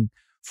signing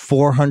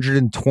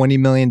 $420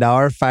 million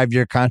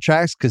 5-year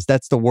contracts because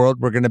that's the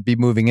world we're going to be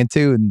moving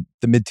into in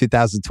the mid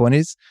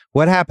 2020s.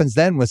 What happens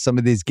then with some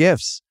of these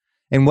gifts?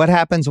 And what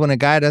happens when a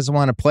guy doesn't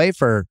want to play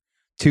for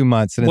 2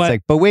 months and it's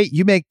like, but wait,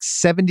 you make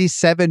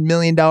 $77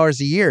 million a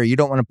year. You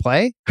don't want to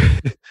play?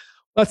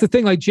 That's the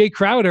thing. Like Jay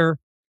Crowder,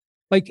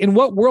 like in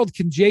what world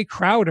can Jay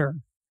Crowder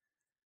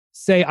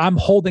say, I'm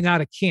holding out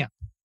of camp?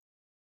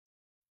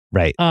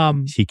 Right.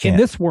 He can't. In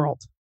this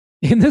world.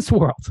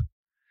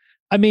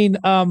 I mean,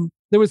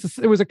 there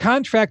was a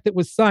contract that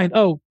was signed.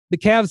 Oh, the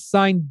Cavs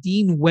signed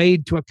Dean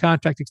Wade to a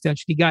contract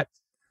extension. He got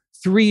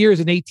 3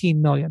 years and $18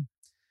 million.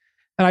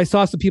 And I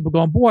saw some people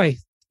going, boy,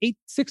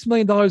 $6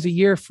 million a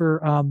year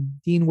for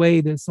Dean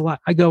Wade. It's a lot.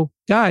 I go,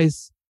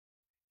 guys,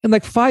 in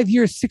like 5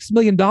 years, $6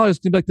 million is going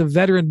to be like the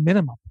veteran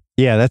minimum.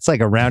 Yeah, that's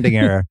like a rounding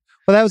error.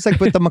 Well, that was like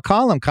with the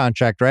McCollum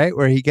contract, right?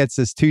 Where he gets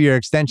this 2-year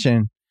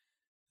extension.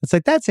 It's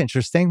like, that's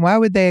interesting. Why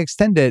would they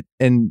extend it?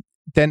 And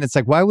then it's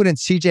like, why wouldn't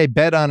CJ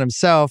bet on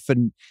himself?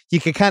 And you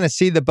can kind of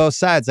see the both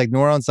sides. Like New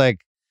Orleans, like,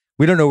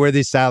 we don't know where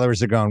these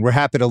salaries are going. We're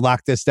happy to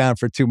lock this down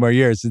for 2 more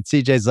years. And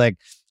CJ's like,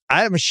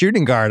 I'm a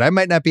shooting guard. I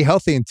might not be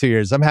healthy in 2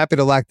 years. I'm happy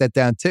to lock that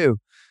down too.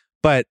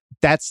 But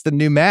that's the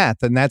new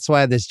math. And that's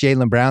why this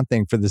Jaylen Brown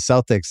thing for the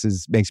Celtics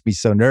makes me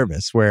so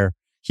nervous, where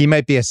he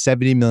might be a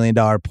 $70 million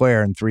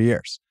player in 3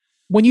 years.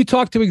 When you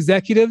talk to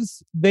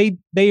executives, they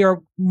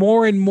are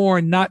more and more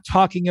not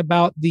talking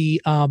about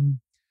the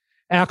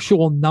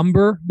actual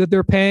number that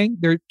they're paying.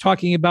 They're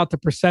talking about the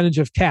percentage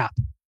of cap.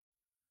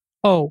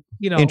 Oh,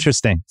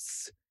 interesting.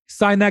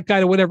 Sign that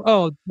guy to whatever.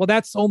 Oh, well,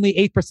 that's only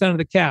 8% of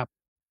the cap.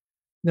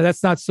 No,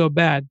 that's not so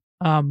bad.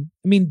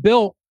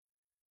 Bill,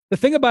 the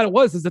thing about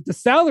it is that the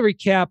salary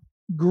cap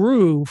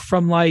grew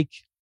from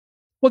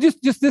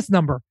just this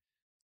number.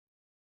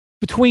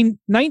 Between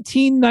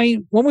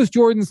 1990, when was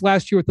Jordan's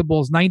last year with the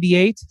Bulls?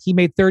 98. He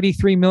made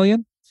 $33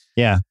 million.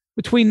 Yeah.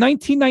 Between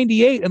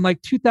 1998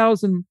 and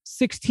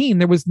 2016,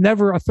 there was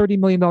never a $30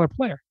 million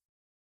player.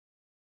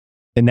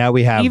 And now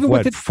we have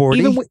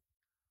 40?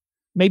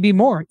 Maybe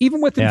more.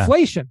 Even with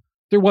inflation,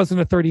 there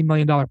wasn't a $30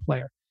 million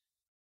player.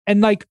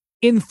 And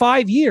in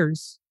 5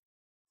 years,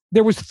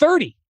 there was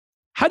 30.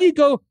 How do you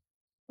go?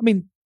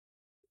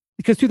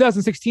 Because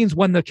 2016 is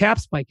when the cap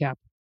spike happened.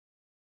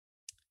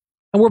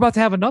 And we're about to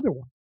have another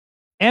one.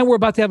 And we're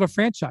about to have a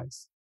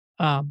franchise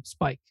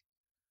spike.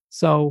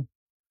 So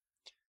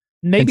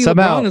maybe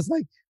LeBron is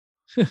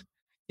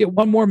get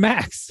one more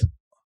max.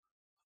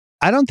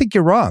 I don't think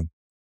you're wrong.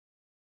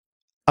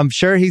 I'm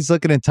sure he's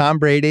looking at Tom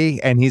Brady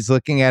and he's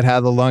looking at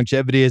how the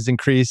longevity has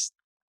increased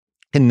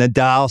and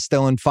Nadal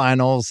still in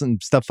finals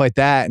and stuff like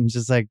that. And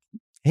just like,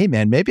 hey,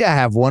 man, maybe I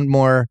have one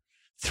more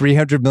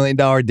 $300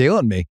 million deal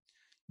in me.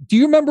 Do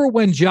you remember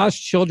when Josh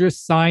Childress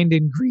signed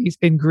in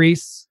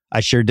Greece?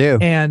 I sure do.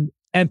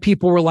 And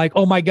people were like,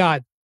 oh my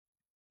God,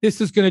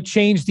 this is going to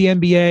change the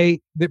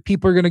NBA, that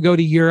people are going to go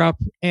to Europe.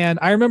 And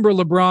I remember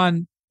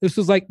LeBron, this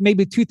was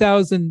maybe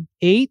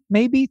 2008,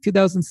 maybe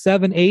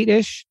 2007,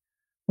 8-ish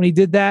when he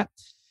did that.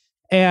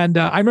 And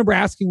I remember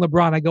asking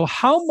LeBron, I go,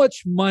 how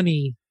much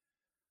money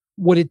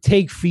would it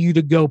take for you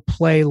to go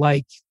play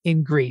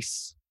in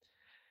Greece?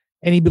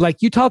 And he'd be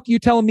like, you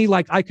telling me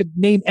I could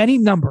name any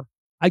number.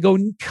 I go,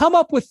 come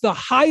up with the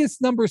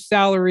highest number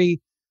salary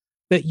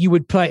that you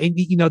would play,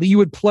 that you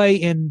would play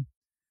in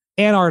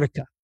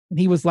Antarctica. And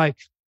he was like,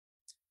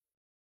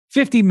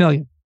 50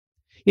 million.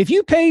 If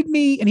you paid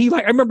me, and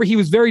I remember he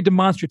was very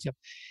demonstrative.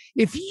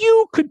 If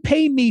you could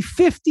pay me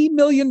 $50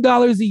 million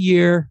a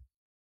year,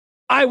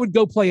 I would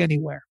go play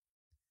anywhere.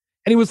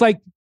 And he was like,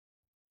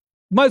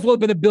 might as well have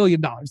been $1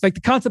 billion. The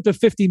concept of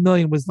 50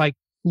 million was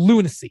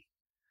lunacy.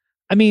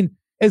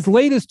 As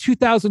late as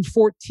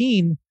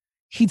 2014,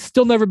 he'd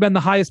still never been the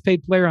highest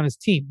paid player on his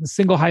team, the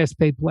single highest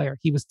paid player.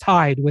 He was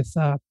tied with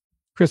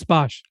Chris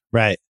Bosh.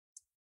 Right.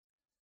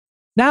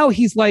 Now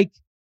he's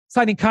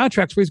signing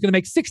contracts where he's going to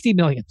make 60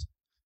 million.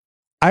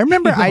 I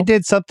remember I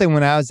did something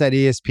when I was at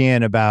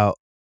ESPN about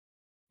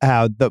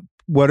how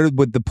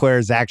would the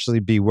players actually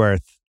be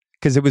worth?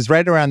 Because it was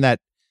right around that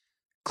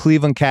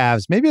Cleveland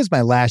Cavs. Maybe it was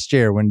my last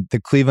year when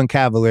the Cleveland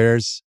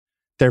Cavaliers,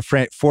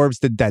 Forbes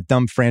did that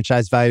dumb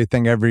franchise value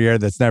thing every year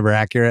that's never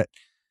accurate.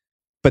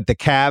 But the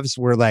Cavs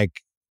were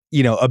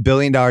 $1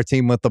 billion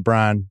team with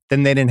LeBron.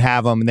 Then they didn't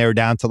have him and they were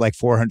down to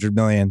 $400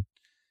 million.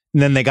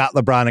 And then they got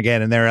LeBron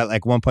again and they're at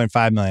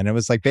 $1.5 million. It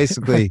was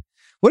basically,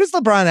 what is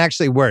LeBron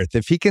actually worth?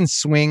 If he can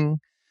swing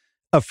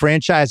a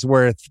franchise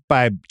worth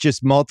by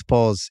just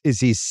multiples, is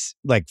he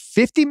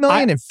 50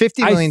 million? And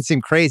 50 million seem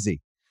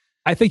crazy.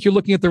 I think you're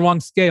looking at the wrong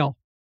scale.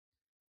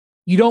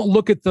 You don't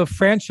look at the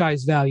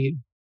franchise value.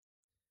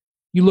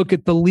 You look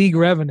at the league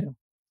revenue.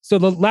 So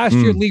the last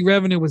year league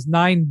revenue was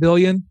 $9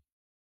 billion.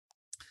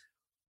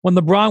 When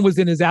LeBron was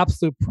in his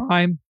absolute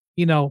prime,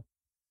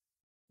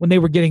 when they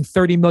were getting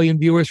 30 million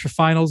viewers for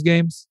finals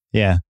games.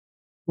 Yeah.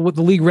 What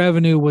the league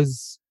revenue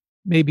was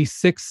maybe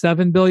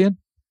 $6-7 billion.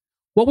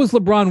 What was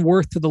LeBron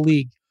worth to the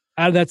league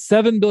out of that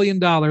 $7 billion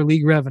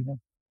league revenue?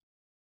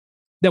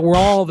 That were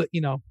all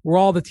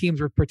the teams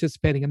were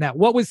participating in that.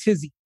 What was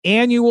his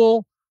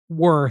annual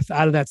worth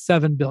out of that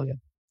 $7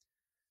 billion?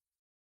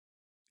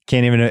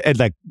 Can't even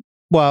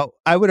well,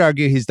 I would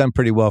argue he's done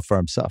pretty well for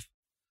himself.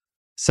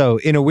 So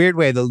in a weird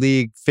way, the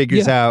league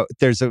figures out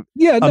there's a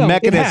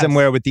mechanism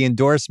where with the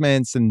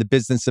endorsements and the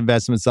business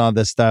investments, all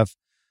this stuff,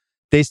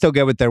 they still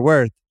get what they're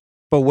worth.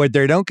 But what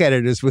they don't get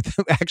it is with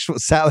the actual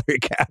salary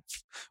cap,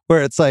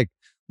 where it's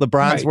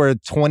LeBron's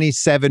worth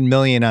 $27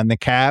 million on the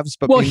Cavs,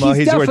 but meanwhile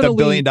he's worth $1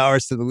 billion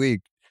to the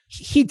league.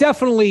 He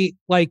definitely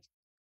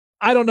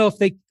I don't know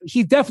if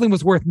he definitely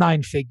was worth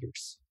 9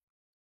 figures,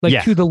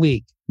 to the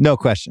league. No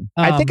question.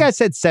 I think I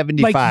said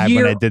 75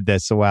 when I did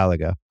this a while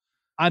ago.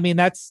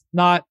 That's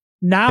not.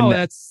 Now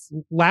that's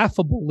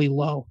laughably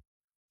low.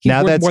 He's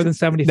worth more than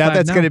 75 now.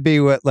 That's going to be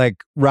what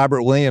like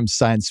Robert Williams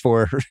signs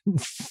for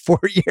 4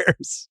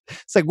 years.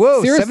 It's like,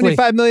 whoa, Seriously.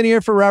 $75 million a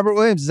year for Robert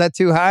Williams. Is that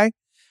too high?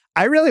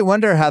 I really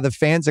wonder how the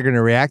fans are going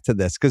to react to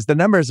this because the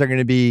numbers are going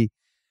to be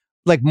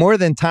like more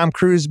than Tom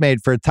Cruise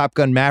made for Top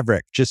Gun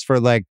Maverick, just for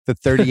like the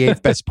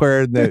 38th best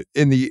player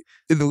in the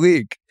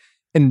league.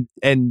 And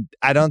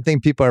I don't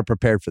think people are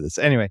prepared for this.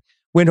 Anyway,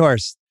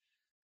 Windhorst,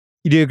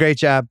 you do a great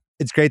job.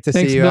 It's great to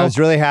see you. Bill. I was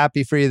really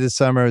happy for you this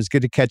summer. It was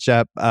good to catch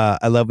up.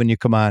 I love when you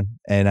come on,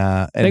 and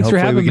Thanks for hopefully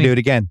having we can me. do it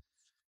again.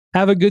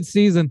 Have a good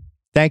season.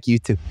 Thank you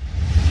too.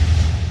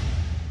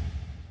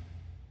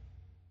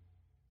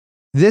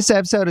 This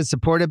episode is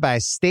supported by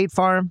State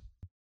Farm.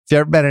 If you've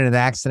ever been in an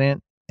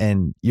accident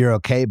and you're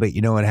okay, but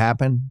you know what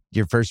happened,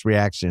 your first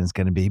reaction is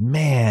going to be,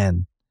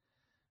 man,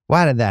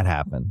 why did that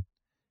happen?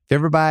 If you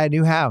ever buy a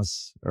new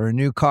house or a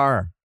new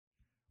car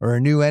or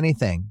a new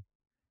anything,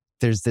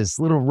 there's this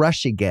little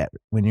rush you get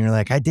when you're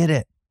like, I did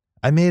it.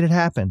 I made it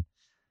happen.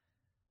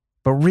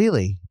 But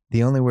really,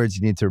 the only words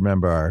you need to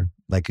remember are,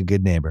 like a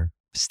good neighbor,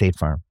 State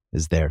Farm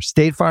is there.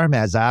 State Farm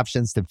has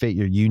options to fit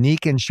your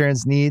unique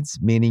insurance needs,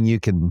 meaning you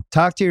can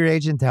talk to your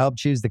agent to help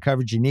choose the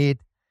coverage you need,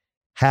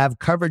 have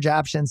coverage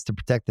options to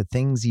protect the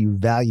things you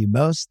value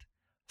most,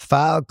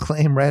 file a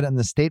claim right on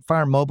the State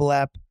Farm mobile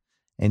app,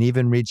 and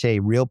even reach a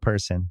real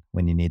person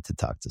when you need to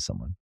talk to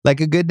someone. Like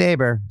a good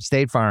neighbor,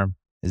 State Farm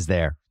is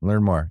there.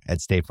 Learn more at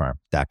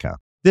statefarm.com.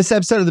 This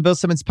episode of the Bill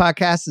Simmons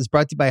Podcast is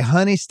brought to you by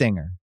Honey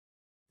Stinger.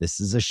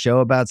 This is a show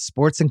about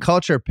sports and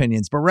culture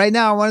opinions, but right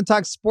now I want to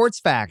talk sports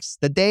facts,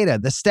 the data,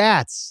 the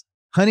stats.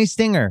 Honey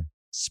Stinger,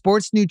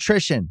 sports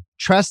nutrition,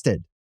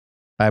 trusted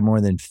by more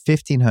than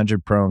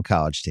 1,500 pro and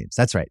college teams.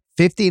 That's right,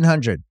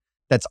 1,500.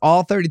 That's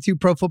all 32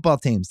 pro football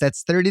teams.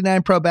 That's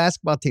 39 pro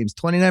basketball teams,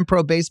 29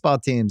 pro baseball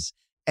teams,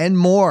 and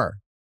more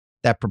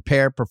that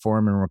prepare,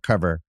 perform, and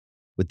recover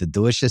with the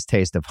delicious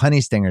taste of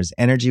Honey Stinger's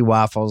energy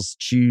waffles,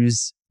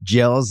 chews,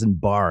 gels, and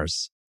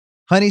bars.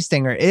 Honey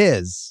Stinger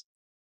is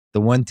the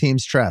one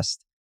team's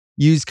trust.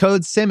 Use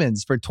code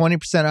Simmons for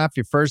 20% off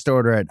your first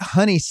order at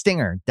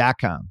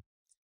honeystinger.com.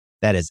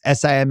 That is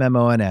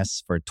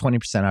SIMMONS for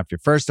 20% off your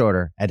first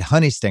order at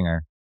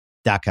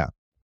honeystinger.com.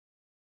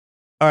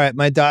 All right,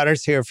 my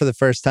daughter's here for the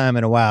first time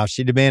in a while.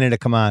 She demanded to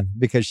come on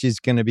because she's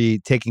going to be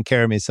taking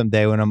care of me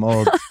someday when I'm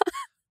old.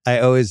 I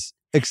always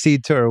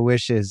accede to her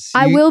wishes.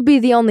 I will be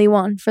the only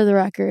one, for the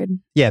record.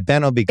 Yeah,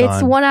 Ben will be gone.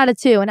 It's 1 out of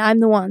 2, and I'm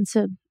the one,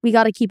 so we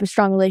got to keep a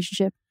strong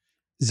relationship.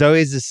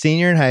 Zoe's a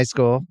senior in high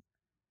school.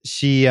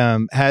 She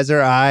has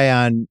her eye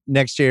on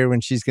next year when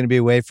she's going to be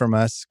away from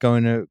us,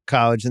 going to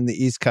college in the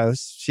East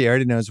Coast. She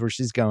already knows where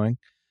she's going.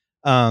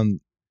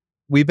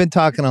 We've been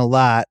talking a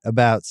lot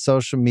about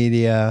social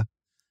media,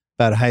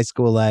 about high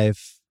school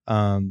life.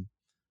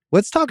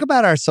 Let's talk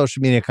about our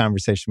social media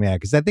conversation we had,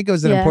 because I think it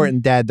was an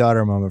important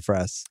dad-daughter moment for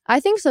us. I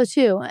think so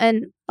too,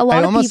 and a lot of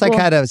people. I almost like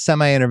had a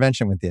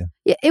semi-intervention with you.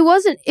 Yeah, it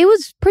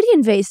was pretty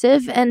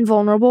invasive and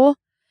vulnerable,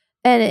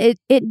 and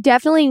it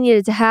definitely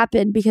needed to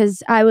happen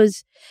because I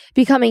was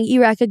becoming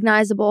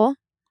irrecognizable.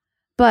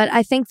 But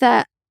I think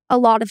that a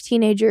lot of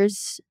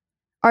teenagers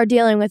are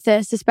dealing with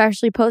this,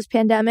 especially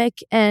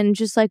post-pandemic, and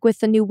just like with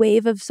the new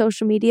wave of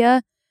social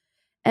media.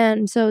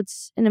 And so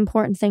it's an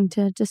important thing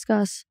to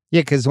discuss.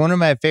 Yeah, because one of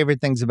my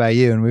favorite things about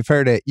you, and we've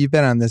heard it, you've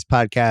been on this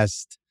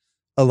podcast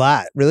a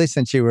lot, really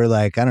since you were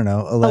like, I don't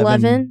know,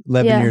 11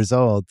 years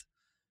old.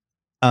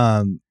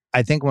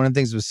 I think one of the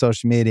things with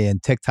social media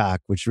and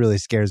TikTok, which really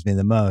scares me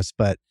the most,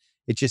 but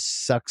it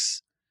just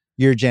sucks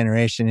your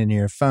generation into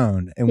your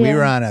phone. And we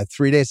were on a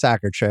 3-day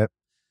soccer trip.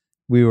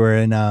 We were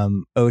in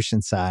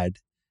Oceanside,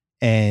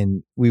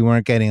 and we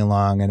weren't getting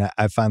along. And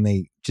I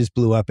finally just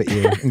blew up at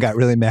you and got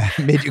really mad,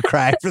 made you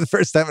cry for the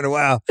first time in a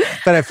while.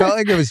 But I felt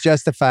like it was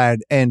justified.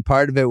 And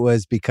part of it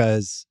was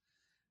because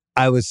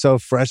I was so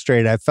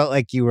frustrated. I felt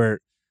like you were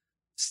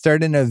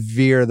starting to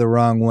veer the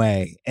wrong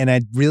way. And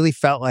I really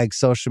felt like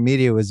social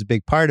media was a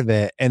big part of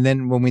it. And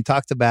then when we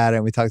talked about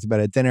it, we talked about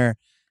it at dinner.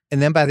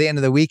 And then by the end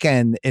of the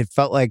weekend, it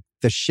felt like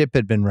the ship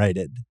had been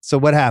righted. So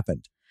what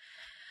happened?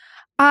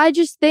 I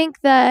just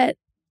think that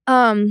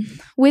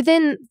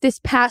within this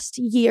past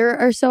year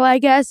or so, I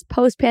guess,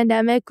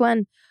 post-pandemic,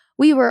 when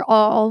we were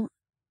all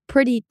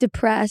pretty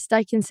depressed,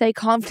 I can say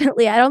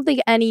confidently, I don't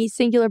think any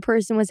singular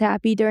person was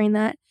happy during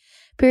that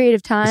period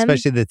of time.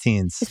 Especially the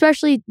teens.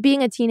 Especially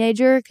being a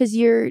teenager, because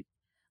you're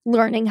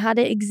learning how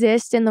to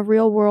exist in the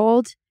real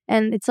world.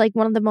 And it's like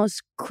one of the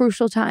most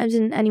crucial times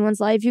in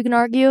anyone's life, you can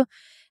argue.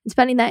 And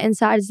spending that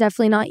inside is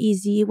definitely not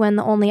easy when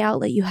the only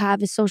outlet you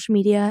have is social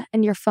media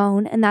and your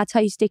phone. And that's how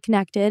you stay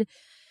connected.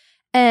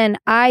 And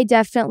I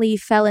definitely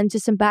fell into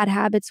some bad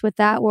habits with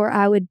that, where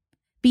I would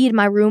be in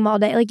my room all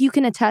day. Like, you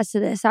can attest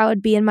to this. I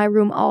would be in my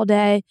room all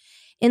day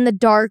in the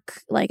dark.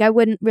 Like, I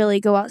wouldn't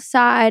really go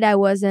outside. I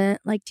wasn't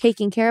like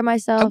taking care of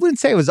myself. I wouldn't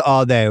say it was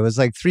all day. It was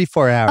like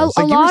 3-4 hours.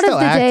 A like, lot you were still of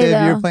the active. day,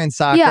 though. You were playing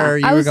soccer.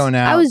 You were going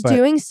out. I was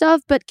doing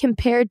stuff, but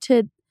compared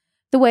to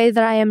the way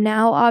that I am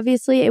now,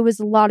 obviously, it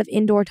was a lot of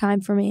indoor time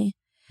for me.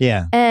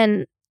 Yeah.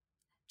 And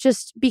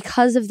just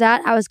because of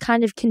that, I was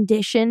kind of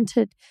conditioned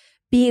to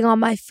being on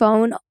my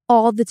phone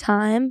all the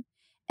time.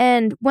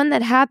 And when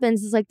that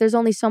happens, it's like there's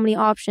only so many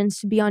options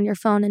to be on your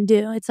phone and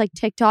do. It's like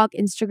TikTok,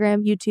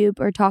 Instagram, YouTube,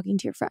 or talking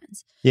to your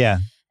friends. Yeah.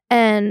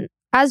 And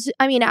as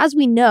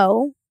we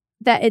know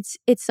that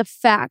it's a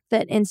fact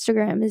that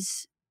Instagram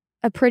is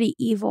a pretty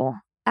evil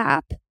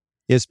app.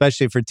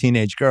 Especially for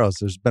teenage girls.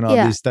 There's been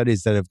all these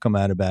studies that have come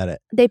out about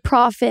it. They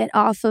profit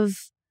off of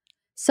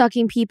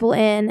sucking people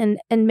in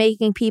and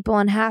making people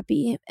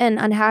unhappy. And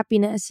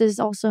unhappiness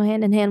is also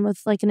hand in hand with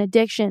like an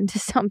addiction to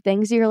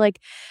something. So you're like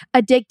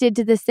addicted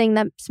to this thing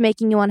that's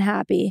making you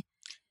unhappy.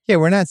 Yeah,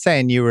 we're not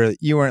saying you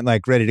weren't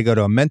like ready to go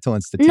to a mental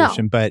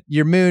institution, but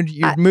your mood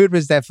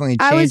was definitely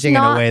changing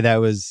in a way that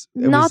was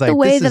not was like, the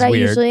way that I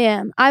weird. usually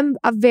am. I'm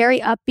a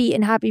very upbeat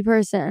and happy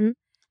person,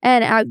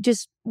 and I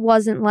just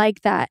wasn't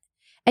like that.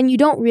 And you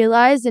don't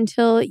realize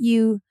until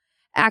you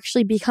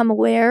actually become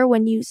aware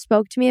when you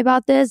spoke to me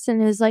about this.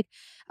 And it was like,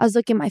 I was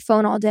looking at my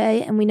phone all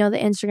day, and we know that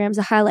Instagram's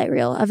a highlight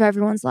reel of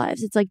everyone's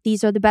lives. It's like,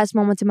 these are the best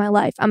moments in my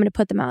life. I'm going to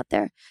put them out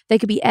there. They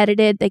could be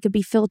edited. They could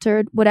be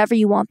filtered, whatever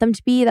you want them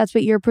to be. That's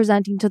what you're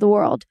presenting to the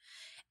world.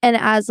 And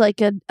as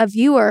like a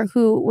viewer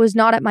who was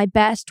not at my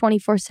best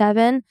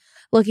 24/7,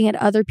 looking at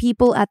other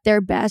people at their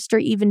best or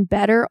even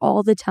better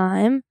all the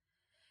time,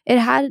 it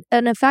had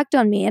an effect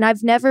on me. And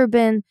I've never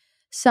been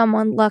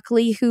someone,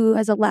 luckily, who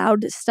has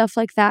allowed stuff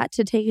like that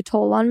to take a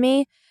toll on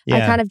me. Yeah. I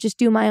kind of just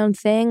do my own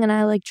thing, and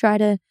I like try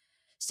to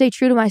stay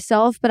true to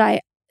myself, but I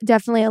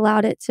definitely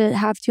allowed it to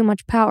have too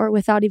much power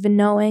without even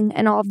knowing.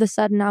 And all of a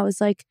sudden I was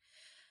like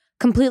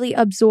completely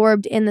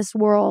absorbed in this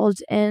world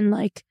and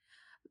like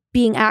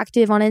being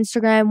active on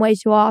Instagram way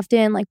too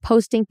often, like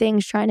posting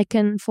things, trying to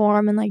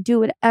conform and like do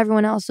what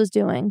everyone else was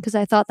doing because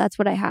I thought that's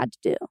what I had to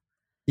do.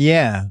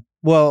 Yeah.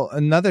 Well,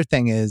 another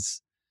thing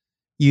is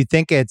you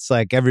think it's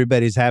like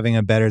everybody's having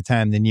a better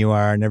time than you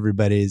are and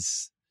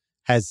everybody's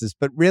has this,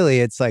 but really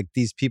it's like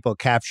these people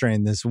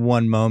capturing this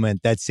one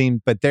moment that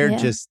seems, but they're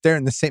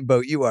in the same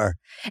boat you are.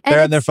 And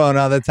they're on their phone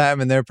all the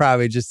time and they're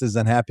probably just as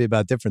unhappy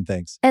about different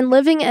things. And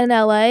living in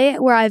LA,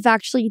 where I've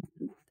actually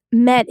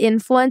met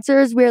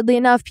influencers, weirdly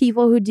enough,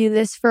 people who do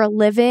this for a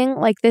living,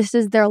 like this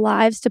is their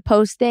lives to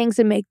post things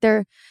and make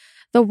the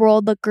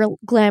world look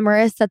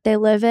glamorous that they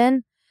live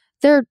in.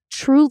 They're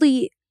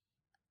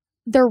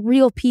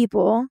real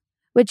people,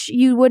 which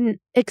you wouldn't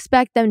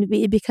expect them to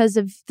be because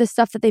of the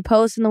stuff that they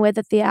post and the way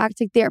that they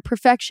act. Like they're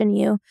perfection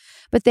you,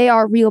 but they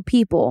are real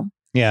people.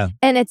 Yeah.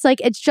 And it's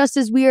like, it's just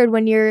as weird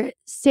when you're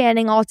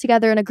standing all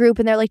together in a group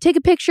and they're like, take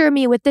a picture of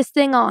me with this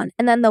thing on.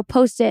 And then they'll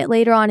post it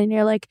later on and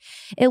you're like,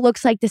 it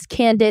looks like this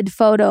candid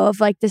photo of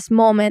like this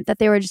moment that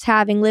they were just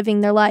having,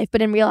 living their life.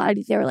 But in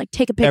reality, they were like,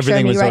 take a picture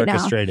of me right now. Everything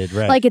was orchestrated,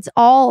 right? Like it's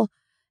all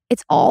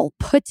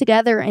put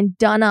together and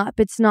done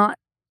up. It's not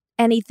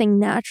anything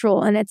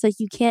natural. And it's like,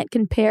 you can't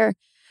compare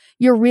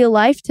your real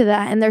life to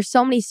that. And there's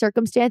so many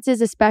circumstances,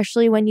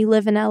 especially when you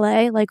live in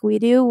LA like we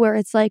do, where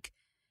it's like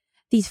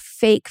these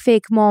fake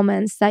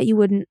moments that you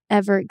wouldn't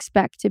ever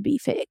expect to be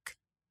fake.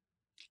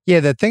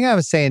 Yeah, the thing I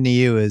was saying to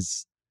you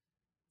is,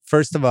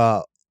 first of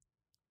all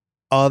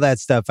that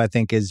stuff I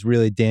think is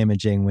really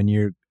damaging when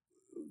you're,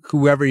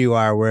 whoever you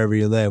are, wherever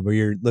you live, where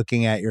you're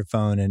looking at your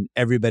phone and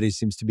everybody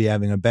seems to be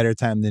having a better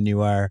time than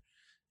you are.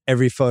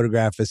 Every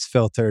photograph is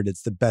filtered.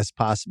 It's the best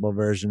possible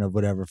version of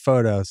whatever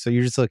photo. So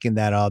you're just looking at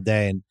that all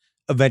day and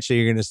eventually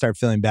you're going to start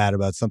feeling bad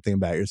about something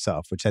about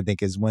yourself, which I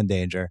think is one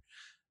danger.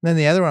 And then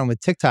the other one with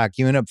TikTok,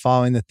 you end up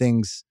following the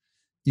things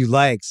you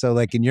like. So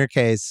like in your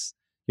case,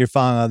 you're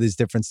following all these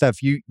different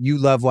stuff. You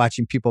love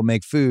watching people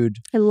make food.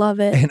 I love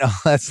it. And all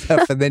that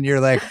stuff. And then you're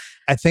like,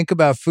 I think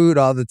about food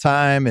all the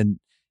time. And,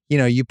 you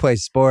know, you play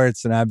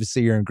sports and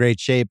obviously you're in great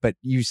shape, but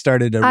you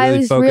started to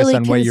really focus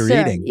on what you're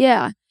eating.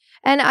 Yeah.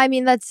 And I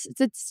mean, that's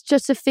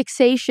just a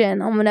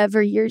fixation on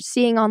whatever you're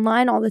seeing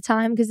online all the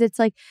time. Because it's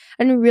like,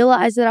 I didn't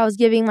realize that I was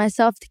giving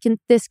myself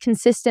this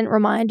consistent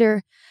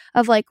reminder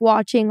of like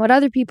watching what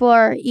other people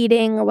are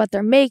eating or what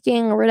they're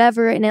making or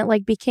whatever. And it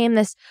like became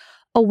this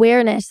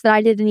awareness that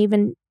I didn't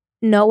even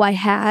know I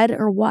had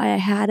or why I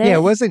had it. Yeah,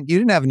 you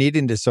didn't have an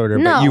eating disorder,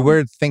 No. but you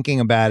were thinking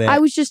about it. I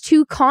was just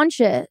too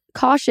cautious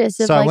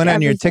of So I went on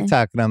everything. your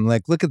TikTok and I'm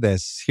like, look at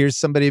this. Here's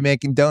somebody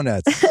making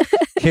donuts.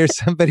 Here's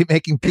somebody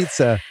making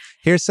pizza.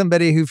 Here's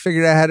somebody who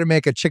figured out how to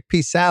make a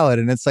chickpea salad.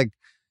 And it's like,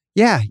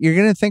 yeah, you're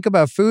going to think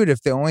about food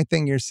if the only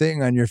thing you're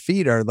seeing on your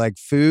feed are like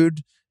food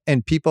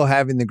and people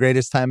having the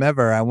greatest time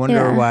ever. I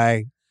wonder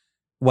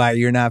why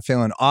you're not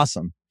feeling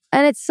awesome.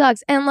 And it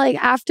sucks. And like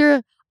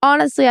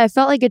honestly, I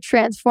felt like a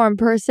transformed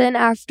person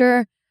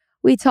after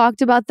we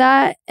talked about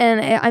that.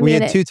 And we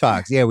had two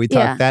talks. Yeah, we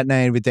talked that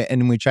night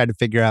and we tried to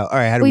figure out, all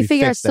right, how do we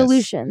figure out fix this?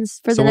 solutions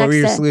for the next day. So what were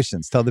your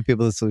solutions? Tell the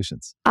people the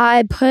solutions.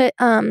 I put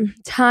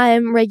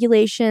time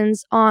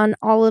regulations on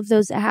all of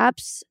those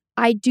apps.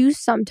 I do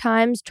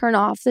sometimes turn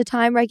off the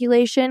time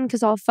regulation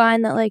because I'll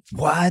find that like...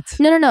 What?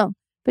 No.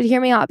 But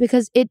hear me out,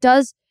 because it's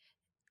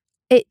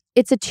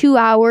a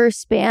 2-hour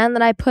span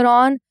that I put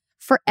on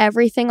for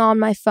everything on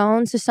my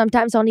phone. So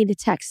sometimes I'll need to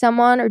text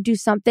someone or do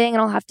something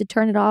and I'll have to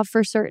turn it off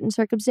for certain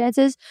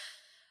circumstances.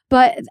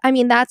 But I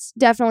mean, that's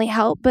definitely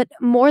helped. But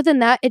more than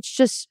that, it's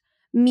just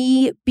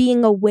me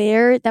being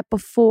aware that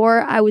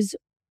before I was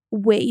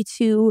way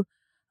too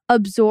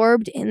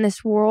absorbed in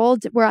this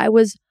world where I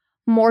was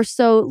more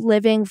so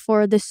living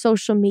for the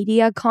social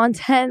media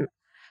content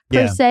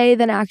per se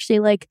than actually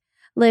like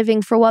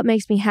living for what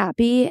makes me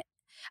happy.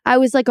 I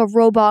was like a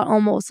robot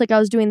almost. Like I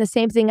was doing the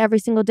same thing every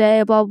single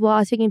day, blah, blah,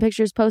 blah, taking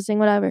pictures, posting,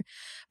 whatever.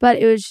 But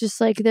it was just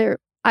like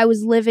I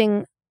was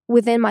living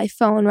within my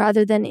phone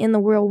rather than in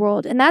the real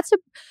world. And that's a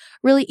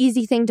really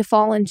easy thing to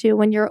fall into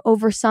when you're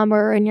over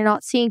summer and you're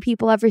not seeing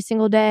people every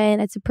single day.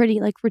 And it's a pretty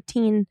like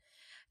routine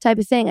type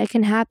of thing. It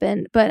can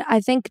happen. But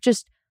I think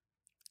just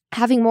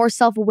having more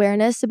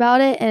self-awareness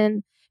about it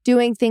and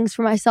doing things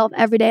for myself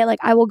every day. Like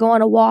I will go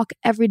on a walk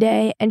every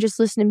day and just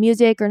listen to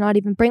music or not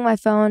even bring my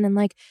phone, and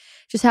like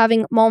just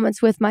having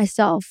moments with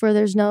myself where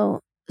there's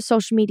no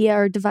social media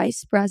or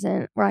device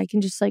present where I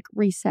can just like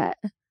reset.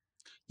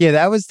 Yeah,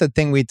 that was the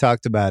thing we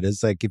talked about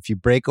is like if you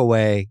break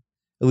away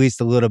at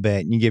least a little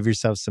bit and you give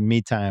yourself some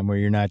me time where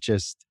you're not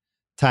just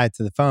tied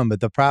to the phone.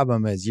 But the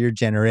problem is your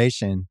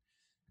generation,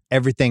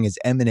 everything is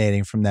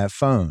emanating from that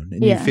phone.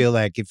 And you feel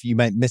like if you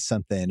might miss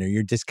something or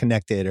you're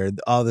disconnected or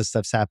all this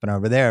stuff's happening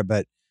over there.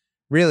 But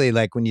really,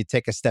 like when you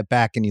take a step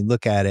back and you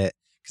look at it,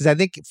 because I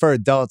think for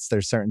adults,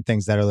 there's certain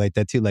things that are like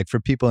that too. Like for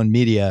people in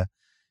media,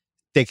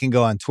 they can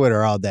go on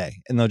Twitter all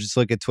day and they'll just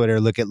look at Twitter,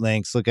 look at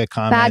links, look at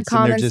comments,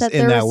 and they're just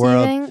in that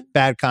world.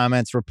 Bad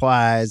comments,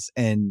 replies,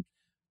 and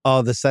all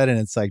of a sudden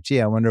it's like,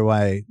 gee, I wonder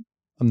why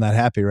I'm not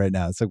happy right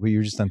now. It's like, well,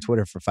 you're just on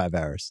Twitter for 5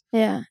 hours.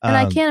 Yeah. And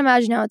I can't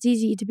imagine how it's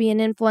easy to be an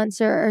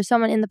influencer or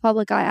someone in the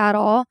public eye at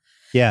all.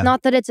 Yeah.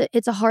 Not that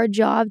it's a hard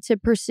job to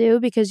pursue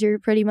because you're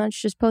pretty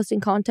much just posting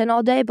content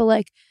all day, but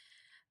like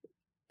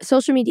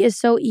social media is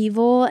so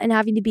evil, and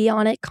having to be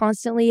on it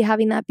constantly,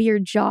 having that be your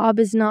job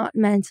is not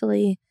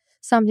mentally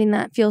something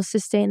that feels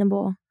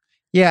sustainable.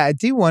 Yeah, I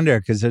do wonder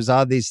because there's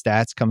all these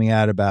stats coming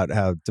out about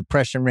how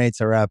depression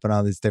rates are up and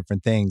all these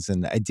different things.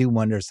 And I do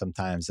wonder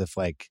sometimes if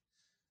like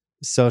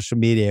social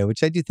media,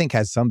 which I do think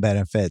has some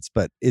benefits,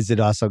 but is it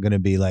also going to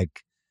be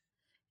like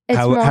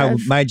how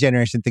my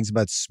generation thinks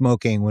about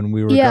smoking when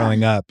we were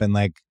growing up? And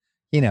like,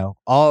 you know,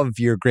 all of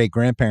your great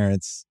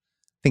grandparents,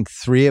 I think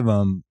 3 of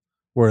them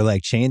were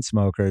like chain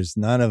smokers.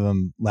 None of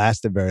them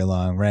lasted very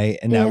long, right?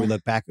 And now we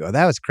look back and go,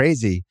 that was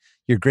crazy.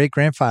 Your great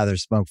grandfather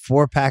smoked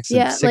 4 packs of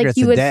cigarettes a day. Like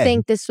you would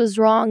think this was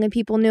wrong and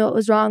people knew it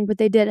was wrong, but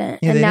they didn't.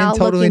 Yeah, and they now didn't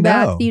totally looking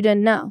back, know. you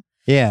didn't know.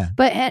 Yeah.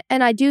 But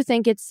and I do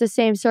think it's the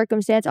same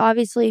circumstance,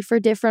 obviously for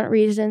different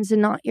reasons,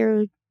 and not your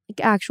like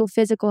actual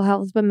physical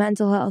health, but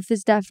mental health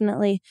is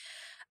definitely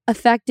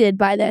affected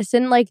by this.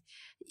 And like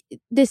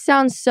this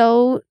sounds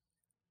so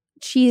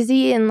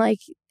cheesy and like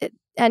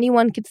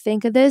anyone could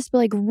think of this, but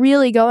like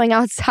really going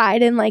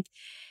outside and like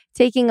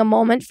taking a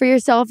moment for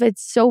yourself,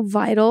 it's so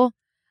vital.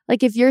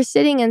 Like if you're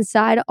sitting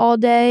inside all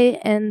day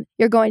and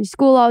you're going to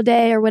school all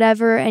day or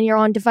whatever, and you're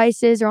on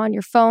devices or on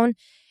your phone,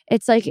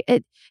 it's like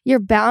you're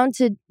bound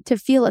to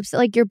feel upset.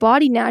 Like your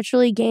body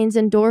naturally gains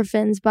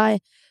endorphins by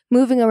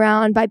moving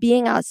around, by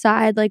being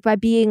outside, like by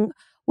being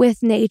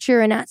with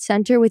nature and at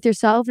center with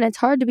yourself. And it's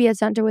hard to be at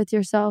center with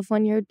yourself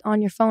when you're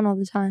on your phone all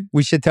the time.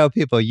 We should tell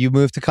people you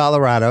moved to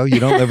Colorado. You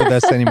don't live with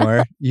us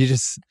anymore. You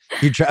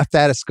dropped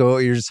out of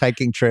school. You're just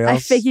hiking trails. I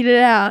figured it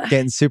out.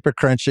 Getting super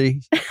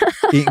crunchy,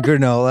 eating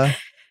granola.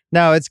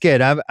 No, it's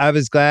good. I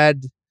was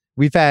glad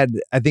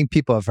I think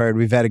people have heard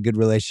we've had a good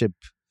relationship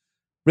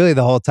really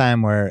the whole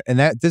time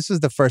this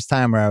was the first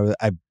time where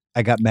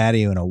I got mad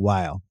at you in a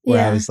while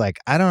where I was like,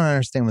 I don't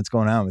understand what's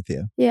going on with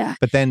you. Yeah.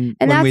 But then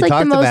when we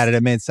talked about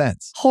it made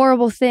sense.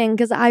 Horrible thing,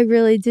 because I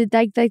really did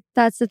like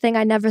that's the thing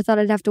I never thought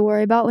I'd have to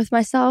worry about with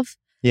myself.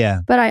 Yeah.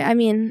 But I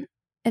mean,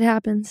 it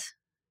happens.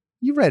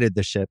 You righted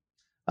the ship.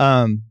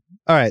 All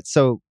right.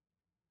 So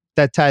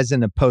that ties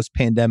into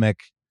post-pandemic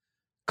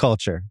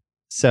culture.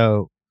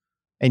 So,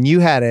 and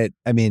you had it,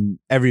 I mean,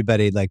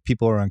 everybody, like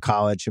people who are in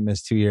college who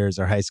missed 2 years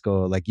or high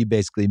school, like you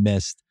basically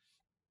missed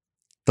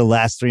the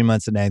last 3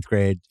 months of 9th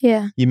grade.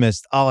 Yeah. You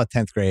missed all of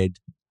 10th grade.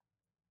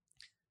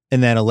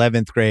 And then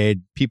 11th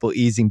grade, people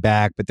easing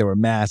back, but there were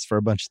masks for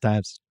a bunch of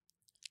times.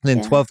 And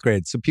then 12th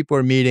grade. So people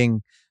are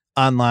meeting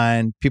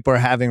online, people are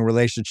having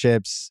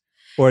relationships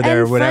or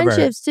they're and whatever.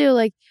 Friendships too.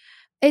 Like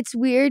it's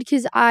weird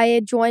because I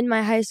had joined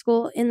my high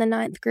school in the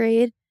 9th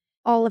grade.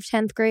 All of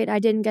 10th grade, I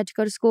didn't get to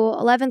go to school.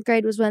 11th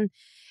grade was when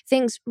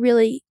things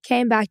really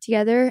came back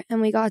together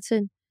and we got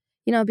to,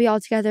 be all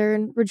together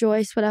and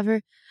rejoice,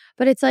 whatever.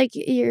 But it's like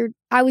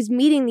I was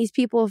meeting these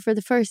people for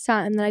the first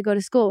time that I go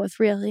to school with,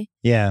 really.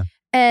 Yeah.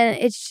 And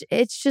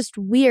it's just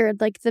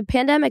weird. Like the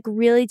pandemic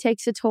really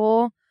takes a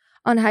toll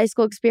on high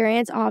school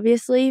experience,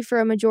 obviously, for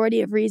a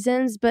majority of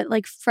reasons. But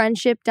like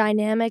friendship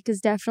dynamic is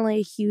definitely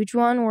a huge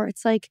one where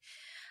it's like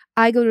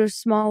I go to a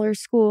smaller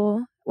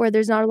school where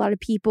there's not a lot of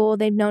people.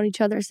 They've known each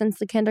other since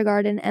the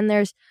kindergarten, and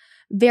there's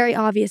very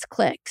obvious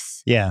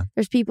cliques. Yeah.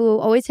 There's people who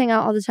always hang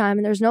out all the time,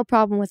 and there's no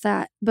problem with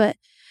that. But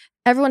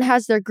everyone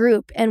has their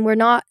group, and we're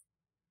not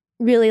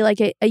really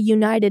like a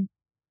united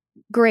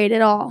grade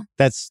at all.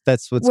 That's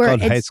what's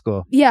called high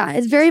school. Yeah,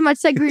 it's very much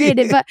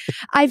segregated. But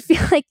I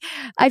feel like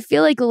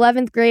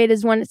 11th grade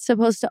is when it's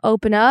supposed to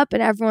open up,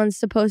 and everyone's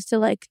supposed to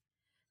like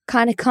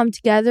kind of come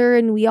together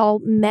and we all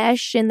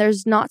mesh, and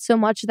there's not so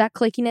much of that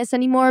clickiness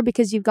anymore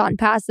because you've gotten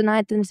past the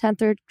 9th and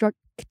the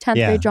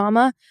 10th grade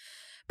drama.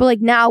 But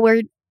like now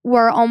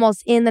we're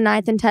almost in the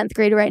 9th and 10th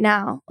grade right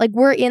now. Like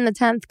we're in the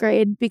 10th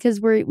grade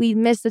because we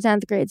missed the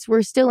 10th grade. So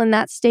we're still in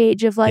that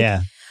stage of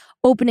like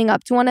opening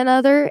up to one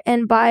another.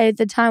 And by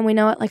the time we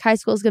know it, like high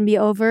school is going to be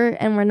over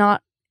and we're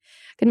not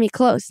going to be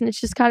close. And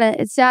it's just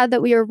it's sad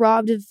that we were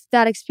robbed of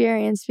that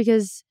experience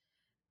because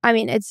I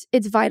mean, it's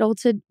vital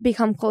to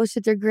become close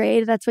with your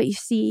grade. That's what you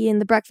see in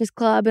The Breakfast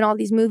Club and all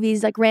these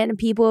movies, like random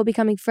people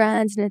becoming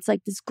friends. And it's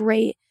like this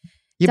great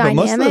dynamic.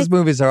 But most of those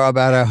movies are all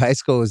about how high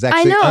school was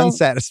actually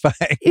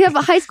unsatisfying. Yeah,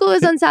 but high school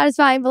is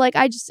unsatisfying. But like,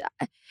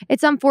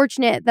 it's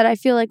unfortunate that I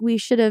feel like we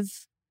should have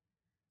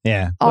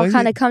all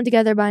kind of come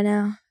together by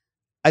now.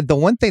 The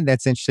one thing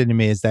that's interesting to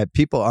me is that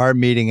people are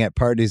meeting at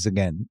parties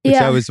again, which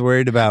I was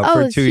worried about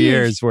for 2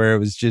 years, where it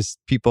was just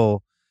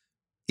people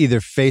either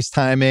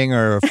FaceTiming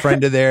or a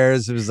friend of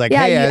theirs. It was like,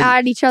 hey, you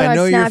add each other I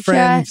know on your Snapchat.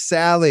 friend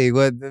Sally.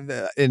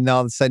 And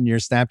all of a sudden you're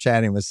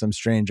Snapchatting with some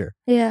stranger.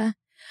 Yeah.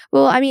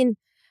 Well, I mean,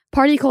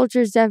 party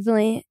culture is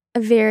definitely a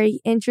very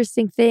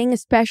interesting thing,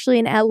 especially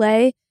in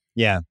LA.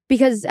 Yeah.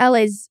 Because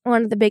LA is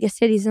one of the biggest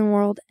cities in the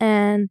world.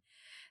 And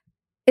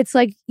it's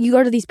like you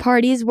go to these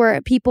parties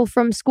where people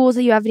from schools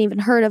that you haven't even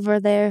heard of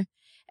are there.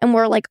 And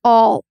we're like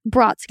all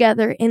brought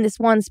together in this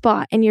one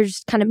spot. And you're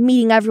just kind of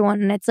meeting everyone.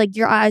 And it's like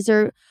your eyes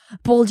are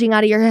bulging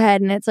out of your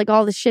head. And it's like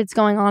all the shit's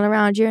going on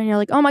around you. And you're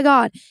like, oh my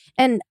God.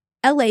 And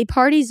LA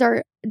parties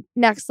are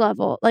next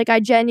level. Like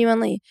I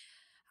genuinely,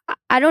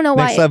 I don't know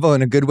why. Next level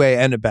in a good way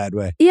and a bad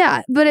way.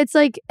 Yeah. But it's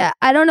like,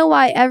 I don't know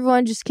why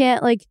everyone just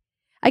can't like,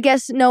 I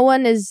guess no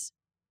one is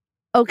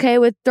okay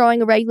with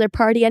throwing a regular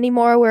party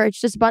anymore where it's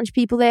just a bunch of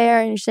people there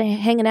and you're just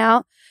hanging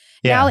out.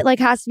 Yeah. Now it like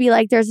has to be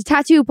like there's a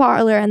tattoo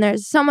parlor and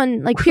there's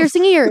someone like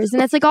piercing ears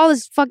and it's like all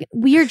this fucking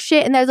weird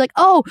shit and there's like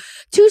 2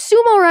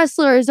 sumo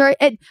wrestlers or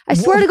I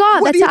swear to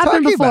God that's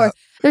happened before. About?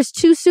 There's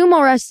 2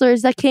 sumo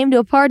wrestlers that came to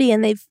a party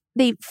and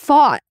they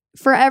fought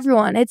for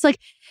everyone. It's like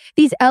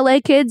these LA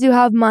kids who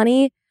have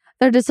money.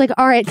 They're just like,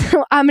 all right,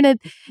 I'm gonna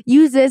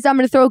use this. I'm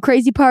gonna throw a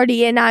crazy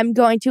party and I'm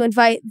going to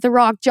invite The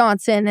Rock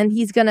Johnson and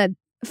he's gonna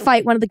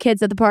fight one of the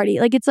kids at the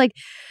party. Like it's like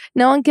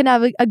no one can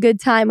have a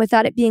good time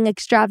without it being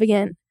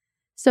extravagant.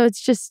 So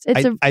it's just,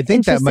 I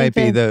think that might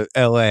be the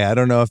LA. I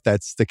don't know if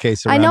that's the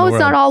case around I know the it's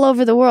world. not all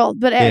over the world,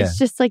 but it's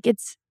just like,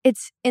 it's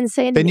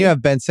insane. Then you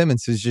have Ben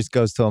Simmons who just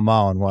goes to a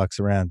mall and walks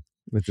around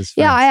with his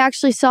friends. Yeah, I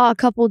actually saw a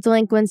couple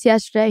delinquents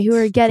yesterday who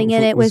were getting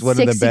in it with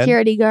 6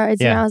 security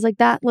guards. Yeah. And I was like,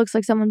 that looks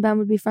like someone Ben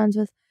would be friends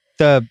with.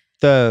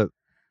 The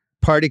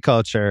party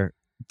culture,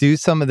 do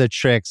some of the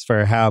tricks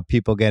for how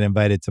people get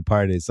invited to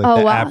parties.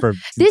 Like app or,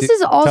 this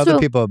is also tell the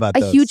people about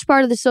a huge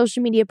part of the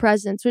social media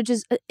presence, which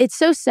is, it's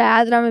so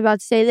sad that I'm about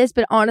to say this,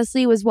 but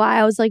honestly was why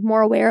I was like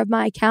more aware of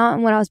my account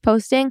and what I was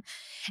posting.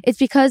 It's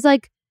because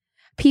like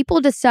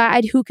people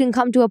decide who can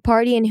come to a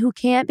party and who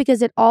can't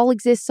because it all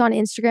exists on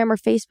Instagram or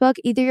Facebook.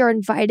 Either you're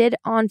invited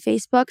on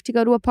Facebook to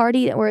go to a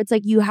party or it's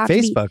like you have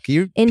to be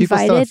invited. People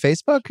still have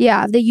Facebook?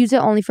 Yeah, they use it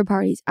only for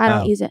parties. I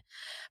don't use it.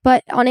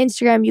 But on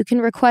Instagram, you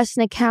can request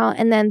an account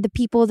and then the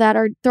people that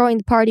are throwing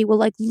the party will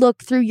like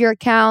look through your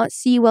account,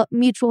 see what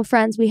mutual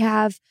friends we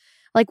have,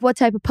 like what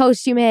type of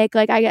posts you make.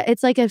 Like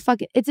it's like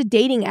it's a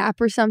dating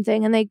app or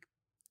something. And they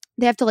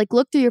have to like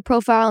look through your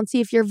profile and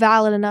see if you're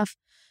valid enough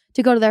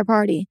to go to their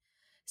party.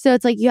 So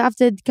it's like you have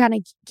to kind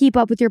of keep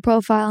up with your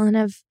profile and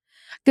have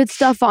good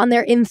stuff on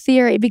there in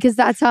theory, because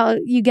that's how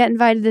you get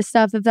invited to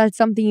stuff if that's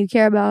something you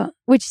care about,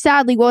 which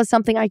sadly was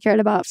something I cared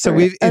about. So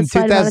in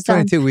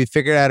 2022, we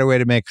figured out a way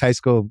to make high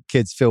school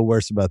kids feel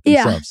worse about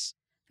themselves.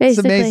 Yeah, it's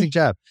an amazing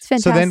job. It's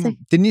fantastic. So then,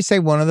 didn't you say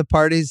one of the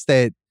parties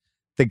that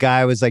the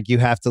guy was like, you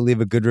have to leave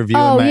a good review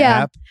in my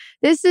app?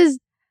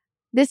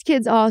 This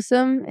kid's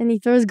awesome and he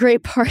throws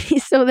great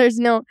parties, so there's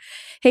no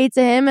hate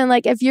to him. And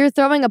like if you're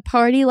throwing a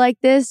party like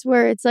this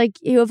where it's like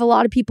you have a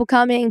lot of people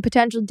coming,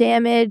 potential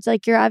damage,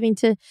 like you're having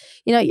to,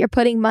 you're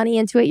putting money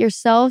into it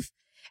yourself,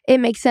 it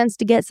makes sense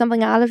to get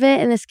something out of it.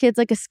 And this kid's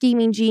like a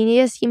scheming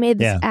genius. He made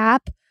this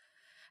app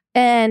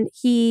and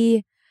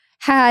he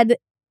had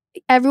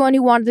everyone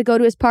who wanted to go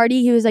to his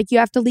party, he was like, you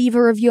have to leave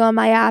a review on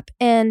my app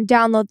and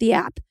download the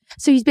app.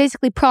 So he's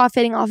basically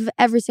profiting off of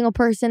every single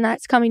person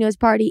that's coming to his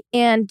party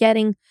and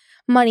getting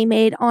money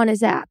made on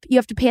his app. You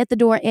have to pay at the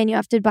door and you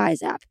have to buy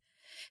his app.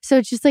 So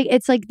it's just like,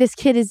 this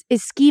kid is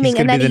scheming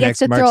and then he gets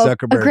to throw a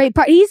great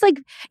party.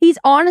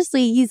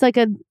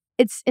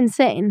 It's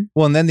insane.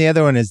 Well, and then the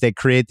other one is they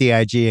create the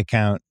IG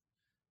account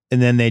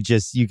and then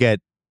you get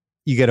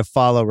a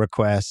follow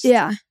request.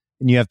 Yeah.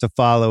 And you have to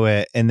follow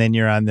it. And then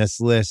you're on this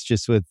list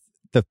just with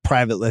the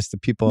private list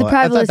of people.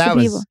 I thought that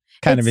was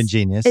kind of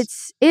ingenious.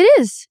 It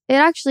is. It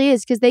actually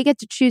is, because they get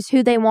to choose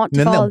who they want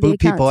to follow. And then they'll boot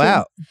people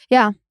out.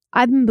 Yeah.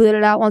 I've been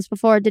booted out once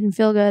before. It didn't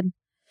feel good.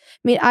 I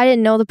mean, I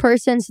didn't know the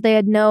person, so they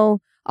had no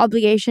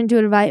obligation to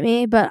invite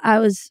me, but I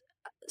was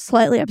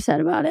slightly upset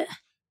about it.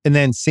 And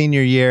then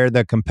senior year,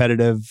 the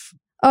competitive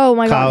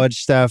college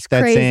stuff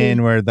that's crazy.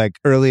 in where like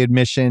early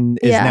admission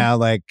is now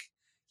like,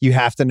 you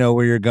have to know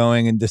where you're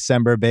going in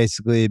December,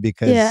 basically,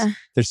 because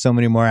there's so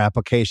many more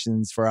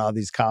applications for all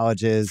these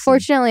colleges.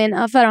 Fortunately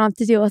enough, I don't have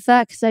to deal with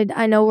that because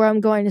I know where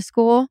I'm going to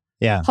school.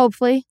 Yeah.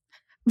 Hopefully.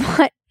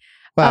 But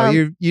well,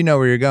 you know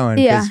where you're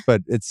going,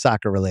 but it's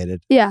soccer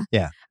related. Yeah.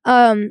 Yeah.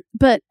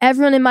 But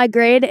everyone in my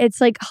grade, it's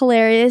like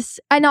hilarious.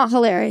 Not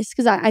hilarious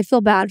because I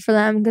feel bad for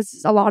them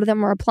because a lot of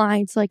them are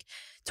applying to like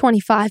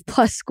 25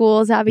 plus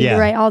schools, having to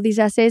write all these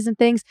essays and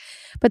things.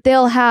 But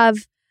they'll have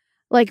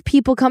like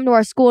people come to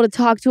our school to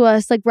talk to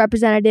us, like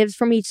representatives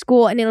from each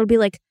school, and it'll be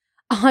like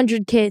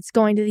 100 kids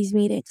going to these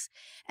meetings.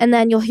 And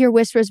then you'll hear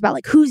whispers about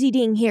like, who's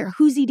EDing here?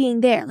 Who's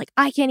EDing there? Like,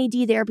 I can't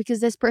ED there because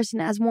this person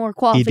has more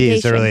qualification. ED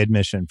is early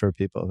admission for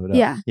people who don't.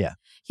 Yeah.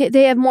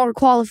 They have more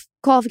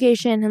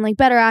qualification and like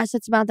better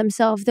assets about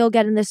themselves. They'll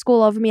get in this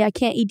school over me. I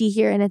can't ED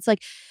here. And it's like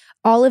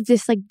all of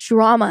this like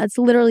drama. It's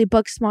literally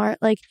book smart.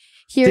 Like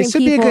hearing this would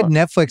be a good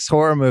Netflix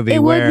horror movie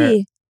where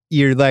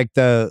you're like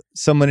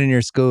someone in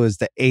your school is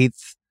the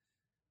 8th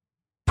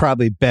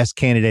probably best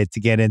candidate to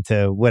get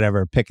into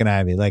whatever, pick an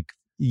Ivy, like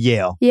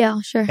Yale. Yeah,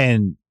 sure.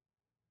 And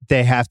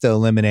they have to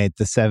eliminate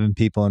the 7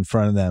 people in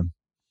front of them.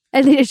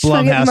 And they just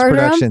Blumhouse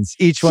Productions.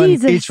 Each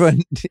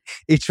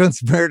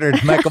one's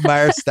murdered Michael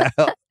Myers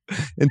style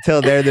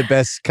until they're the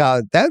best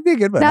college. That would be a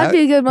good one. That'd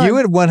be a good one. You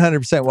would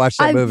 100% watch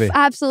that movie.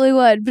 Absolutely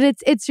would. But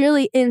it's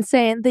really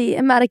insane, the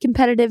amount of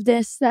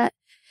competitiveness that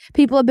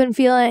people have been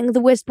feeling,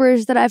 the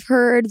whispers that I've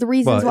heard, the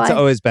reasons why. It's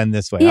always been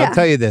this way. Yeah. I'll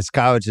tell you this,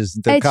 college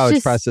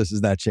process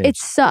has not changed. It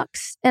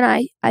sucks. And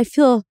I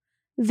feel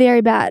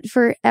very bad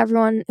for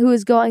everyone who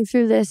is going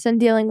through this and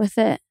dealing with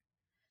it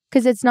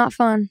because it's not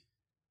fun.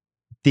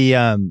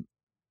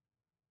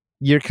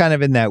 You're kind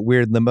of in that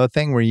weird limbo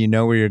thing where you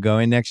know where you're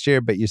going next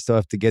year, but you still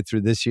have to get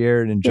through this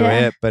year and enjoy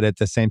it. But at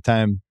the same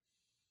time,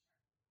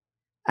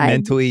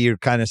 mentally, you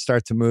kind of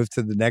start to move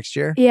to the next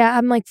year. Yeah,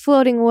 I'm like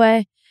floating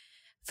away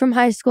from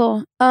high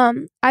school.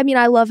 I mean,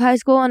 I love high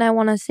school and I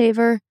want to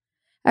savor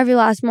every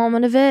last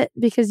moment of it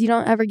because you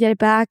don't ever get it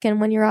back.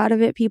 And when you're out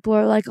of it, people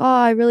are like, oh,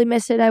 I really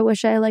miss it. I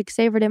wish I like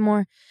savored it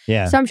more.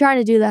 Yeah. So I'm trying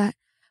to do that.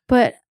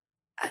 But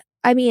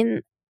I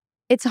mean,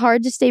 it's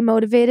hard to stay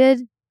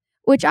motivated,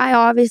 which I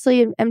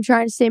obviously am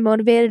trying to stay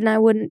motivated and I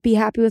wouldn't be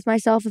happy with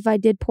myself if I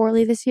did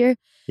poorly this year.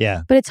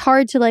 Yeah. But it's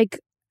hard to like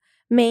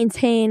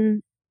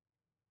maintain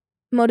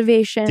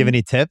motivation. Do you have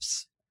any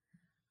tips?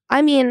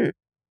 I mean,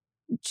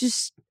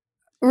 just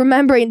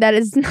remembering that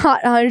it's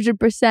not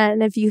 100%.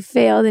 And if you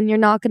fail, then you're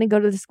not going to go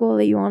to the school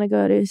that you want to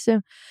go to. So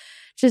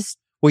just...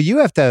 Well, you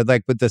have to,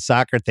 like with the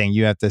soccer thing,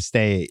 you have to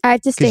stay... I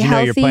have to stay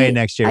healthy. You're playing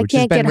next year, which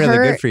has been really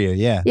good for you.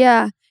 Yeah.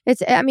 Yeah.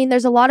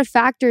 There's a lot of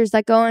factors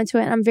that go into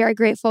it. And I'm very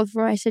grateful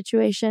for my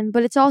situation.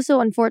 But it's also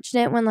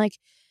unfortunate when like...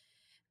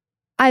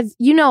 I've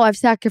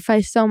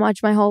sacrificed so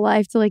much my whole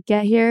life to like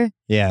get here.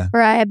 Yeah.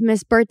 Where I have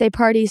missed birthday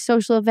parties,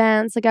 social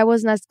events. Like I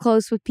wasn't as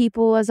close with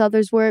people as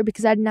others were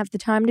because I didn't have the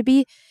time to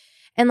be.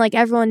 And like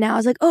everyone now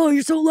is like, oh,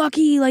 you're so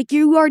lucky. Like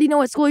you already know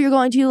what school you're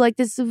going to. Like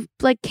this is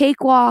like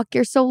cakewalk.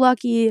 You're so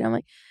lucky. And I'm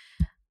like,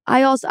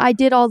 I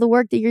did all the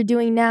work that you're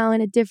doing now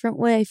in a different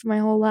way for my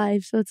whole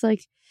life. So it's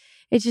like,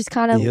 it's just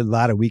kind of a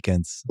lot of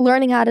weekends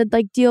learning how to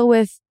like deal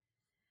with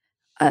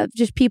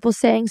just people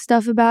saying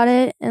stuff about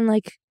it and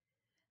like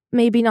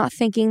maybe not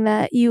thinking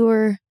that you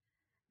were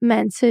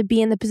meant to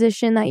be in the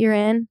position that you're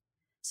in.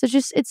 So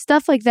just it's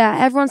stuff like that.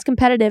 Everyone's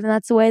competitive and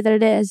that's the way that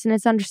it is. And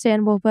it's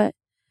understandable, but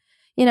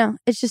you know,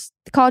 it's just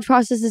the college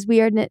process is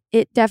weird and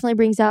it definitely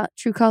brings out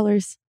true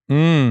colors.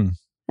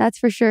 That's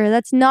for sure.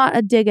 That's not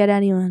a dig at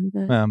anyone.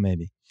 But. Well,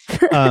 maybe.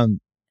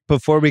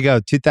 Before we go,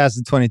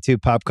 2022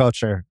 pop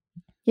culture.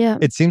 Yeah.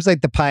 It seems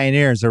like the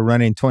pioneers are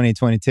running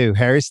 2022.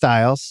 Harry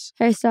Styles,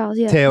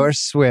 yeah. Taylor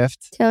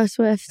Swift.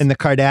 And the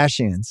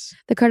Kardashians.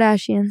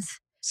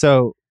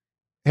 So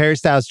Harry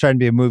Styles trying to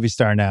be a movie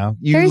star now.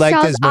 You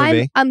liked his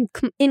movie. I'm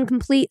in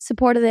complete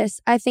support of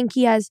this. I think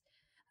he has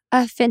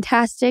a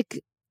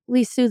fantastically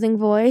soothing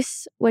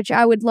voice, which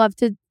I would love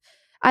to.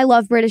 I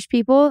love British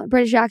people.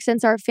 British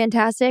accents are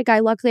fantastic. I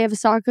luckily have a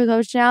soccer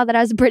coach now that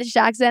has a British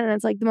accent, and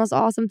it's like the most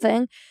awesome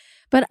thing.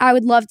 But I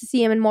would love to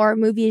see him in more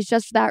movies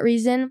just for that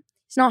reason.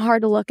 It's not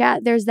hard to look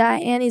at. There's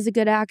that, and he's a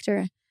good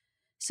actor.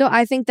 So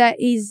I think that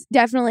he's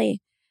definitely,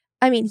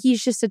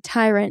 he's just a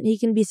tyrant. He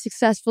can be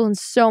successful in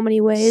so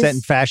many ways. Setting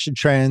fashion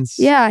trends.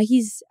 Yeah,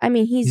 he's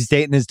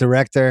dating his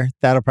director.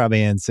 That'll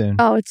probably end soon.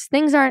 Oh,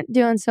 things aren't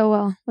doing so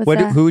well with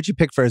that. Who would you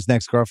pick for his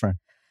next girlfriend?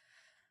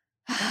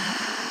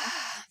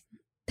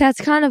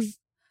 That's kind of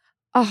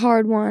a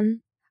hard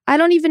one. I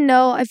don't even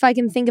know if I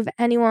can think of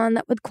anyone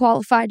that would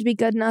qualify to be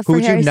good enough for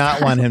Harry Styles. Who would you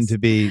not want him to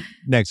be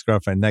next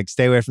girlfriend? Like,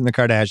 stay away from the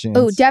Kardashians.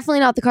 Oh, definitely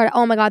not the Kardashians.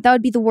 Oh my God, that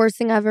would be the worst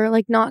thing ever.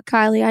 Like, not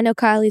Kylie. I know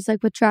Kylie's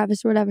like with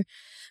Travis or whatever.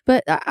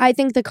 But I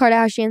think the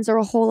Kardashians are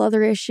a whole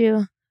other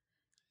issue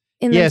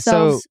in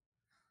themselves. So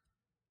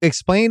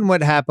explain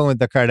what happened with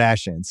the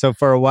Kardashians. So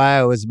for a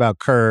while, it was about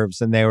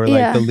curves and they were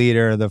like the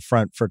leader of the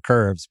front for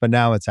curves. But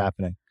now what's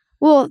happening?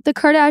 Well, the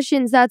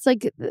Kardashians,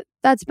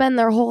 that's been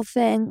their whole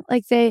thing.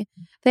 Like they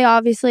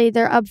obviously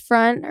they're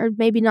upfront or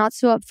maybe not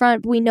so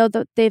upfront, but we know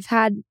that they've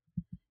had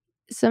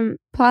some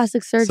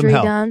plastic surgery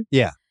done.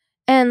 Yeah.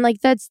 And like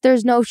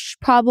there's no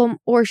problem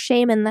or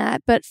shame in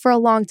that. But for a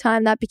long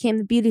time, that became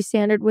the beauty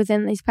standard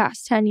within these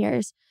past 10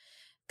 years.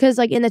 Because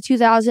like in the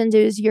 2000s,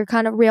 it was you're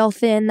kind of rail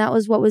thin. That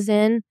was what was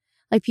in.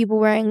 Like people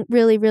wearing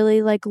really,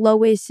 really like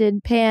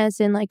low-waisted pants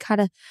and like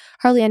kind of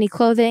hardly any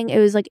clothing. It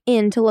was like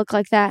in to look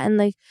like that. And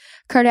like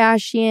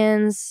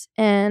Kardashians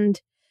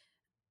and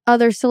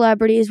other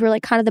celebrities were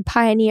like kind of the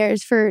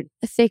pioneers for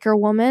a thicker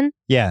woman.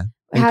 Yeah.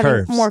 Having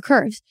curves. more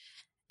curves.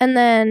 And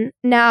then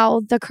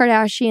now the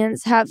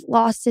Kardashians have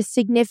lost a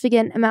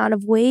significant amount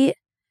of weight,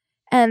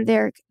 and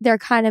they're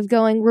kind of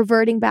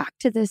reverting back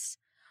to this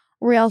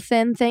rail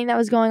thin thing that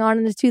was going on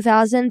in the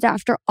 2000s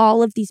after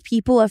all of these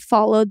people have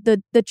followed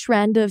the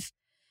trend of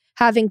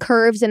having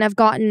curves and have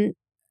gotten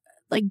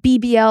like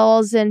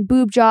BBLs and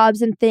boob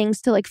jobs and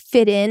things to like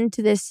fit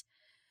into this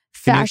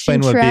fashion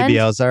trend. Can you explain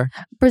what BBLs are?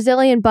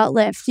 Brazilian butt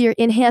lift. You're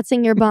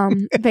enhancing your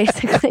bum,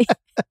 basically.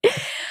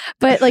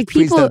 But like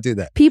Please people don't do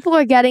that. People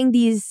are getting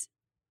these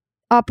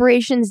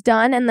operations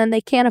done and then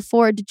they can't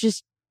afford to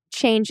just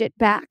change it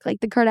back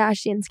like the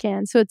Kardashians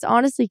can. So it's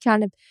honestly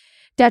kind of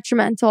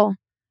detrimental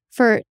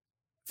for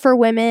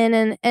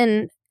women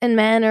and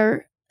men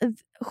or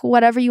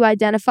whatever you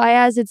identify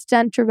as. It's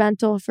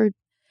detrimental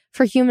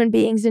for human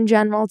beings in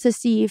general to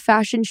see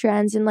fashion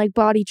trends and like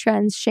body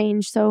trends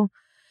change so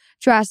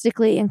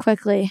drastically and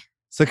quickly.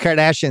 So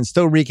Kardashian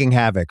still wreaking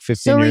havoc 15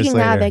 Still years wreaking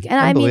later. havoc. And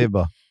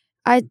Unbelievable.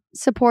 I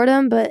support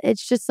them, but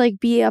it's just like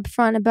be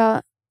upfront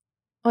about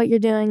what you're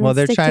doing. Well, and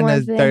they're stick trying one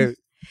to thing.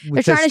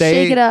 they're trying to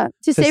shake it up.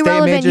 To stay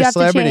relevant, major you have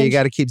celebrity, to change. you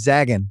got to keep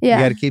zagging. Yeah.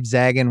 You got to keep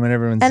zagging when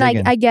everyone's and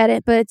zigging. I get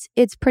it, but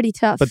it's pretty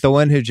tough. But the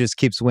one who just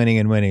keeps winning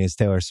and winning is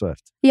Taylor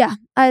Swift. Yeah.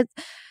 You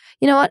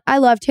know what? I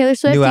love Taylor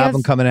Swift. New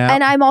album coming out.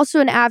 And I'm also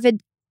an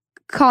avid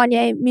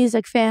Kanye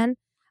music fan.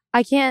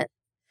 I can't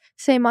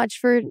say much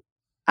for...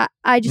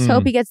 I just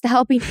hope he gets the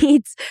help he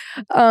needs.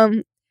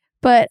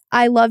 But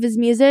I love his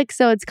music,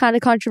 so it's kind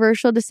of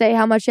controversial to say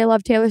how much I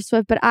love Taylor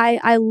Swift, but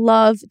I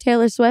love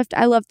Taylor Swift.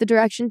 I love the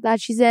direction that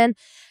she's in.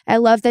 I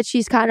love that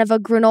she's kind of a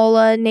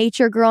granola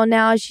nature girl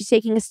now. She's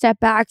taking a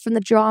step back from the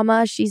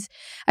drama.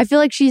 I feel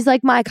like she's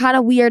like my kind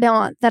of weird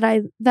aunt that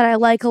I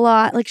like a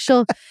lot. Like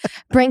she'll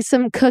bring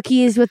some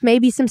cookies with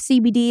maybe some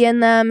CBD in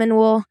them and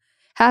we'll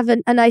have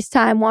a nice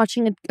time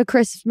watching a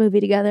Christmas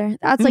movie together.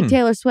 That's like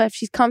Taylor Swift.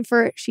 She's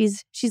comfort.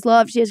 She's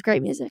love. She has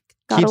great music.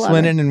 Keeps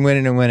winning and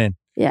winning and winning.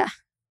 Yeah.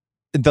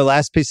 The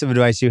last piece of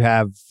advice you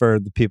have for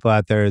the people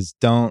out there is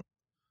don't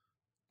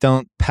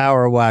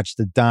power watch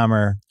the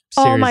Dahmer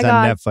series on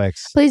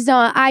Netflix. Please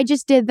don't. I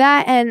just did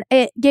that and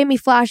it gave me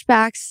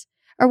flashbacks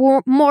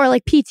or more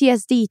like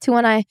PTSD to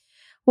when I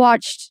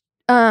watched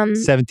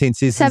 17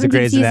 seasons of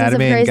Grey's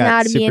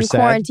Anatomy in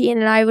quarantine,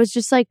 and I was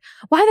just like,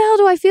 why the hell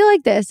do I feel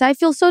like this? I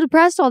feel so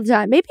depressed all the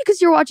time. Maybe because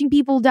you're watching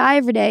people die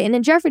every day, and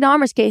in Jeffrey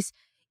Dahmer's case,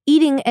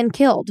 eating and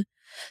killed.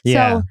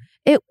 Yeah.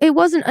 So it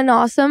wasn't an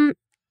awesome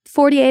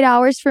 48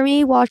 hours for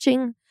me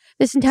watching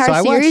this entire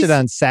series. So I watched it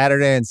on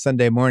Saturday and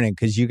Sunday morning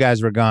because you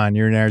guys were gone.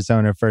 You're in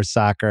Arizona for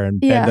soccer and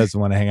Ben doesn't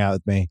want to hang out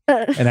with me.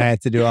 And I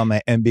had to do all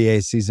my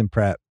NBA season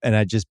prep and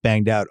I just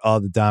banged out all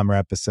the Dahmer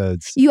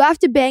episodes. You have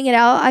to bang it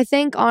out. I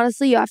think,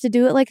 honestly, you have to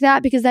do it like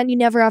that because then you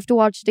never have to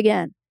watch it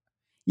again.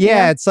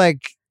 Yeah, it's like...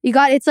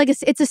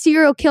 It's a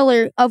serial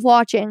killer of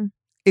watching.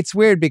 It's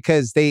weird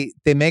because they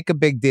make a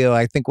big deal.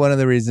 I think one of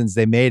the reasons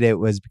they made it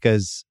was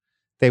because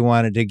they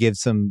wanted to give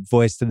some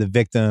voice to the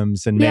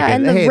victims and make it,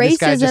 and the hey, this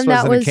guy just racism that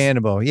wasn't was a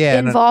cannibal. Yeah,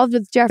 involved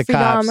with Jeffrey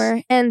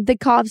Dahmer and the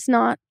cops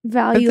not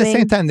valuing. But at the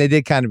same time, they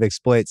did kind of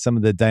exploit some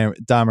of the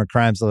Dahmer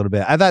crimes a little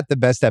bit. I thought the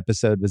best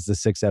episode was the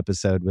 6th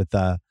episode with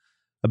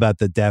about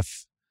the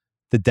deaf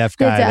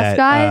guy.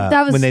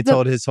 That was when they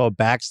told his whole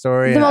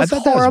backstory. The most I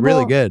thought that was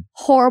really good.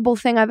 Horrible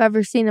thing I've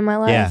ever seen in my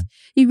life. Yeah.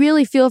 You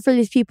really feel for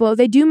these people.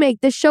 They do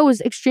make this show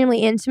is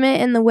extremely intimate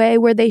in the way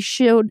where they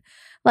showed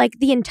like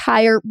the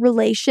entire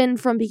relation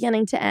from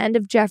beginning to end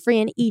of Jeffrey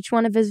and each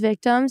one of his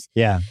victims.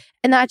 Yeah.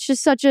 And that's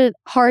just such a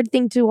hard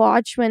thing to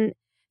watch when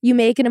you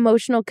make an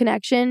emotional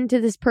connection to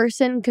this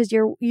person because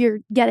you're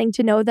getting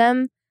to know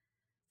them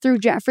through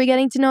Jeffrey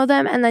getting to know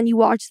them, and then you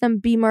watch them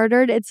be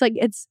murdered. It's a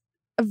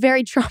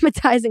very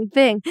traumatizing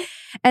thing.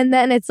 And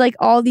then it's like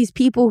all these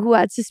people who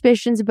had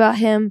suspicions about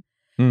him,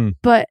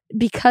 but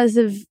because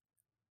of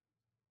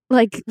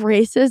like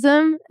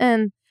racism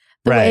and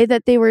the way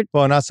that they were...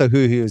 Well, and also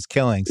who he was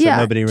killing. So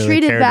nobody really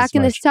treated cared back as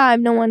in much. this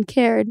time, no one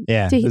cared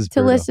to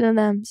listen to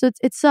them. So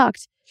it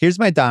sucked. Here's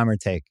my Dahmer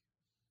take.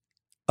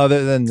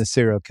 Other than the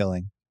serial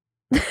killing,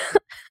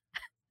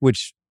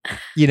 which,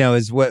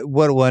 is what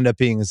will end up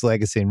being his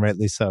legacy, and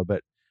rightly so,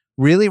 but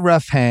really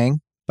rough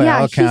hang by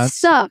all accounts.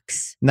 He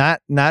sucks.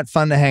 Not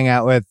fun to hang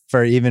out with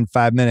for even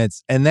 5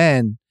 minutes. And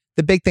then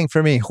the big thing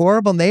for me,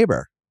 horrible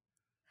neighbor.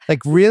 Like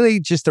really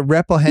just a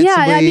reprehensibly...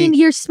 Yeah, I mean,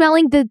 you're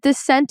smelling the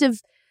scent of...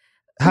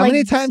 How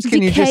many times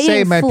can you just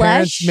say my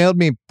parents mailed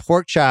me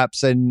pork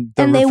chops and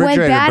the they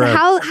refrigerator went bad?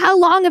 broke? How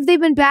long have they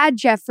been bad,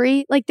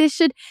 Jeffrey? Like this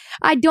should...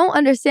 I don't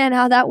understand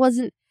how that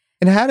wasn't...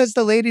 And how does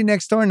the lady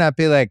next door not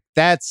be like,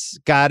 that's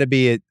got to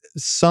be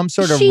some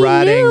sort of she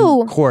rotting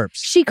knew. corpse?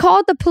 She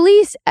called the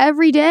police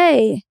every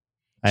day.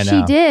 I know.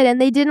 She did,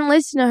 and they didn't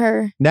listen to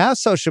her. Now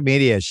social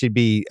media, she'd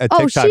be a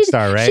TikTok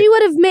star, right? She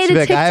would have made She'd a be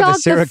like, "I have TikTok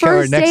serial the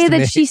killer first next day to me."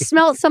 that she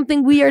smelled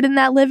something weird in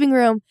that living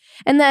room.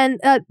 And then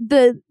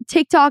the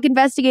TikTok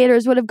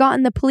investigators would have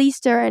gotten the police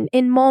to her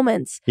in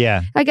moments.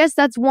 Yeah. I guess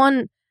that's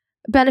one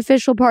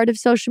beneficial part of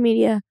social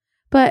media.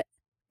 But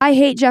I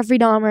hate Jeffrey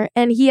Dahmer,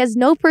 and he has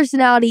no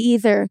personality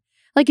either.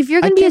 Like, if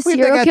you're going to be a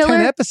serial killer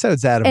 10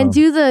 episodes out of and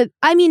him.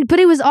 But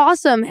it was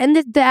awesome. And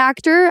the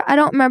actor, I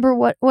don't remember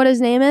what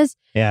his name is.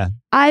 Yeah.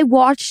 I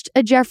watched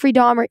a Jeffrey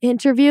Dahmer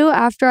interview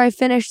after I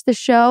finished the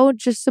show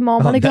just a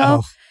moment ago.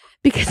 No.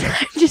 Because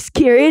I'm just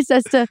curious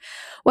as to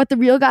what the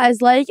real guy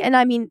is like. And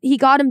I mean, he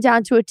got him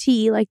down to a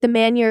T, like the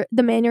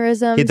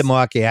mannerisms. He had the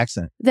Milwaukee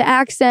accent. The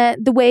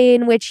accent, the way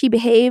in which he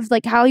behaved,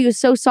 like how he was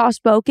so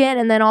soft-spoken,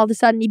 and then all of a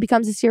sudden he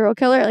becomes a serial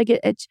killer. Like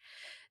it's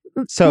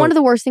one of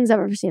the worst things I've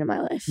ever seen in my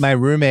life. My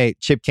roommate,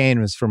 Chip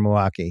Kane, was from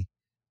Milwaukee.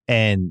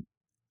 And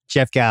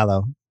Jeff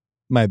Gallo,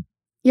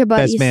 Your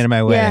buddies. best man at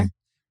my wedding, Yeah.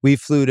 we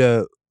flew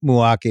to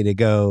Milwaukee to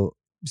go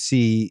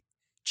see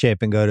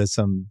Chip and go to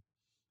some,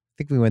 I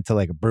think we went to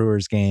like a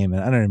Brewers game,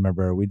 and I don't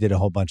remember. We did a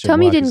whole bunch of Tell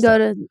me you didn't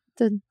Milwaukee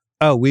go to.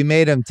 Oh, we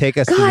made him take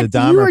us to the God,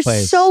 Dahmer you are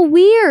place. so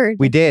weird.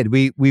 We did.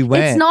 We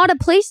went. It's not a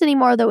place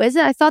anymore, though, is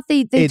it? I thought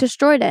they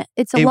destroyed it.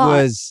 It's a It lot.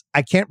 was.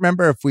 I can't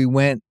remember if we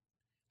went.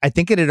 I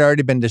think it had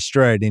already been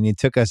destroyed, and he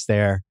took us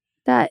there.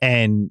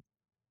 And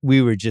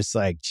we were just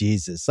like,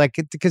 Jesus, like,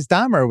 because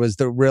Dahmer was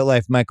the real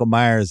life Michael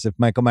Myers. If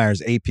Michael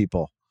Myers ate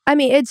people, I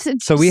mean, it's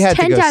so we had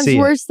 10 to go times see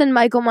worse than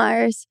Michael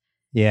Myers.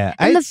 Yeah,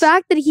 And the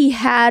fact that he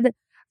had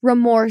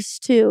remorse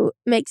too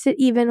makes it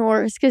even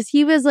worse, because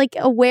he was like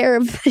aware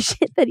of the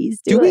shit that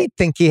he's doing. Do we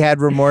think he had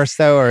remorse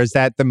though, or is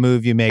that the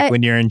move you make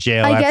when you're in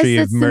jail after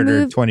you've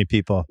murdered 20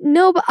 people?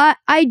 No, but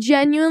I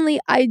genuinely,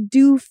 I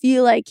do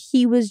feel like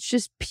he was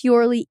just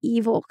purely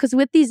evil, because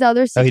with these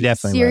other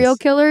serial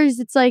killers,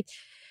 it's like,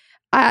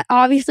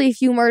 obviously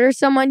if you murder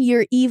someone,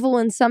 you're evil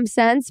in some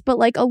sense, but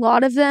like a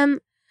lot of them,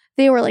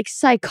 they were like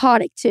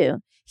psychotic too.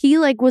 He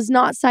like was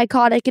not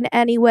psychotic in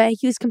any way.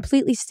 He was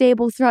completely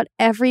stable throughout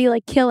every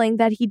like killing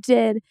that he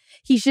did.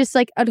 He's just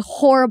like a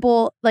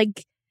horrible,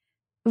 like,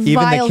 even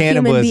vile the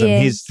cannibalism,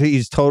 human being.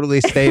 He's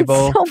totally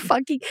stable.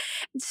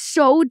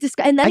 So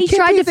disgusting. And then he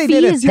tried to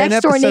feed his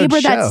next door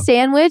neighbor that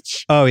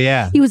sandwich. Oh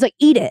yeah. He was like,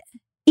 eat it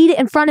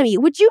in front of me.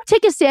 Would you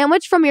take a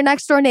sandwich from your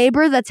next door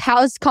neighbor that's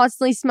house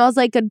constantly smells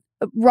like a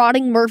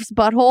rotting Murph's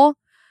butthole?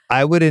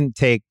 I wouldn't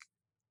take.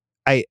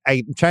 I'm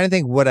trying to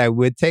think what I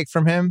would take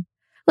from him.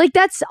 Like,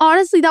 that's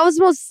honestly, that was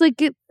the most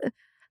like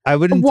I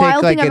wouldn't wild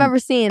take like thing I've ever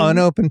seen.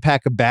 Unopened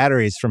pack of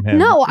batteries from him.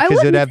 No, I wouldn't.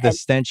 Because it would have the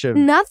stench of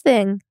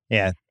nothing.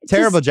 Yeah,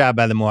 terrible job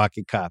by the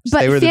Milwaukee cops.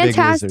 But they were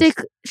fantastic the big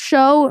losers.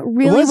 show,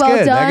 really it was well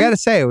good. done. I gotta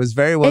say, it was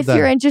very well done. If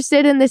you're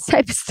interested in this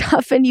type of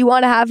stuff and you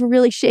want to have a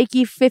really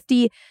shaky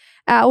 50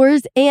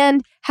 hours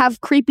and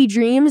have creepy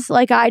dreams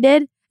like I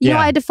did, you know,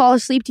 I had to fall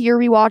asleep to your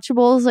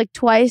rewatchables like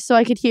twice so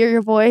I could hear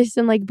your voice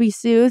and like be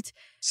soothed.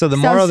 So the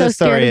moral of the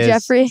story is,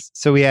 Jeffrey.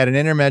 So we had an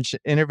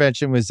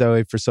intervention with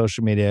Zoe for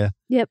social media.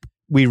 Yep.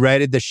 We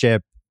righted the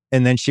ship,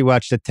 and then she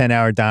watched a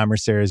 10-hour Dahmer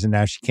series, and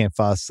now she can't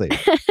fall asleep.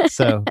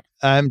 So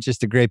I'm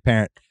just a great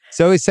parent.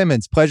 Zoe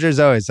Simmons, pleasure as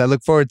always. I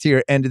look forward to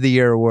your end of the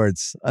year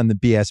awards on the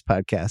BS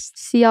podcast.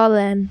 See y'all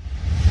then.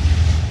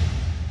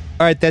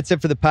 All right, that's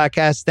it for the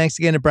podcast. Thanks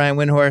again to Brian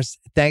Windhorst.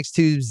 Thanks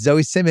to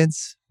Zoe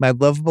Simmons, my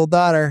lovable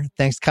daughter.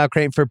 Thanks to Kyle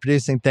Creighton for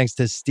producing. Thanks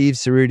to Steve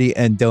Cerruti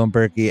and Dylan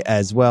Berkey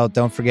as well.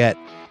 Don't forget,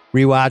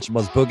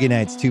 Rewatchables, Boogie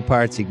Nights, 2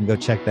 parts. You can go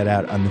check that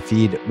out on the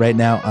feed right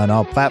now on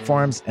all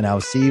platforms. And I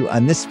will see you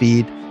on this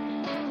feed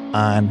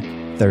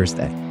on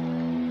Thursday.